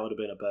think that would have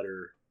been a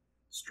better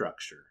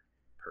structure,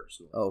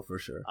 personally. Oh, for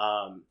sure.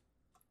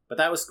 But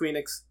that was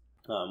Squeenix.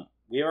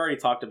 We already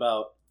talked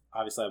about.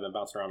 Obviously, I've been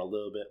bouncing around a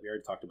little bit. We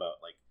already talked about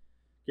like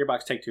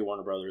Gearbox, Take-Two,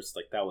 Warner Brothers.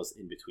 Like that was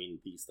in between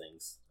these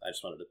things. I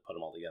just wanted to put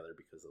them all together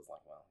because it was like,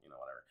 well,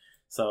 whatever.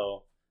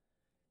 So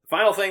the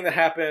final thing that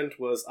happened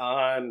was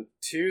on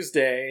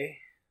Tuesday,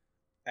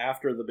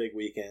 after the big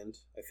weekend.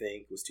 I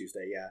think it was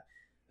Tuesday. Yeah,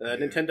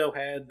 Nintendo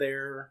had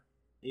their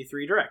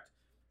E3 Direct.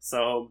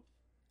 So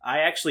I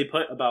actually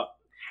put about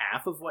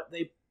half of what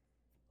they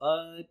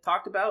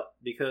talked about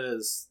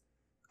because,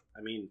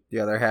 I mean, The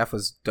other half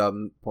was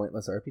dumb,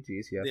 pointless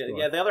RPGs. Yes.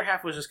 go on. the other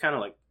half was just kind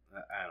of like,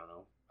 I don't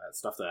know,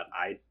 stuff that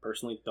I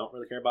personally don't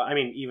really care about. I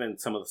mean, even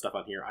some of the stuff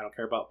on here I don't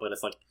care about, but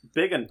it's like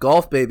big and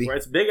Golf, baby. where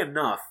it's big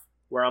enough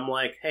where I'm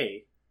like,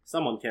 hey,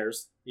 someone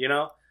cares,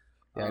 Yeah,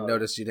 I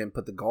noticed you didn't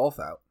put the golf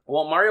out.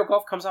 Well, Mario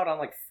Golf comes out on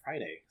like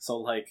Friday, so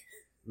like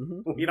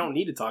Mm-hmm. we don't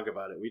need to talk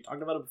about it. We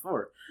talked about it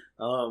before.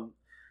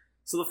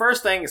 So the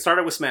first thing, it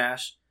started with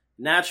Smash.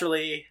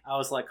 Naturally, I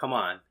was like, come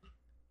on,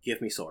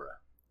 give me Sora.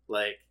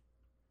 Like,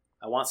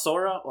 I want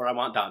Sora or I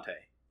want Dante.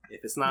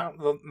 If it's not,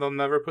 No, they'll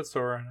never put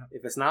Sora in it.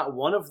 if it's not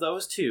one of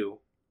those two,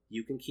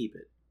 you can keep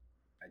it.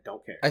 I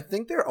don't care. I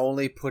think they're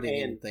only putting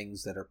in And-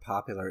 things that are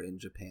popular in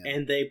Japan.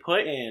 And they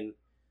put in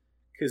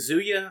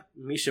Kazuya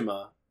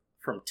Mishima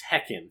from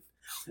Tekken.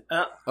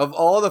 Of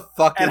all the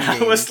fucking And I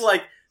games, was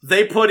like,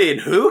 they put in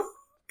who?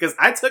 Because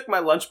I took my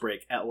lunch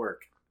break at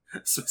work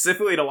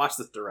specifically to watch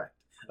this direct.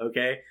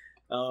 Okay?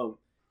 Because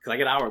I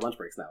get hour lunch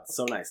breaks now. It's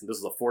so nice. And this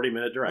is a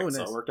 40-minute direct, Oh, so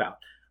nice. it worked out.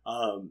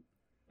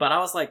 But I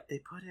was like, they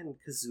put in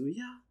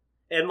Kazuya?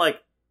 And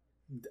like,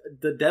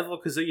 the Devil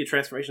Kazuya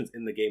transformations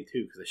in the game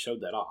too, because they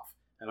showed that off.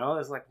 And I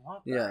was like,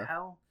 what the Yeah.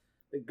 hell?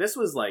 Like, this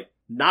was like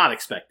not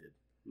expected.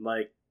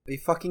 Like, he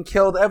fucking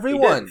killed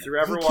everyone. threw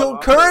everyone He killed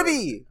off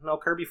Kirby. no,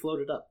 Kirby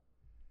floated up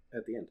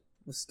at the end.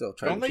 Was still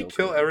trying Don't to they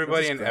kill Kirby.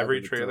 everybody Just in grab every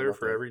him and kill trailer him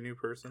for up every new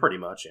person? Pretty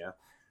much, yeah.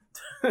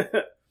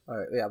 All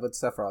right, yeah, but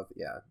Sephiroth,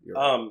 yeah. You're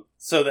right.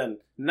 So then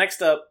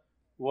next up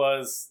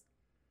was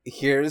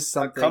Here's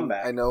something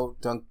comeback. I know.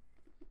 Don't.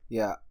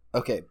 Yeah.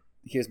 Okay.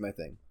 Here's my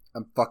thing.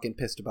 I'm fucking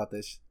pissed about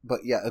this, but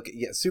yeah. Okay.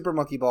 Yeah. Super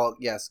Monkey Ball.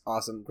 Yes.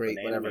 Awesome. Great.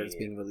 Banana Whatever. It's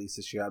Mania. being released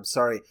this year. I'm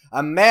sorry.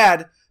 I'm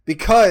mad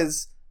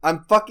because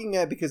I'm fucking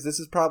mad because this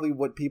is probably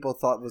what people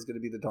thought was going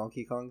to be the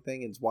Donkey Kong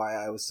thing. It's why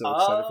I was so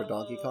excited for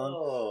Donkey Kong.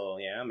 Oh,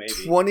 yeah, maybe.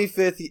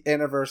 25th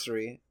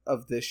anniversary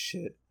of this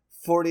shit.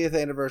 40th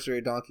anniversary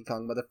of Donkey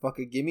Kong,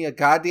 motherfucker. Give me a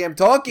goddamn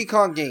Donkey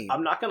Kong game.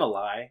 I'm not gonna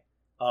lie.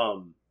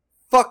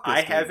 Fuck this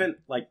I game. haven't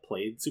like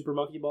played Super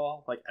Monkey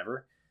Ball like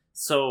ever.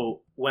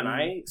 So when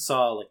I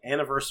saw like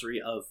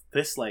anniversary of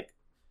this like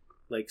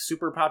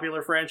super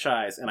popular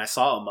franchise, and I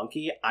saw a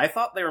monkey, I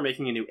thought they were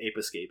making a new Ape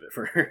Escape at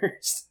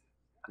first.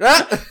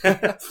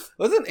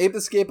 Wasn't Ape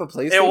Escape a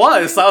PlayStation? It was.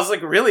 game? So I was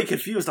like really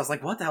confused. I was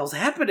like, what the hell's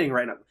happening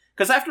right now?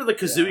 Because after the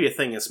Kazuya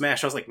thing in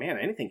Smash, I was like, man,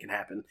 anything can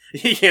happen.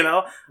 You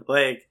know?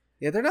 Like,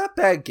 Yeah, they're not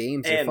bad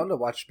games. They're And- fun to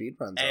watch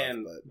speedruns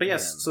and of. but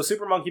yes, so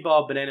Super Monkey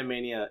Ball Banana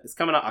Mania, it's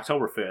coming out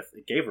October 5th.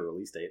 It gave a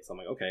release date, so I'm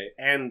like, okay.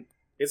 And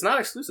it's not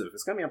exclusive.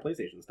 It's gonna be on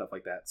PlayStation and stuff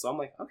like that. So I'm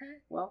like, okay,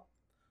 well,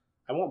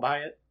 I won't buy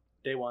it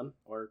day 1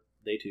 or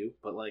day 2,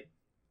 but like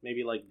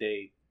maybe like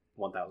day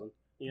 1000.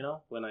 You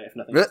know, when if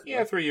nothing else,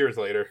 Yeah, 3 years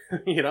later.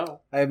 you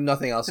know. I have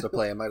nothing else to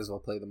play. I might as well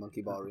play the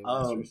Monkey Ball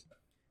remasters.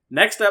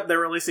 Next up, they're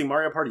releasing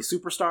Mario Party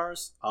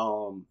Superstars.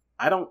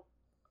 I don't.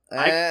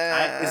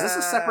 Is this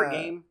a separate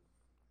game?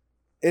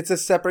 It's a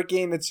separate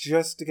game. It's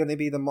just going to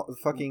be the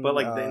fucking. But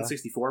like the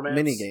N64 maps?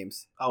 mini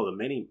games. Oh, the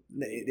mini.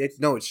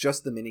 No, it's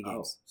just the mini Oh,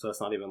 games. so it's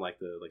not even like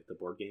the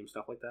board game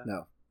stuff like that.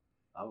 No,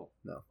 Oh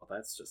No. Well,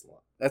 that's just lame.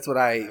 that's what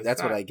I. That's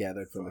That's what not I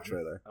gathered from the fun.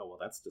 trailer. Oh well,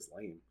 that's just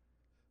lame.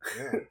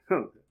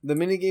 Yeah. The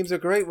mini games are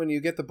great when you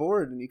get the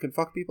board and you can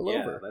fuck people Yeah,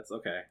 over. that's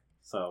okay.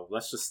 So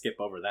let's just skip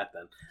over that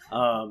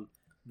then.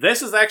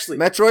 This is actually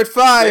Metroid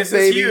 5, this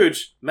baby. is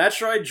huge.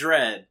 Metroid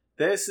Dread.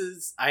 This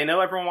is. I know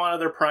everyone wanted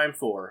their Prime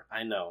 4.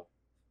 I know,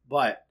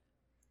 but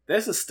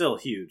this is still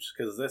huge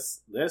because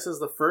this is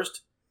the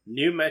first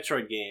new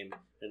Metroid game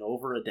in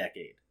over a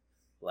decade.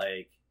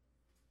 Like.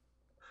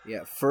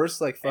 Yeah,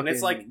 first like fucking. And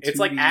it's like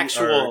 2D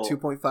actual- or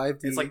 2.5D.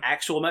 It's like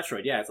actual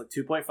Metroid. Yeah, it's like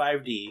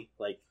 2.5D.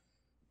 Like,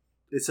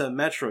 it's a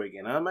Metroid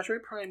game. Not a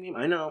Metroid Prime game.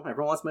 I know.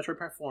 Everyone wants Metroid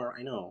Prime 4.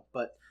 I know.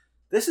 But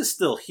this is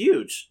still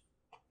huge.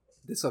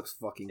 This looks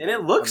fucking. And good.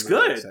 it looks I'm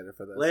really good. Excited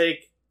for this.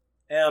 Like,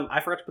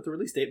 I forgot to put the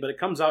release date, but it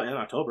comes out in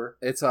October.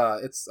 It's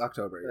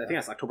October. Yeah. I think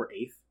that's October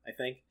 8th, I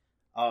think.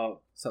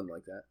 Something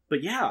like that.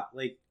 But yeah,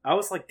 like, I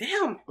was like,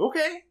 damn,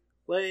 okay.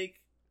 Like,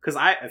 because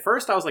at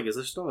first I was like, is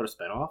this still another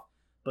spinoff?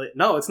 But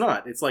no, it's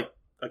not. It's like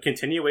a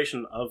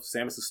continuation of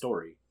Samus'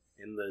 story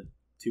in the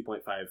 2.5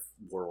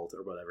 world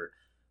or whatever.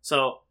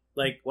 So,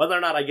 like, whether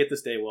or not I get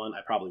this day 1, I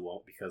probably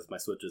won't because my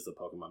Switch is a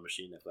Pokemon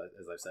machine, as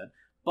I've said.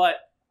 But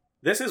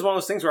this is one of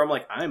those things where I'm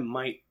like, I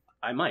might,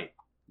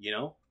 you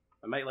know?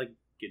 I might, like,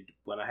 get,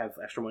 when I have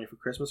extra money for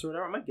Christmas or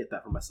whatever, I might get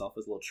that for myself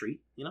as a little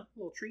treat, you know? A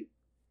little treat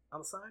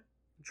on the side.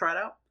 Try it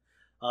out.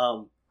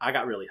 I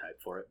got really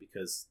hyped for it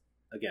because,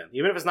 again,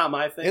 even if it's not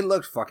my thing, It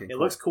looks fucking. it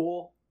cool. looks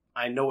cool.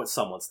 I know it's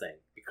someone's thing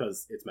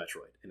because it's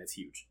Metroid and it's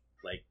huge.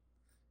 Like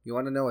You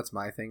want to know what's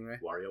my thing, Ray?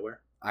 WarioWare.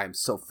 I'm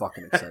so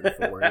fucking excited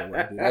for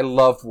WarioWare. Dude. I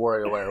love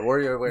WarioWare.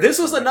 WarioWare. This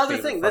is was one of my another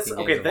favorite thing. This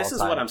fucking okay. games of This all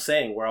is what time. I'm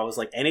saying. Where I was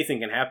like, anything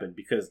can happen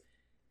because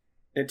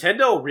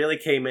Nintendo really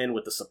came in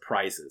with the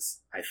surprises.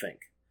 I think,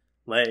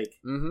 like,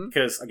 Mm-hmm.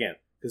 because again,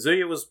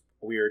 Kazuya was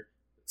weird.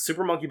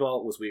 Super Monkey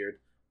Ball was weird.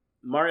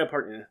 Mario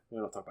Party. We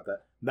don't talk about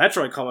that.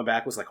 Metroid coming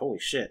back was like, holy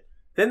shit.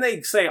 Then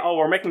they say, oh,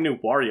 we're making a new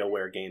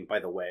WarioWare game. By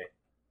the way,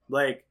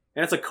 like,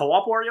 and it's a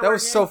co-op WarioWare. That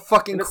was game? so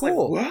fucking And it's like,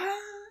 cool. what?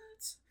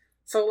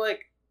 So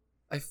like,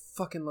 I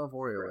fucking love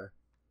WarioWare.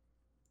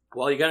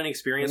 well, you got any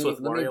experience with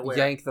Let me WarioWare?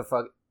 yank the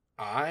fuck.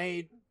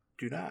 I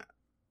do not.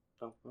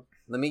 Oh, oh.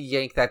 Let me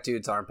yank that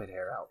dude's armpit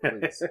hair out,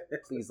 please.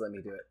 Please let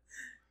me do it.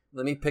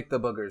 Let me pick the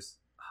boogers.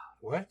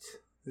 What?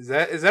 Is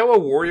that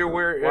what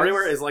WarioWare is?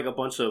 WarioWare is like a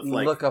bunch of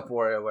like Look up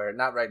WarioWare.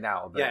 Not right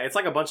now, but yeah, it's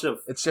like a bunch of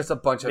it's just a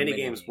bunch of mini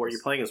games where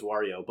you're playing as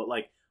Wario. But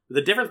like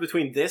the difference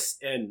between this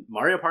and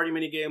Mario Party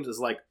mini games is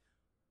like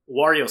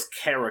Wario's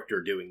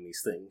character doing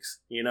these things.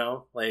 You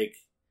know, like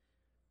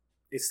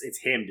it's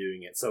him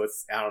doing it. So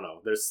it's I don't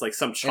know. There's like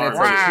some charm. it's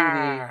like to it.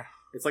 2D.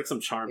 It's like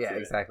some charm. Yeah, to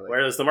it. exactly.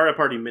 Whereas the Mario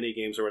Party mini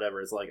games or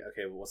whatever is like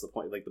okay, well, what's the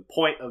point? Like the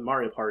point of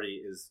Mario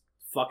Party is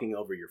fucking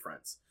over your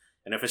friends.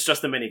 And if it's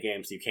just the mini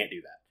games, you can't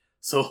do that.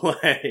 So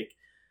like,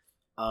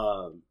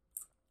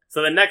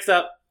 so the next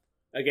up,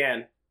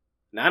 again,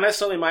 not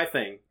necessarily my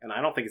thing, and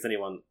I don't think it's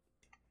anyone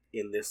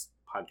in this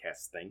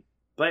podcast thing,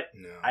 but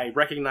No. I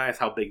recognize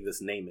how big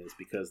this name is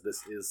because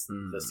this is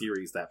Mm. the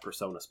series that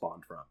Persona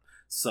spawned from.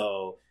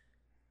 So,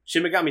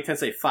 Shin Megami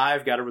Tensei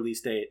 5 got a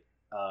release date,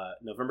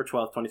 November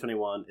 12th,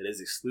 2021. It is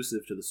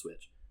exclusive to the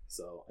Switch.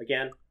 So,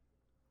 again,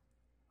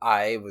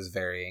 I was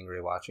very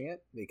angry watching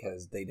it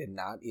because they did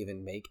not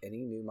even make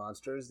any new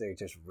monsters. They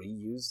just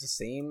reused the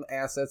same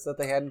assets that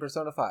they had in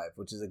Persona 5,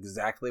 which is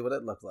exactly what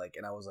it looked like.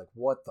 And I was like,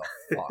 what the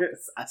fuck?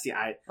 I see.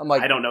 I I'm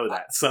like, don't know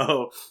that.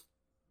 So,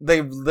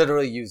 They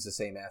literally used the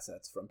same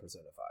assets from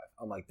Persona 5.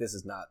 I'm like, this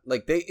is not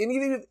like they and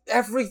even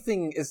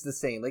everything is the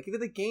same. Like even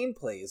the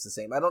gameplay is the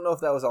same. I don't know if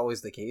that was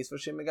always the case for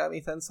Shin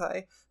Megami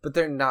Tensei, but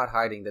they're not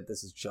hiding that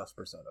this is just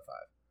Persona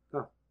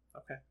 5.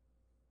 okay.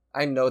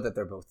 I know that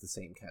they're both the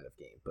same kind of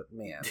game, but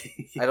man,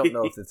 I don't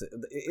know if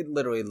it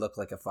literally looked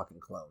like a fucking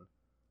clone.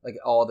 Like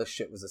all the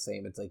shit was the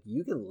same. It's like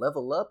you can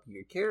level up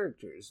your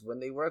characters when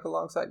they work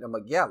alongside. And I'm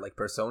like, yeah, like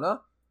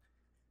Persona.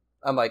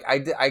 I'm like, I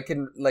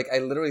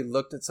literally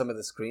looked at some of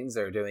the screens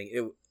they were doing.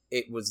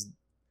 It was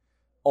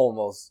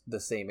almost the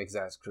same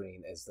exact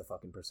screen as the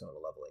fucking Persona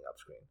leveling up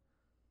screen.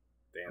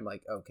 Damn. I'm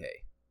like,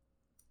 okay,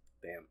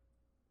 Damn.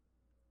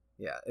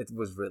 yeah, it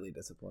was really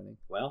disappointing.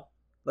 Well,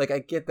 Like, I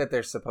get that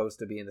they're supposed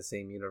to be in the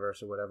same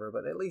universe or whatever,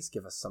 but at least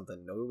give us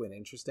something new and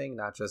interesting,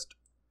 not just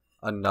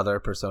Another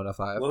Persona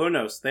 5. Well, who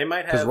knows? They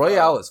might have Because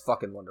Royale is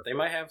fucking wonderful. They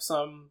might have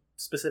some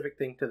specific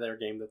thing to their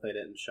game that they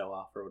didn't show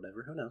off or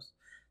whatever. Who knows?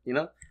 You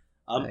know,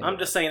 I'm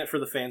just saying it for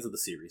the fans of the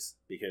series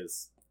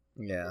because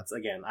it's,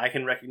 again, I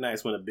can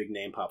recognize when a big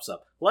name pops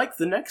up, like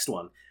the next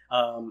one,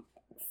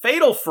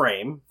 Fatal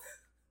Frame.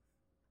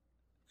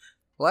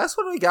 The last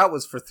one we got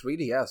was for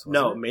 3DS. Wasn't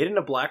No, it? Maiden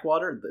of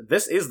Blackwater.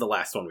 This is the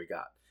last one we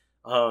got,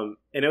 and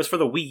it was for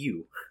the Wii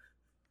U,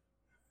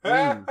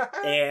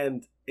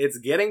 and it's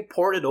getting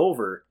ported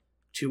over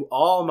to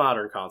all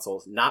modern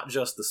consoles, not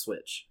just the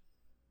Switch.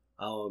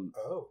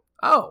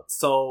 Oh,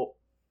 So,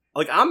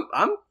 like, I'm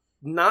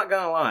not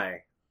gonna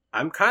lie,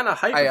 I'm kind of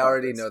hyped. I about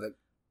already this. know that.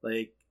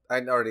 Like, I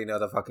already know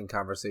the fucking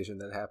conversation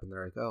that happened.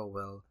 They're like, "Oh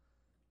well,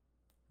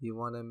 you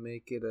want to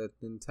make it a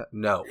Nintendo?"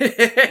 No,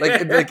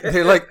 like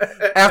they're like,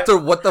 after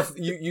what the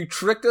you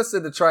tricked us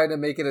into trying to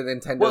make it a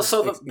Nintendo Well,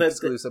 so the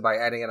exclusive by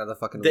adding it on the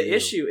fucking. the Wii U.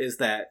 issue is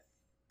that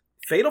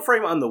Fatal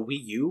Frame on the Wii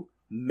U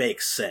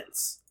makes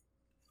sense.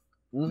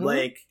 Mhm.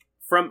 Like,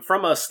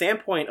 from a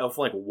standpoint of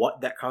like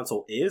what that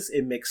console is,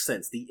 it makes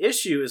sense. The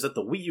issue is that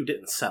the Wii U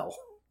didn't sell,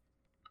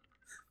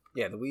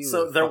 Yeah, the Wii U.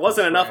 so was there fucking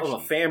wasn't enough of a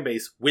trashy. fan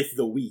base with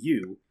the Wii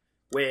U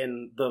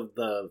when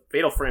the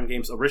Fatal Frame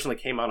games originally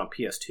came out on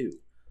PS2.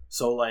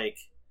 So like,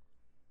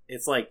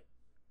 it's like,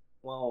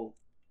 well,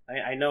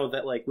 I know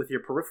that like with your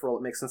peripheral,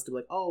 it makes sense to be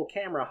like, oh,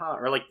 camera, huh?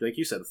 Or like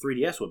you said, the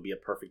 3DS would be a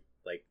perfect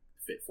like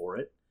fit for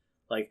it.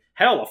 Like,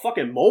 hell, a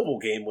fucking mobile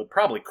game would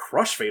probably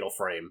crush Fatal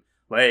Frame.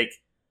 Like,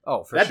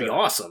 Oh, for that'd sure. be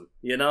awesome,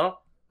 you know?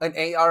 An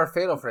AR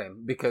Fatal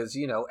Frame because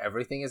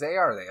everything is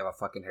AR. They have a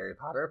fucking Harry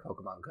Potter,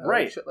 Pokemon Go,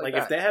 Right. Shit Like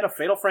that. if they had a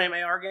Fatal Frame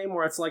AR game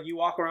where it's like you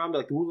walk around and be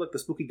like, ooh, look, the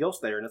spooky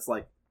ghost there, and it's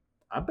like,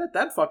 I bet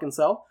that'd fucking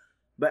sell.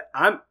 But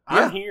I'm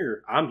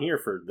here. I'm here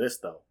for this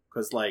though,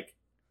 because like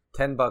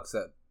 $10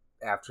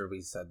 after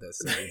we said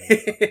this, and we have a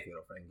fucking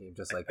Fatal Frame game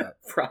just like that.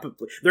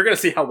 probably they're gonna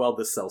see how well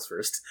this sells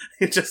first,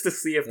 just to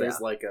see if there's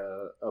Yeah. like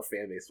a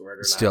fan base for it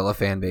or Still a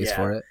fan base Yeah.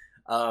 for it.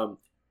 not.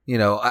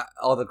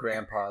 All the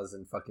grandpas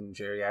and fucking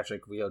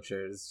geriatric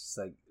wheelchairs just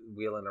like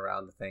wheeling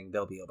around the thing,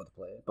 they'll be able to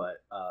play it.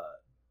 But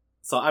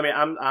so I mean,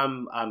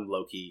 I'm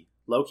low key,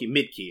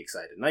 mid key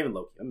excited. Not even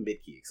low key. I'm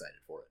mid key excited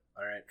for it.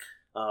 All right.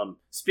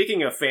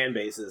 Speaking of fan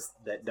bases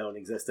that don't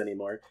exist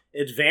anymore,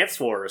 Advance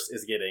Wars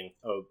is getting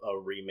a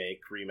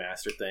remake,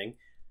 remaster thing.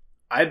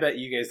 I bet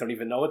you guys don't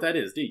even know what that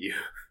is, do you?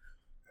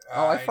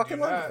 Oh, I fucking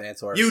do love not.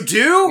 Advance Wars. You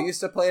do? We used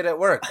to play it at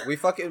work. We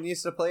fucking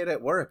used to play it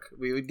at work.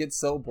 We would get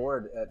so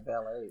bored at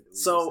ballet. We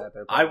just So, sat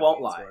there I playing won't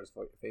Advance lie.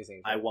 Wars facing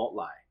each I other. won't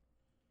lie.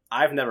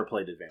 I've never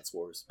played Advance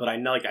Wars, but I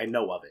know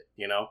of it,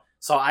 you know?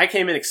 So I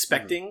came in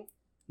expecting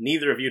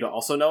neither of you to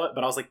also know it,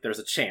 but I was like, there's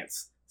a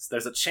chance.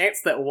 There's a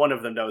chance that one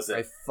of them knows I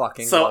it.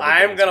 fucking So love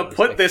I'm Advance going to Wars.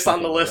 put I this on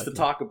the fucking list love to it.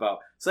 talk about.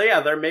 So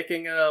yeah, they're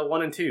making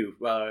 1 and 2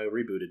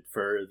 rebooted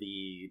for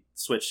the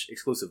Switch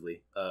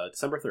exclusively,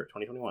 December 3rd,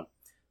 2021.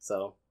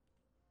 So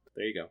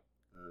there you go.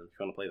 If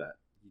you want to play that,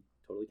 you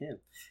totally can.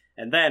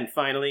 And then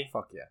finally,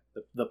 Fuck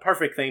yeah. the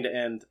perfect thing to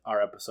end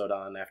our episode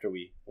on after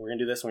we're going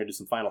to do this, we're going to do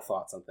some final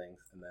thoughts on things,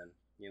 and then,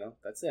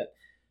 that's it.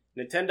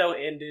 Nintendo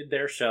ended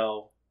their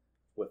show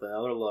with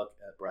another look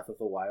at Breath of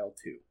the Wild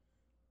 2.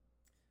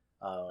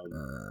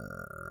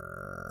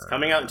 It's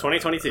coming out in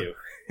 2022.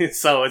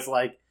 So it's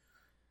like,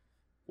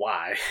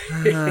 why?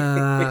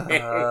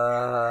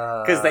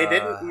 Because they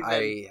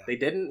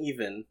didn't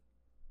even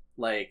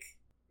like,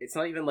 it's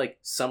not even like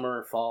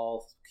summer,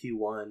 fall,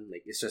 Q1.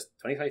 Like, it's just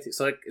 2022.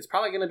 So it's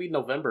probably going to be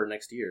November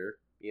next year,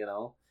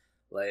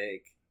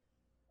 Like,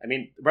 I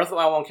mean, Breath of the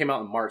Wild 1 came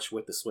out in March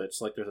with the Switch.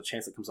 So, like, there's a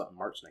chance it comes out in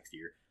March next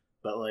year.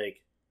 But,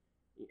 like,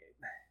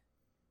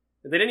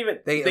 they didn't even...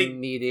 They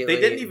immediately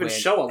They didn't even went,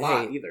 show a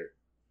lot "Hey, either,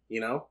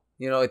 You know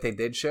what they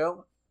did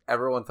show?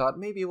 Everyone thought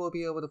maybe we'll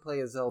be able to play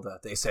as Zelda.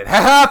 They said,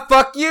 "Ha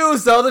fuck you!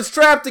 Zelda's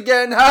trapped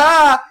again!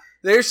 Ha!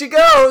 There she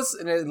goes!"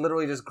 And it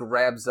literally just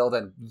grabbed Zelda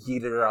and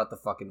yeeted her out the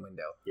fucking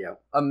window. Yeah.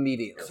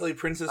 Immediately. Play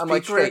Princess I'm Peach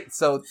like, great.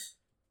 So,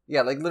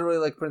 yeah, like literally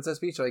like Princess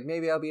Peach. Like,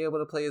 maybe I'll be able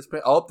to play as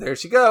Oh, there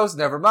she goes.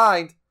 Never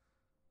mind.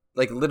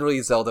 Like, literally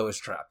Zelda was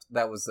trapped.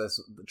 That was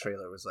this. The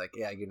trailer was like,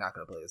 yeah, you're not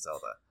going to play as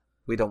Zelda.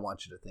 We don't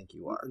want you to think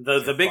you are.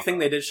 The big thing off.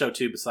 they did show,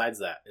 too, besides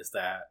that, is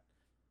that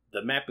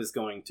the map is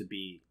going to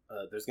be...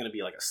 there's going to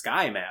be, like, a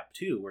sky map,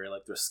 too, where,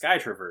 like, there's sky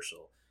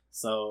traversal.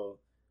 So,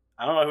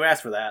 I don't know who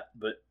asked for that,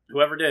 but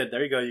whoever did,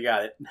 there you go, you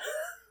got it.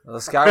 Well,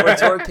 the Skyward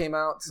Sword came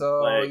out, so,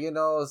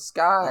 Like,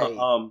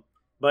 Sky.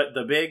 But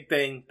the big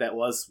thing that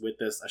was with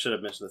this, I should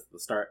have mentioned this at the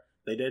start,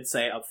 they did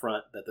say up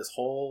front that this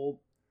whole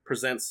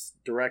Presents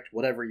Direct,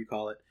 whatever you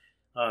call it,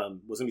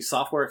 was going to be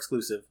software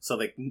exclusive, so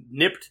they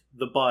nipped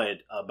the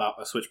bud about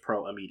a Switch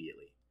Pro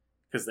immediately.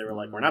 Because they were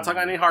like, we're not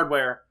talking any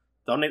hardware,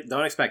 don't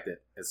expect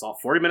it. It's all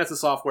 40 minutes of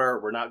software,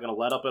 we're not going to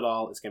let up at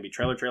all, it's going to be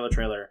trailer,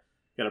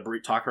 going to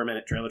talk for a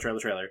minute, trailer.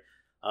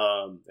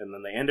 And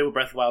then they ended with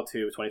Breath of the Wild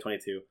 2,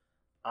 2022.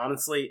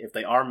 Honestly, if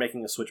they are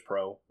making a Switch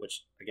Pro,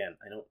 which, again,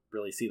 I don't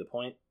really see the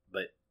point,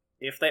 but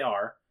if they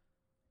are,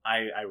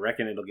 I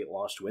reckon it'll get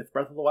launched with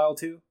Breath of the Wild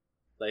 2.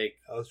 Like,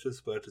 I was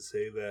just about to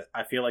say that.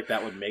 I feel like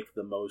that would make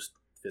the most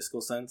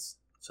fiscal sense.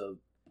 So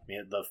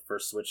mean, the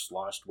first Switch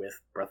launched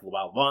with Breath of the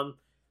Wild 1.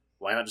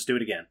 Why not just do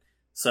it again?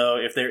 So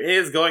if there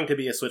is going to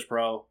be a Switch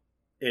Pro,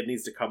 it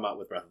needs to come out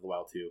with Breath of the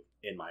Wild 2,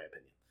 in my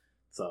opinion.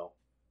 So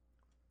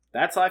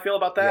that's how I feel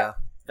about that. Yeah.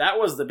 That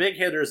was the big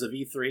hitters of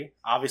E3.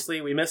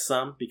 Obviously, we missed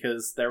some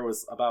because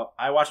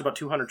I watched about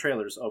 200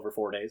 trailers over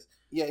 4 days.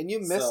 Yeah, and you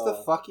missed So, the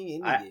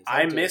fucking indie games.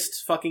 I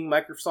missed fucking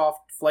Microsoft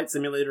Flight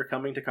Simulator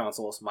coming to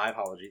consoles. My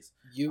apologies.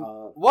 You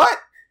Uh, what?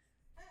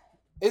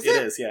 Is It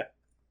it? is, yeah.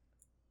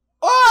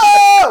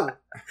 Oh!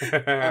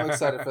 I'm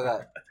excited for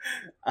that.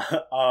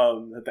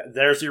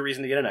 There's your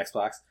reason to get an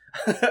Xbox.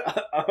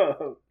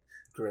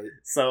 Great.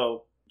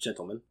 So,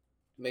 gentlemen,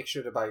 Make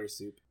sure to buy your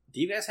soup. do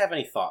you guys have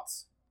any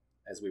thoughts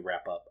as we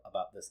wrap up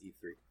about this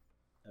E3?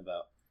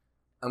 About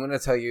I'm going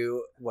to tell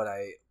you what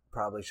I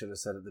probably should have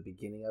said at the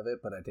beginning of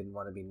it, but I didn't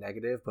want to be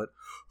negative, but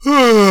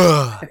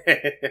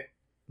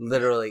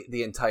literally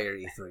the entire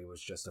E3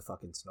 was just a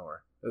fucking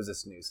snore. It was a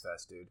snooze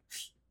fest, dude.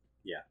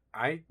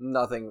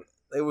 Nothing.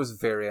 It was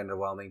very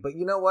underwhelming. But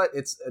you know what?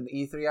 It's an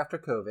E3 after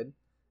COVID.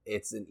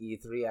 It's an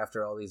E3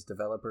 after all these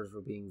developers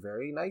were being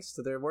very nice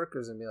to their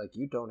workers and be like,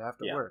 you don't have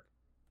to Yeah. work.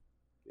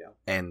 Yeah.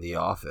 And The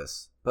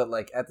Office. But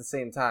like at the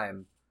same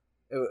time,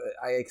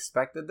 I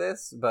expected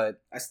this,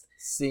 but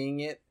seeing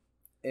it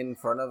in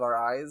front of our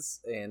eyes,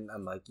 and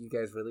I'm like, you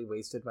guys really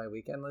wasted my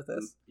weekend with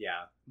this?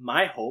 yeah,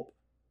 my hope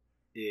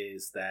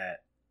is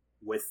that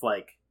with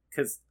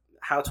because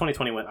how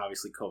 2020 went,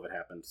 obviously COVID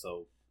happened,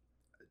 so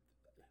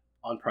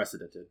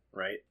unprecedented,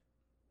 right?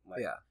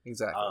 Like, Yeah,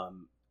 exactly.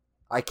 Um,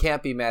 I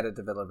can't be mad at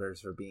developers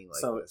for being like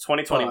so this,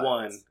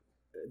 2021.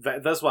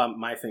 but- That's why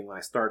my thing when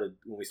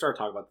we started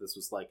talking about this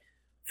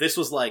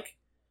was like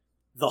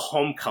the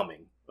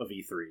homecoming of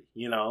E3,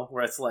 you know,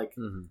 where it's like,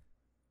 Mhm.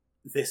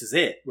 this is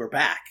it, we're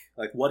back.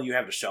 Like, what do you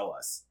have to show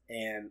us?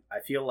 And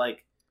I feel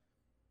like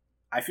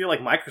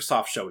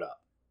Microsoft showed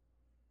up,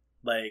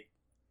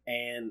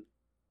 and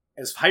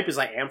as hype as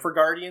I am for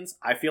Guardians,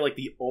 I feel like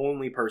the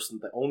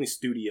only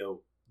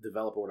studio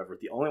developer, whatever,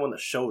 the only one that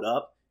showed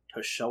up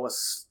to show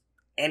us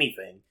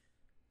anything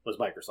was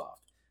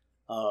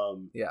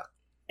Microsoft. Yeah.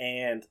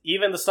 And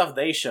even the stuff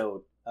they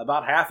showed,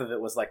 about half of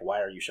it was like, why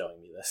are you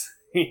showing me this?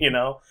 You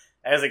know?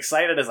 As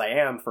excited as I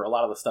am for a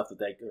lot of the stuff that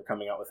they're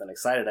coming out with, and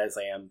excited as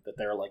I am that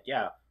they're like,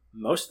 yeah,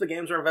 most of the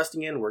games we're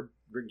investing in, we're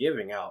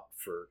giving out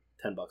for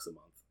 $10 a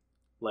month.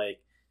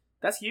 Like,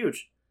 that's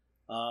huge.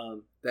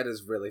 That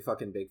is really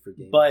fucking big for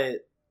gaming.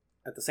 But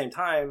at the same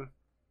time,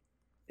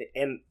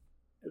 and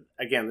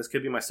again, this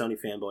could be my Sony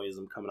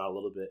fanboyism coming out a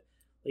little bit.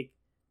 Like,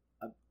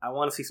 I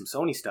want to see some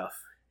Sony stuff,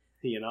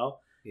 you know?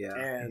 yeah.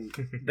 And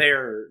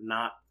they're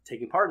not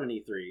taking part in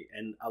E3.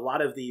 And a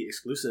lot of the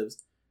exclusives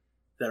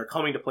that are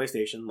coming to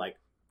PlayStation, like,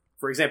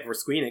 for example, for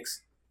Square Enix,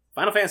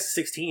 Final Fantasy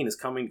 16 is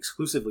coming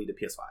exclusively to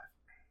PS5.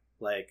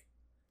 Like,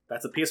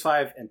 that's a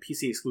PS5 and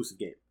PC exclusive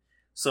game.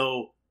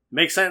 So,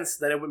 makes sense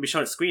that it wouldn't be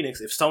shown at Square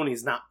Enix if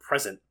Sony's not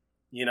present,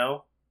 you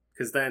know?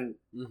 Because then,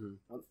 Mhm.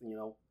 you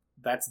know,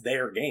 that's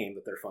their game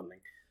that they're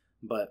funding.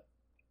 But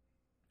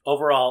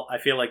overall, I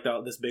feel like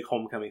this big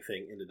homecoming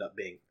thing ended up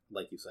being,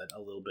 like you said, a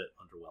little bit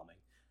underwhelming.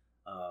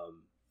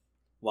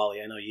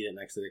 Wally, I know you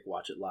didn't actually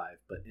watch it live,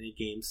 but any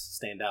games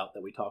stand out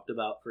that we talked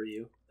about for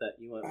you that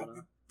you might want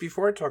to?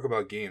 Before I talk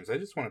about games, I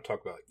just want to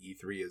talk about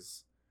E3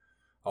 as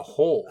a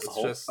whole. As a It's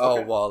whole? just Oh,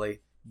 Okay. Wally.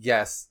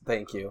 Yes,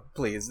 thank you.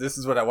 Please. This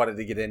is what I wanted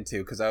to get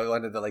into because I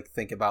wanted to like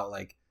think about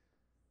like,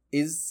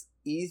 is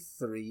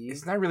E3?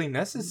 it's not really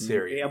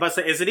necessary. Yeah, I'm about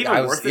to say, is it even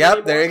I was- worth it? Yep,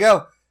 anymore? there you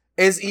go.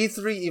 Is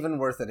E3 even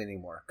worth it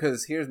anymore?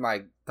 Because here's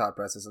my thought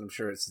process, and I'm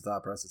sure it's the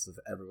thought process of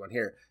everyone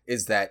here,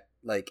 is that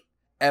like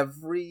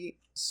every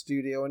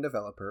studio and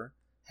developer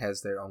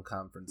has their own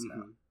conference now.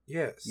 Mhm.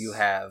 Yes. You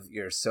have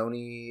your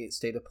Sony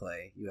State of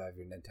Play, you have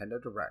your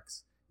Nintendo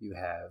Directs, you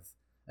have,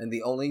 and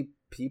the only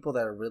people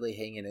that are really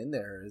hanging in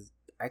there is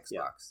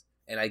Xbox.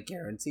 And I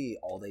guarantee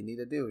all they need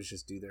to do is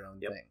just do their own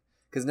Yep. thing.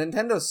 Because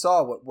Nintendo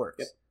saw what works.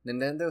 Yep.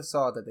 Nintendo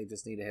saw that they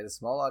just need to hit a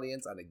small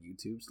audience on a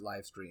YouTube's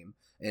live stream,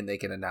 and they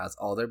can announce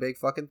all their big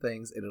fucking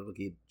things, and it'll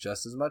get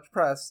just as much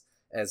press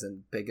as a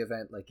big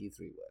event like E3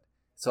 would.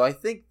 So I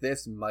think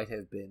this might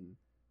have been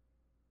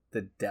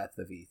the death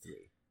of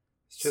E3.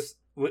 It's just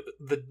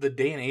the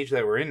day and age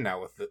that we're in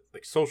now with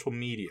like social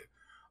media,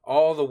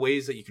 all the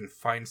ways that you can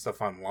find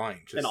stuff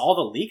online, just And all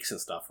the leaks and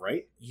stuff,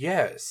 right?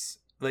 yes,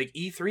 like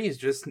E3 is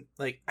just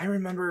like I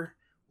remember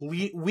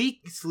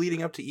weeks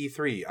leading up to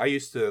E3. I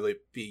used to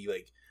like be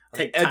like on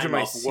Take the edge time of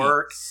my off seat,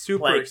 work,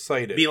 super like,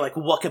 excited. Be like,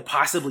 what could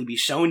possibly be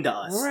shown to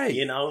us? Right.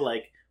 You know,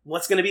 like,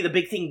 what's going to be the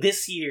big thing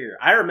this year?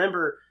 I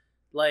remember,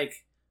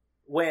 like,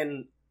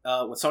 when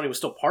Sony was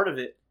still part of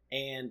it,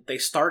 and they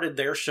started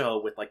their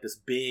show with, like, this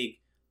big,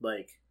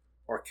 like,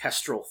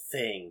 orchestral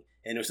thing,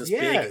 and it was this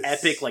Yes. big,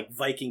 epic, like,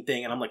 Viking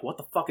thing, and I'm like, what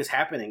the fuck is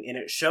happening? And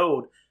it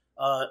showed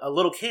a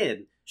little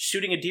kid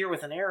shooting a deer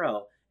with an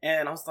arrow,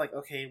 and I was like,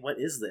 okay, what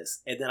is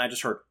this? And then I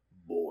just heard,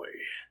 boy.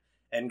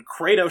 And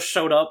Kratos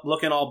showed up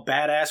looking all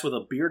badass with a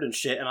beard and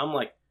shit, and I'm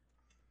like,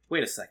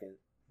 wait a second,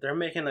 they're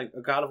making a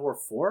God of War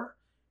 4?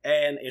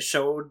 And it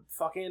showed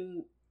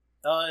fucking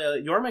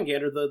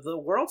Jormungandr, the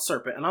world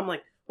serpent, and I'm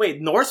like,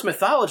 wait, Norse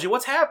mythology,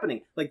 what's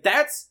happening? Like,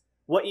 that's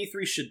what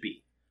E3 should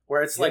be.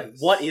 Where it's like,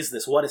 what is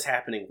this? What is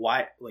happening?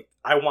 Why? Like,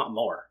 I want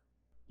more.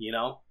 You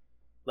know?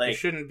 Like, it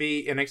shouldn't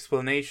be an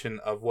explanation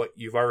of what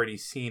you've already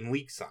seen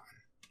leaks on.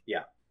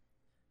 Yeah.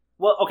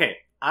 Well, okay,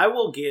 I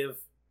will give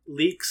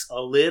leaks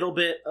a little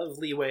bit of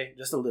leeway,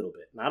 just a little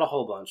bit, not a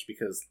whole bunch,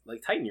 because,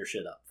 like, tighten your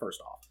shit up,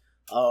 first off.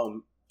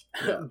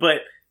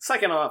 But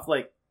second off,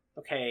 like,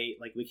 okay,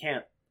 like, we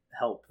can't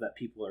help that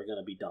people are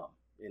gonna be dumb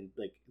and,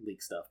 like,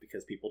 leak stuff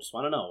because people just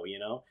want to know, you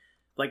know?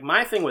 Like,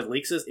 my thing with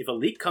leaks is, if a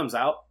leak comes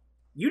out,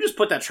 you just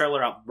put that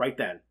trailer out right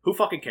then. Who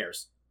fucking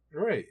cares?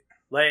 Right.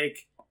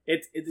 Like,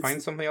 it's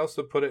find something else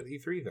to put at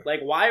E3 then.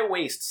 like, why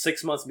waste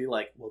 6 months and be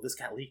like, well, this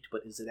got leaked,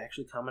 but is it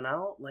actually coming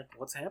out? Like,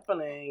 what's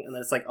happening? And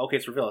then it's like, okay,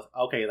 it's revealed.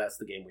 Okay, that's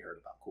the game we heard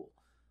about. Cool.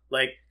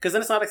 Like, because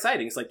then it's not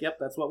exciting. It's like, yep,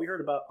 that's what we heard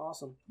about.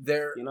 Awesome.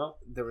 There You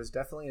was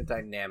definitely a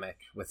dynamic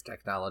with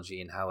technology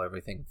and how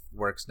everything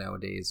works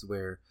nowadays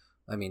where,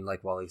 I mean,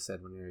 like Wally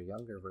said, when we were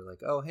younger, we're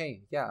like, oh,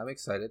 hey, yeah, I'm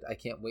excited. I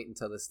can't wait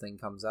until this thing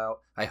comes out.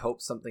 I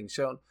hope something's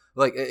shown.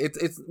 Like,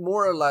 it's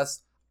more or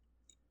less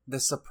the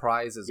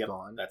surprise is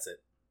gone. That's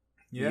it.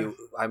 Yeah.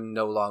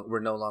 We're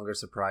no longer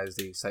surprised.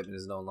 The excitement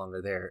is no longer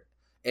there.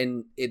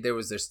 And there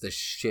was this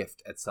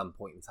shift at some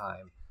point in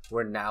time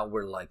where now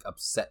we're like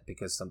upset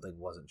because something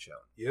wasn't shown.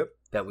 Yep.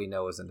 That we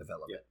know is in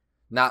development. Yep.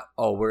 Not,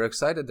 oh, we're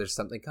excited, there's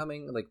something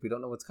coming, like we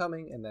don't know what's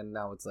coming, and then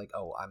now it's like,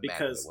 oh, I'm mad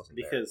that it wasn't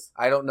there.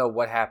 I don't know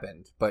what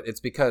happened, but it's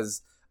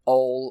because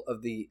all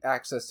of the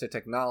access to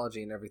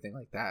technology and everything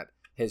like that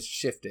has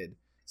shifted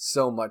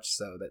so much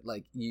so that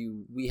like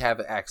we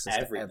have access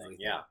to everything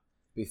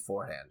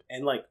beforehand.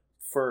 And like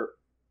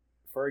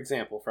for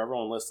example, for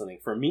everyone listening,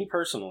 for me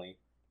personally,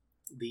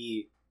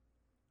 the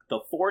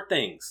 4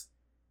 things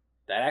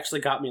that actually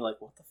got me like,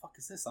 what the fuck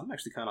is this? I'm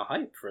actually kind of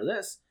hyped for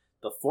this.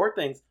 The 4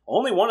 things,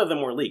 only one of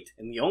them were leaked.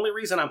 And the only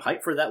reason I'm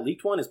hyped for that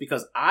leaked one is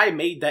because I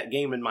made that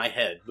game in my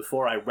head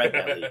before I read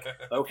that leak.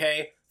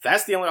 Okay?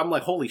 That's the only, I'm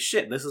like, holy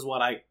shit, this is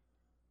what I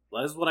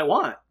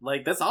want.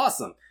 Like, that's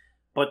awesome.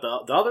 But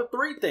the other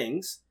 3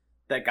 things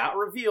that got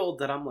revealed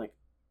that I'm like,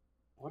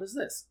 what is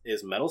this?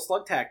 Is Metal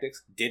Slug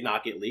Tactics did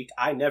not get leaked.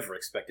 I never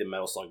expected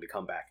Metal Slug to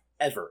come back.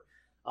 Ever.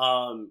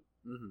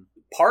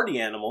 Party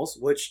Animals,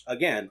 which,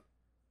 again,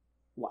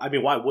 I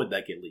mean, why would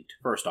that get leaked?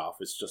 First off,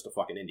 it's just a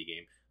fucking indie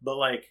game. But,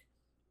 like,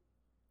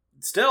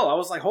 still, I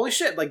was like, holy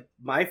shit, like,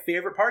 my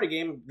favorite party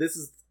game,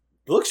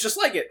 looks just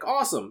like it.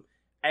 Awesome.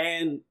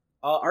 And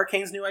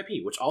Arcane's new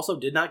IP, which also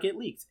did not get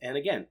leaked. And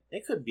again,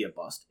 it could be a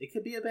bust. It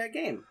could be a bad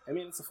game. I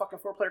mean, it's a fucking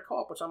 4-player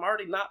co-op, which I'm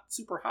already not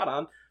super hot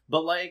on.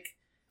 But, like,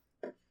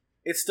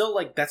 it's still,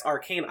 like, that's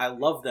Arcane. I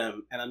love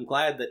them. And I'm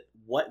glad that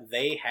what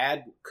they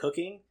had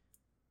cooking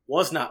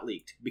was not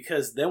leaked.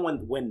 Because then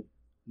when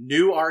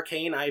new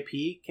Arcane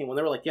IP came, when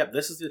they were like, yep,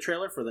 this is the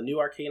trailer for the new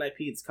Arcane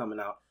IP that's coming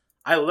out,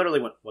 I literally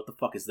went, what the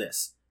fuck is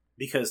this?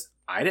 Because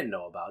I didn't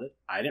know about it.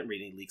 I didn't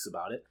read any leaks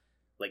about it.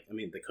 Like, I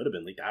mean, they could have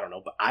been leaked. I don't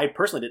know. But I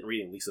personally didn't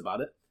read any leaks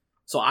about it.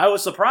 So I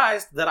was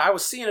surprised that I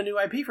was seeing a new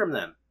IP from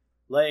them.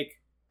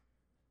 Like,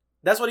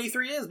 that's what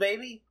E3 is,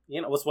 baby.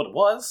 You know, that's what it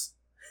was.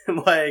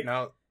 Like,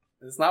 now,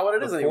 it's not what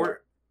it is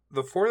anymore.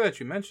 The 4 that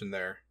you mentioned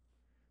there,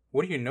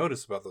 what do you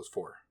notice about those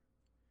 4?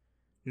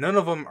 None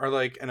of them are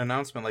like an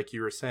announcement like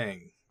you were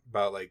saying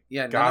about like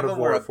God of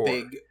War 4.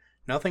 Big...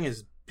 Nothing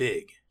is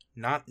big.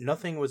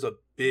 Nothing was a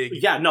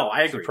big I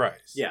agree.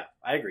 Surprise. Yeah,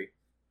 I agree.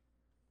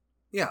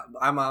 Yeah,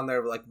 I'm on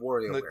there like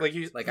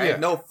WarioWare. I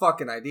had no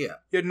fucking idea.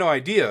 You had no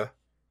idea.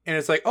 And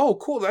it's like, oh,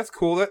 cool, that's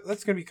cool.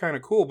 That's going to be kind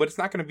of cool. But it's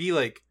not going to be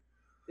like...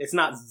 It's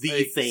not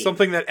the thing.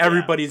 Something that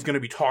everybody's going to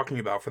be talking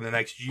about for the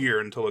next year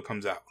until it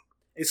comes out.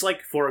 It's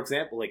like, for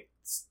example, like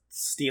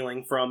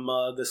stealing from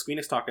the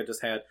Squeenix talk I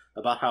just had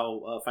about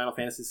how Final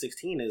Fantasy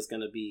 16 is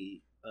going to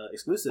be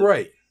exclusive.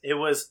 Right.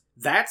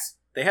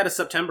 They had a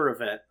September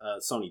event,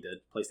 Sony did,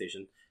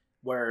 PlayStation,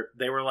 where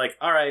they were like,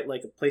 all right,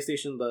 like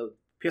PlayStation, the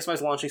PS5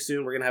 is launching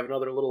soon. We're going to have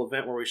another little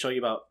event where we show you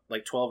about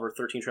like 12 or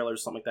 13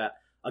 trailers, something like that.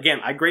 Again,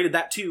 I graded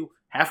that too.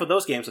 Half of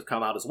those games have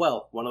come out as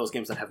well. One of those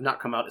games that have not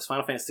come out is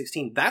Final Fantasy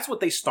 16. That's what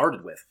they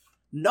started with.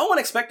 No one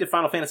expected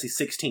Final Fantasy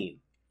 16.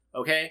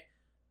 Okay?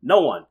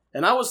 No one.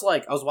 And I was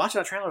watching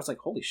that trailer, I was like,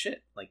 holy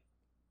shit. Like,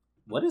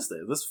 what is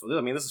this? This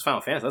is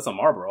Final Fantasy. That's a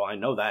Marlboro. I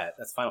know that.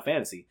 That's Final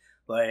Fantasy.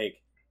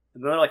 Like,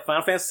 and they're like,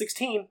 Final Fantasy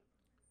 16,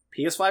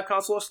 PS5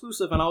 console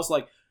exclusive. And I was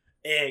like,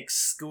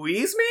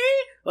 excuse me?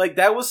 Like,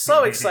 that was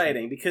so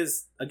exciting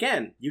because,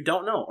 again, you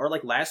don't know. Or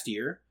like last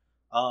year,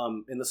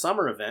 in the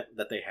summer event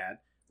that they had,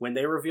 when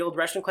they revealed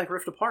Ratchet & Clank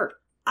Rift Apart,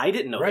 I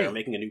didn't know they were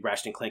making a new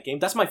Ratchet & Clank game.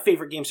 That's my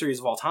favorite game series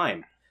of all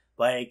time.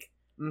 Like,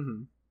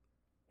 and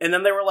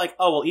then they were like,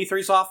 oh, well,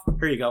 E3's off.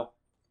 Here you go.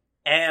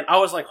 And I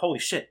was like, holy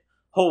shit.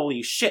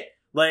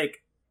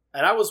 Like,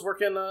 and I was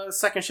working a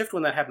second shift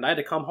when that happened. I had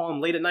to come home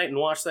late at night and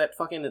watch that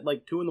fucking at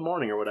like 2 a.m.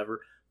 or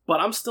whatever. But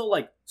I'm still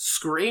like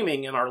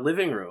screaming in our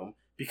living room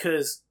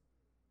because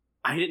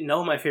I didn't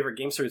know my favorite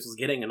game series was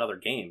getting another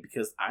game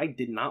because I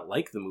did not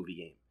like the movie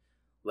game.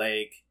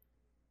 Like,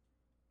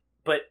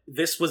 but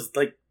this was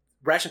like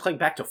Ratchet & Clank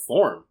back to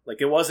form.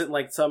 Like, it wasn't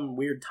like some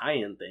weird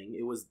tie-in thing.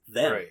 It was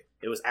them. Right.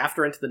 It was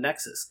after Into the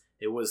Nexus.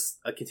 It was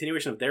a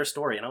continuation of their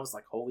story, and I was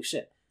like, holy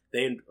shit.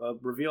 They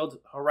revealed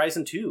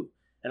Horizon 2,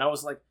 and I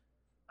was like,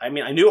 I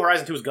mean, I knew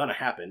Horizon 2 was gonna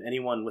happen.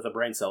 Anyone with a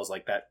brain cell is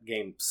like, that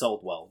game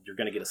sold well, you're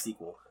gonna get a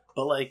sequel.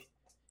 But like,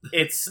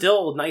 it's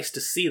still nice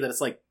to see that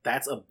it's like,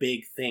 that's a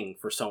big thing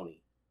for Sony,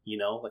 you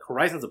know? Like,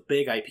 Horizon's a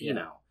big IP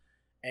now.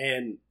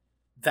 And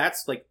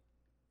that's like,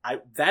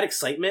 that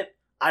excitement,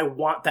 I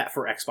want that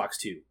for Xbox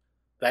too.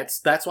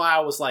 That's why I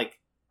was like,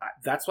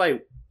 that's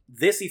why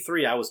this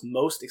E3 I was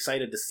most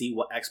excited to see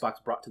what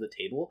Xbox brought to the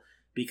table,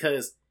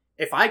 because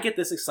if I get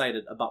this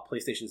excited about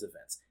PlayStation's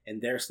events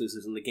and their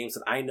exclusives and the games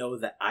that I know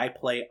that I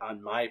play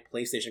on my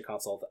PlayStation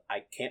console that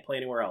I can't play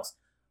anywhere else,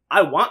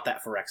 I want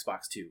that for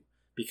Xbox too,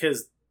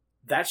 because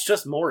that's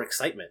just more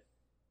excitement,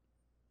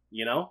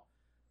 you know?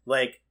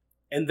 Like,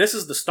 and this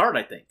is the start,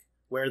 I think,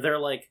 where they're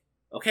like,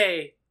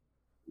 okay,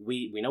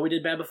 we know we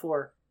did bad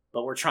before,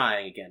 but we're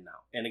trying again now.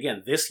 And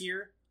again, this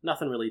year,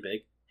 nothing really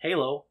big.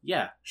 Halo,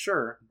 yeah,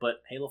 sure,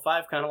 but Halo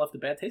 5 kind of left a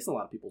bad taste in a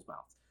lot of people's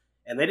mouths.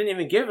 And they didn't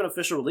even give an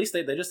official release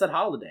date, they just said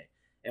holiday.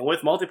 And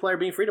with multiplayer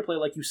being free to play,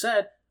 like you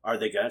said, are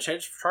they going to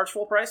charge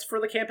full price for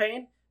the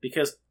campaign?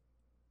 Because,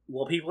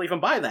 will people even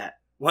buy that?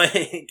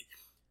 Like,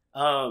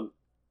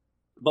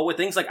 but with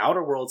things like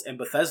Outer Worlds and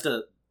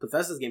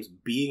Bethesda's games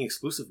being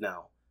exclusive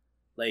now,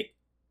 like,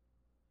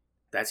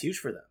 that's huge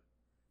for them.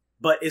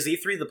 But is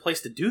E3 the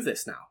place to do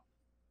this now?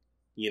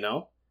 You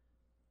know?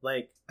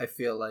 Like, I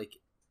feel like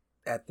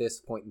at this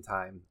point in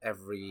time,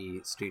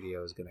 every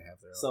studio is going to have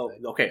their own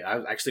thing. Okay,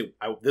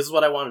 this is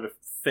what I wanted to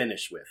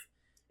finish with,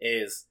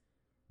 is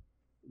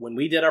when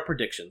we did our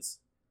predictions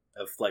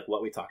of like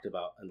what we talked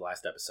about in the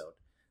last episode,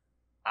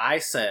 I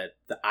said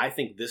that I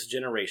think this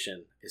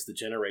generation is the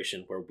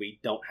generation where we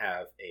don't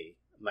have a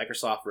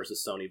Microsoft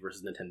versus Sony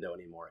versus Nintendo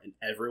anymore, and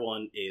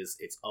everyone is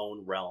its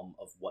own realm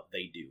of what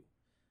they do.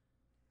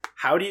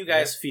 How do you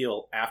guys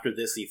feel after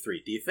this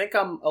E3? Do you think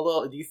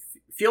do you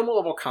feel a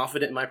little more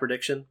confident in my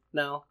prediction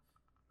now?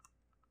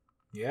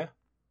 Yeah,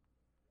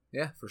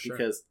 for sure.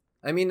 Because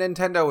I mean,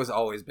 Nintendo has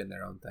always been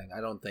their own thing.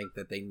 I don't think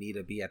that they need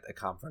to be at a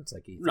conference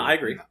like E3. No, I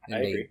agree.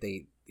 And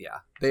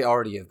they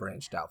already have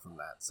branched out from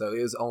that. So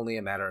it was only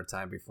a matter of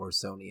time before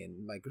Sony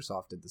and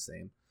Microsoft did the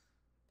same.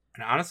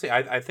 and honestly,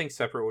 I think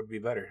separate would be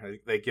better. I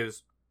think that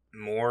gives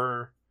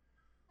more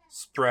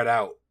spread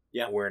out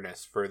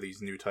awareness for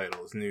these new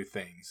titles, new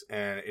things,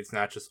 and it's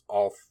not just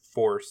all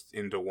forced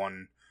into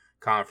one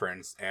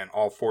conference and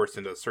all forced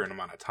into a certain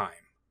amount of time.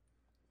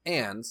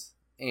 And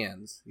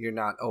you're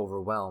not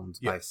overwhelmed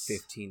by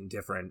 15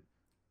 different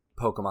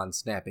Pokemon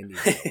Snap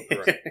indie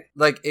games. Right.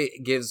 Like,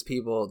 it gives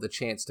people the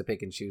chance to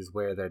pick and choose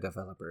where their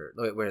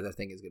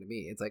thing is going to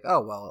be. It's like,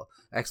 oh, well,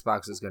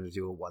 Xbox is going to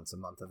do a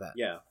once-a-month event.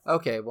 Yeah.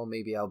 Okay, well,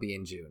 maybe I'll be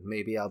in June.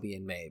 Maybe I'll be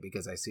in May,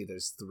 because I see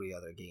there's 3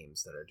 other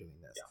games that are doing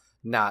this. Yeah.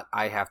 Not,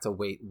 I have to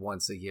wait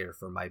once a year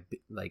for my,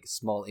 like,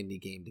 small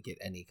indie game to get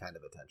any kind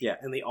of attention. Yeah,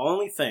 and the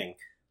only thing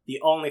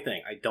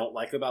I don't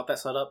like about that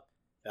setup,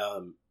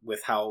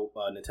 with how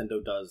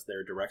Nintendo does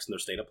their directs and their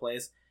state of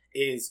plays,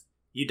 is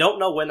you don't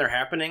know when they're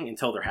happening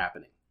until they're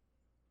happening.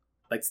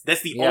 Like,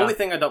 that's the only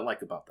thing I don't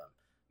like about them.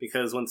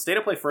 Because when State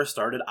of Play first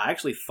started, I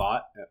actually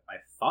thought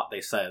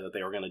they said that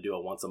they were going to do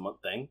a once a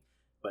month thing,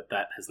 but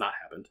that has not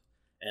happened.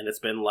 And it's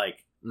been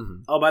like,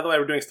 oh, by the way,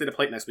 we're doing State of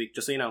Play next week,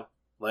 just so you know.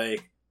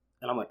 Like,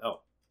 and I'm like,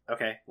 oh,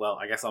 okay, well,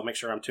 I guess I'll make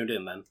sure I'm tuned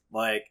in then.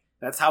 Like,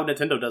 that's how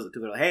Nintendo does it too.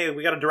 They're like, hey,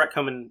 we got a direct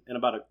coming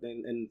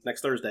in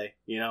next Thursday,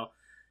 you know?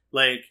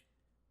 Like,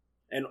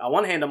 and on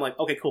one hand, I'm like,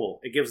 okay, cool.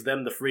 It gives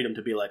them the freedom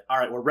to be like, all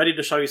right, we're ready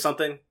to show you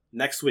something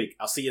next week.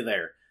 I'll see you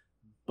there.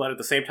 But at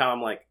the same time,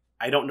 I'm like,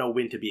 I don't know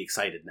when to be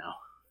excited now.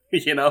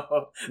 You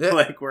know? Yeah.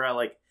 Like, where I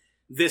like,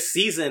 this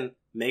season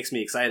makes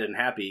me excited and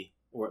happy,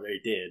 or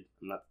it did.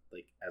 I'm not,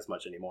 like, as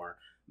much anymore.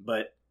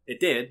 But it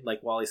did,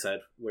 like Wally said,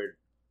 where,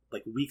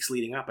 like, weeks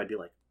leading up, I'd be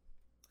like,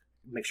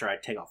 make sure I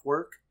take off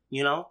work,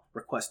 you know,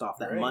 request off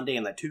that Monday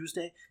and that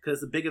Tuesday, because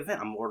it's a big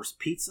event. I'm going to order some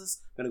pizzas,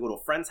 I'm going to go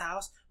to a friend's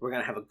house, we're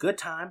going to have a good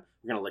time,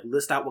 we're going to, like,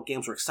 list out what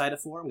games we're excited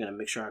for, I'm going to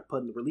make sure I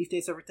put in the release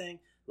dates, everything,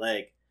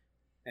 like,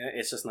 and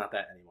it's just not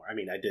that anymore. I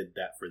mean, I did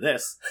that for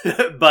this,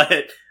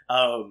 but,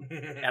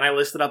 and I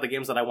listed out the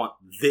games that I want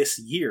this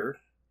year,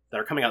 that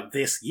are coming out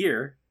this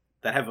year,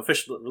 that have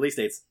official release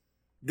dates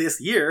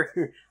this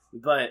year,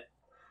 but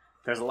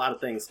there's a lot of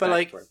things. But,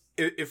 like,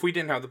 if we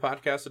didn't have the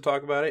podcast to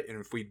talk about it,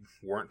 and if we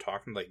weren't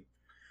talking, like,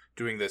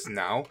 doing this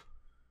now,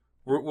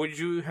 would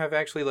you have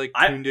actually, like,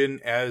 tuned in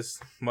as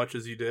much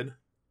as you did?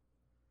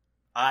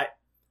 I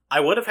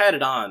would have had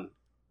it on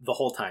the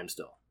whole time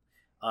still.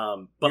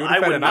 But I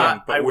would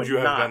not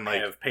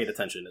have paid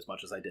attention as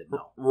much as I did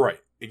now. Right,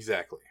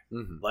 exactly.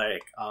 Mm-hmm.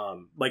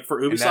 Like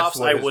for Ubisoft,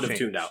 I would have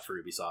tuned out for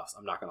Ubisoft.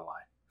 I'm not going to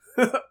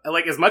lie.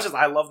 Like, as much as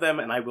I love them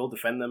and I will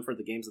defend them for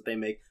the games that they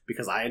make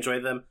because I enjoy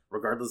them,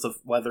 regardless of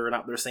whether or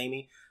not they're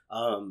samey,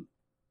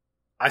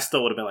 I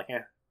still would have been like,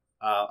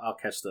 I'll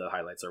catch the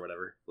highlights or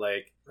whatever.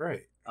 Like,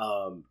 right.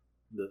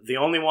 The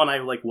only one I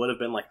like would have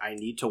been like, I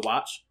need to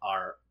watch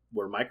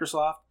were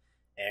Microsoft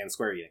and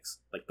Square Enix.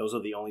 Like, those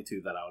are the only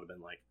two that I would have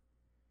been like,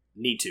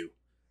 need to.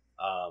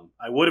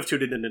 I would have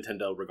tuned into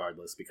Nintendo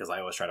regardless because I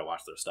always try to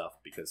watch their stuff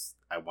because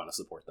I want to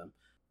support them.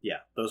 Yeah,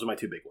 those are my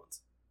two big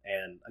ones.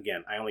 And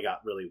again, I only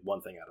got really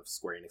one thing out of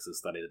Square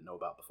Enix's that I didn't know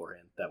about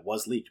beforehand that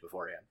was leaked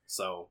beforehand.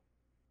 So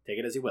take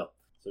it as you will.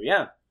 So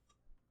yeah,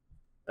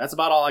 that's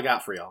about all I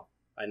got for y'all.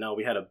 I know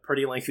we had a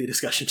pretty lengthy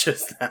discussion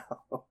just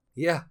now.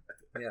 Yeah.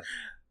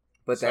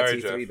 But that's Sorry,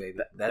 E3, Jeff. baby.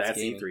 That's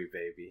gaming. E3,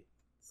 baby.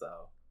 So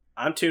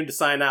I'm tuned to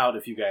sign out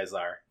if you guys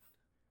are.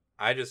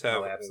 I just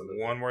have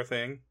absolutely. one more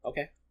thing.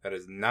 Okay. That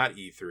is not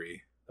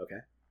E3. Okay.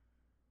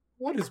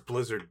 What is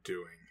Blizzard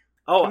doing?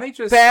 Oh, Can they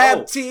just...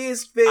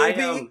 Baptiste,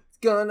 baby. I,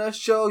 Gonna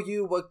show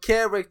you a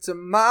character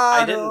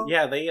model. I didn't.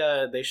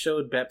 Yeah, they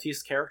showed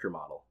Baptiste's character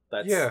model.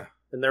 That's Yeah.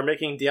 and they're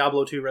making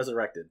Diablo 2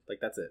 Resurrected. Like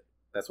that's it.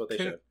 That's what they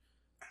showed.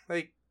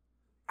 Like,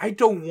 I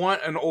don't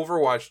want an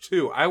Overwatch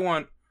 2. I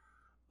want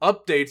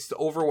updates to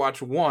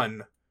Overwatch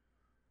 1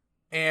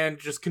 and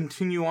just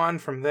continue on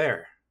from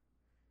there.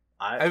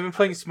 I've been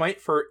playing Smite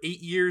for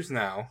 8 years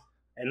now,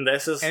 and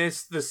this is and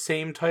it's the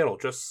same title,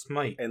 just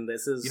Smite. and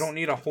this is You don't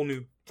need a whole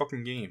new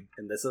fucking game.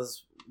 and this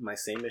is my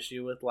same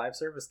issue with live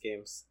service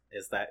games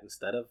is that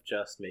instead of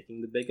just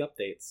making the big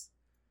updates,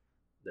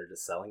 they're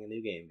just selling a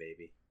new game,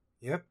 baby.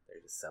 Yep.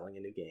 They're just selling a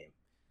new game.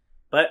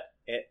 But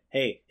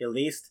hey, at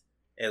least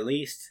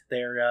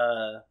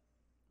they're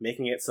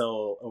making it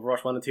so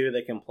Overwatch 1 and 2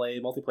 they can play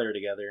multiplayer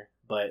together.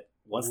 But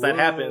once that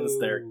happens,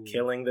 they're Whoa.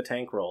 killing the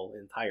tank roll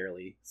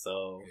entirely.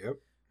 So Yep.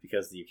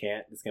 because you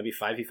can't, it's gonna be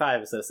 5v5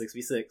 instead of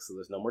 6v6, so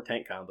there's no more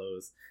tank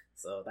combos.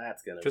 So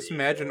that's gonna Just be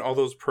imagine cool. all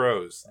those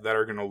pros that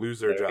are going to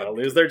lose their They're job. gonna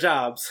lose their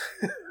jobs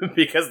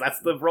because that's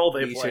the role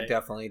they We play. should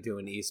definitely do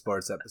an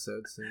esports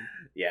episode soon.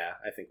 Yeah,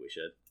 I think we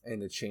should.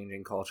 And the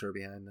changing culture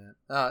behind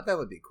that. That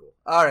would be cool.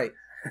 All right.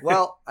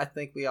 Well, I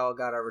think we all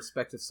got our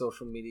respective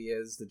social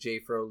medias: the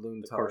JFro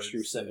Loontards,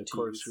 Corkscrew the 17s.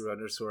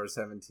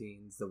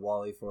 Corkscrew_17s, the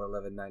Wally for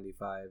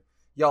 1195.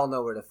 Y'all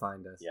know where to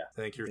find us. Yeah.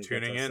 Thank you I for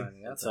think that's tuning us in.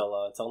 signing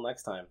out. Until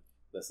next time.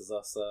 This is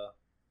us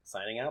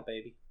signing out,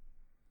 baby.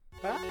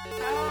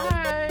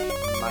 Bye.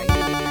 Bye.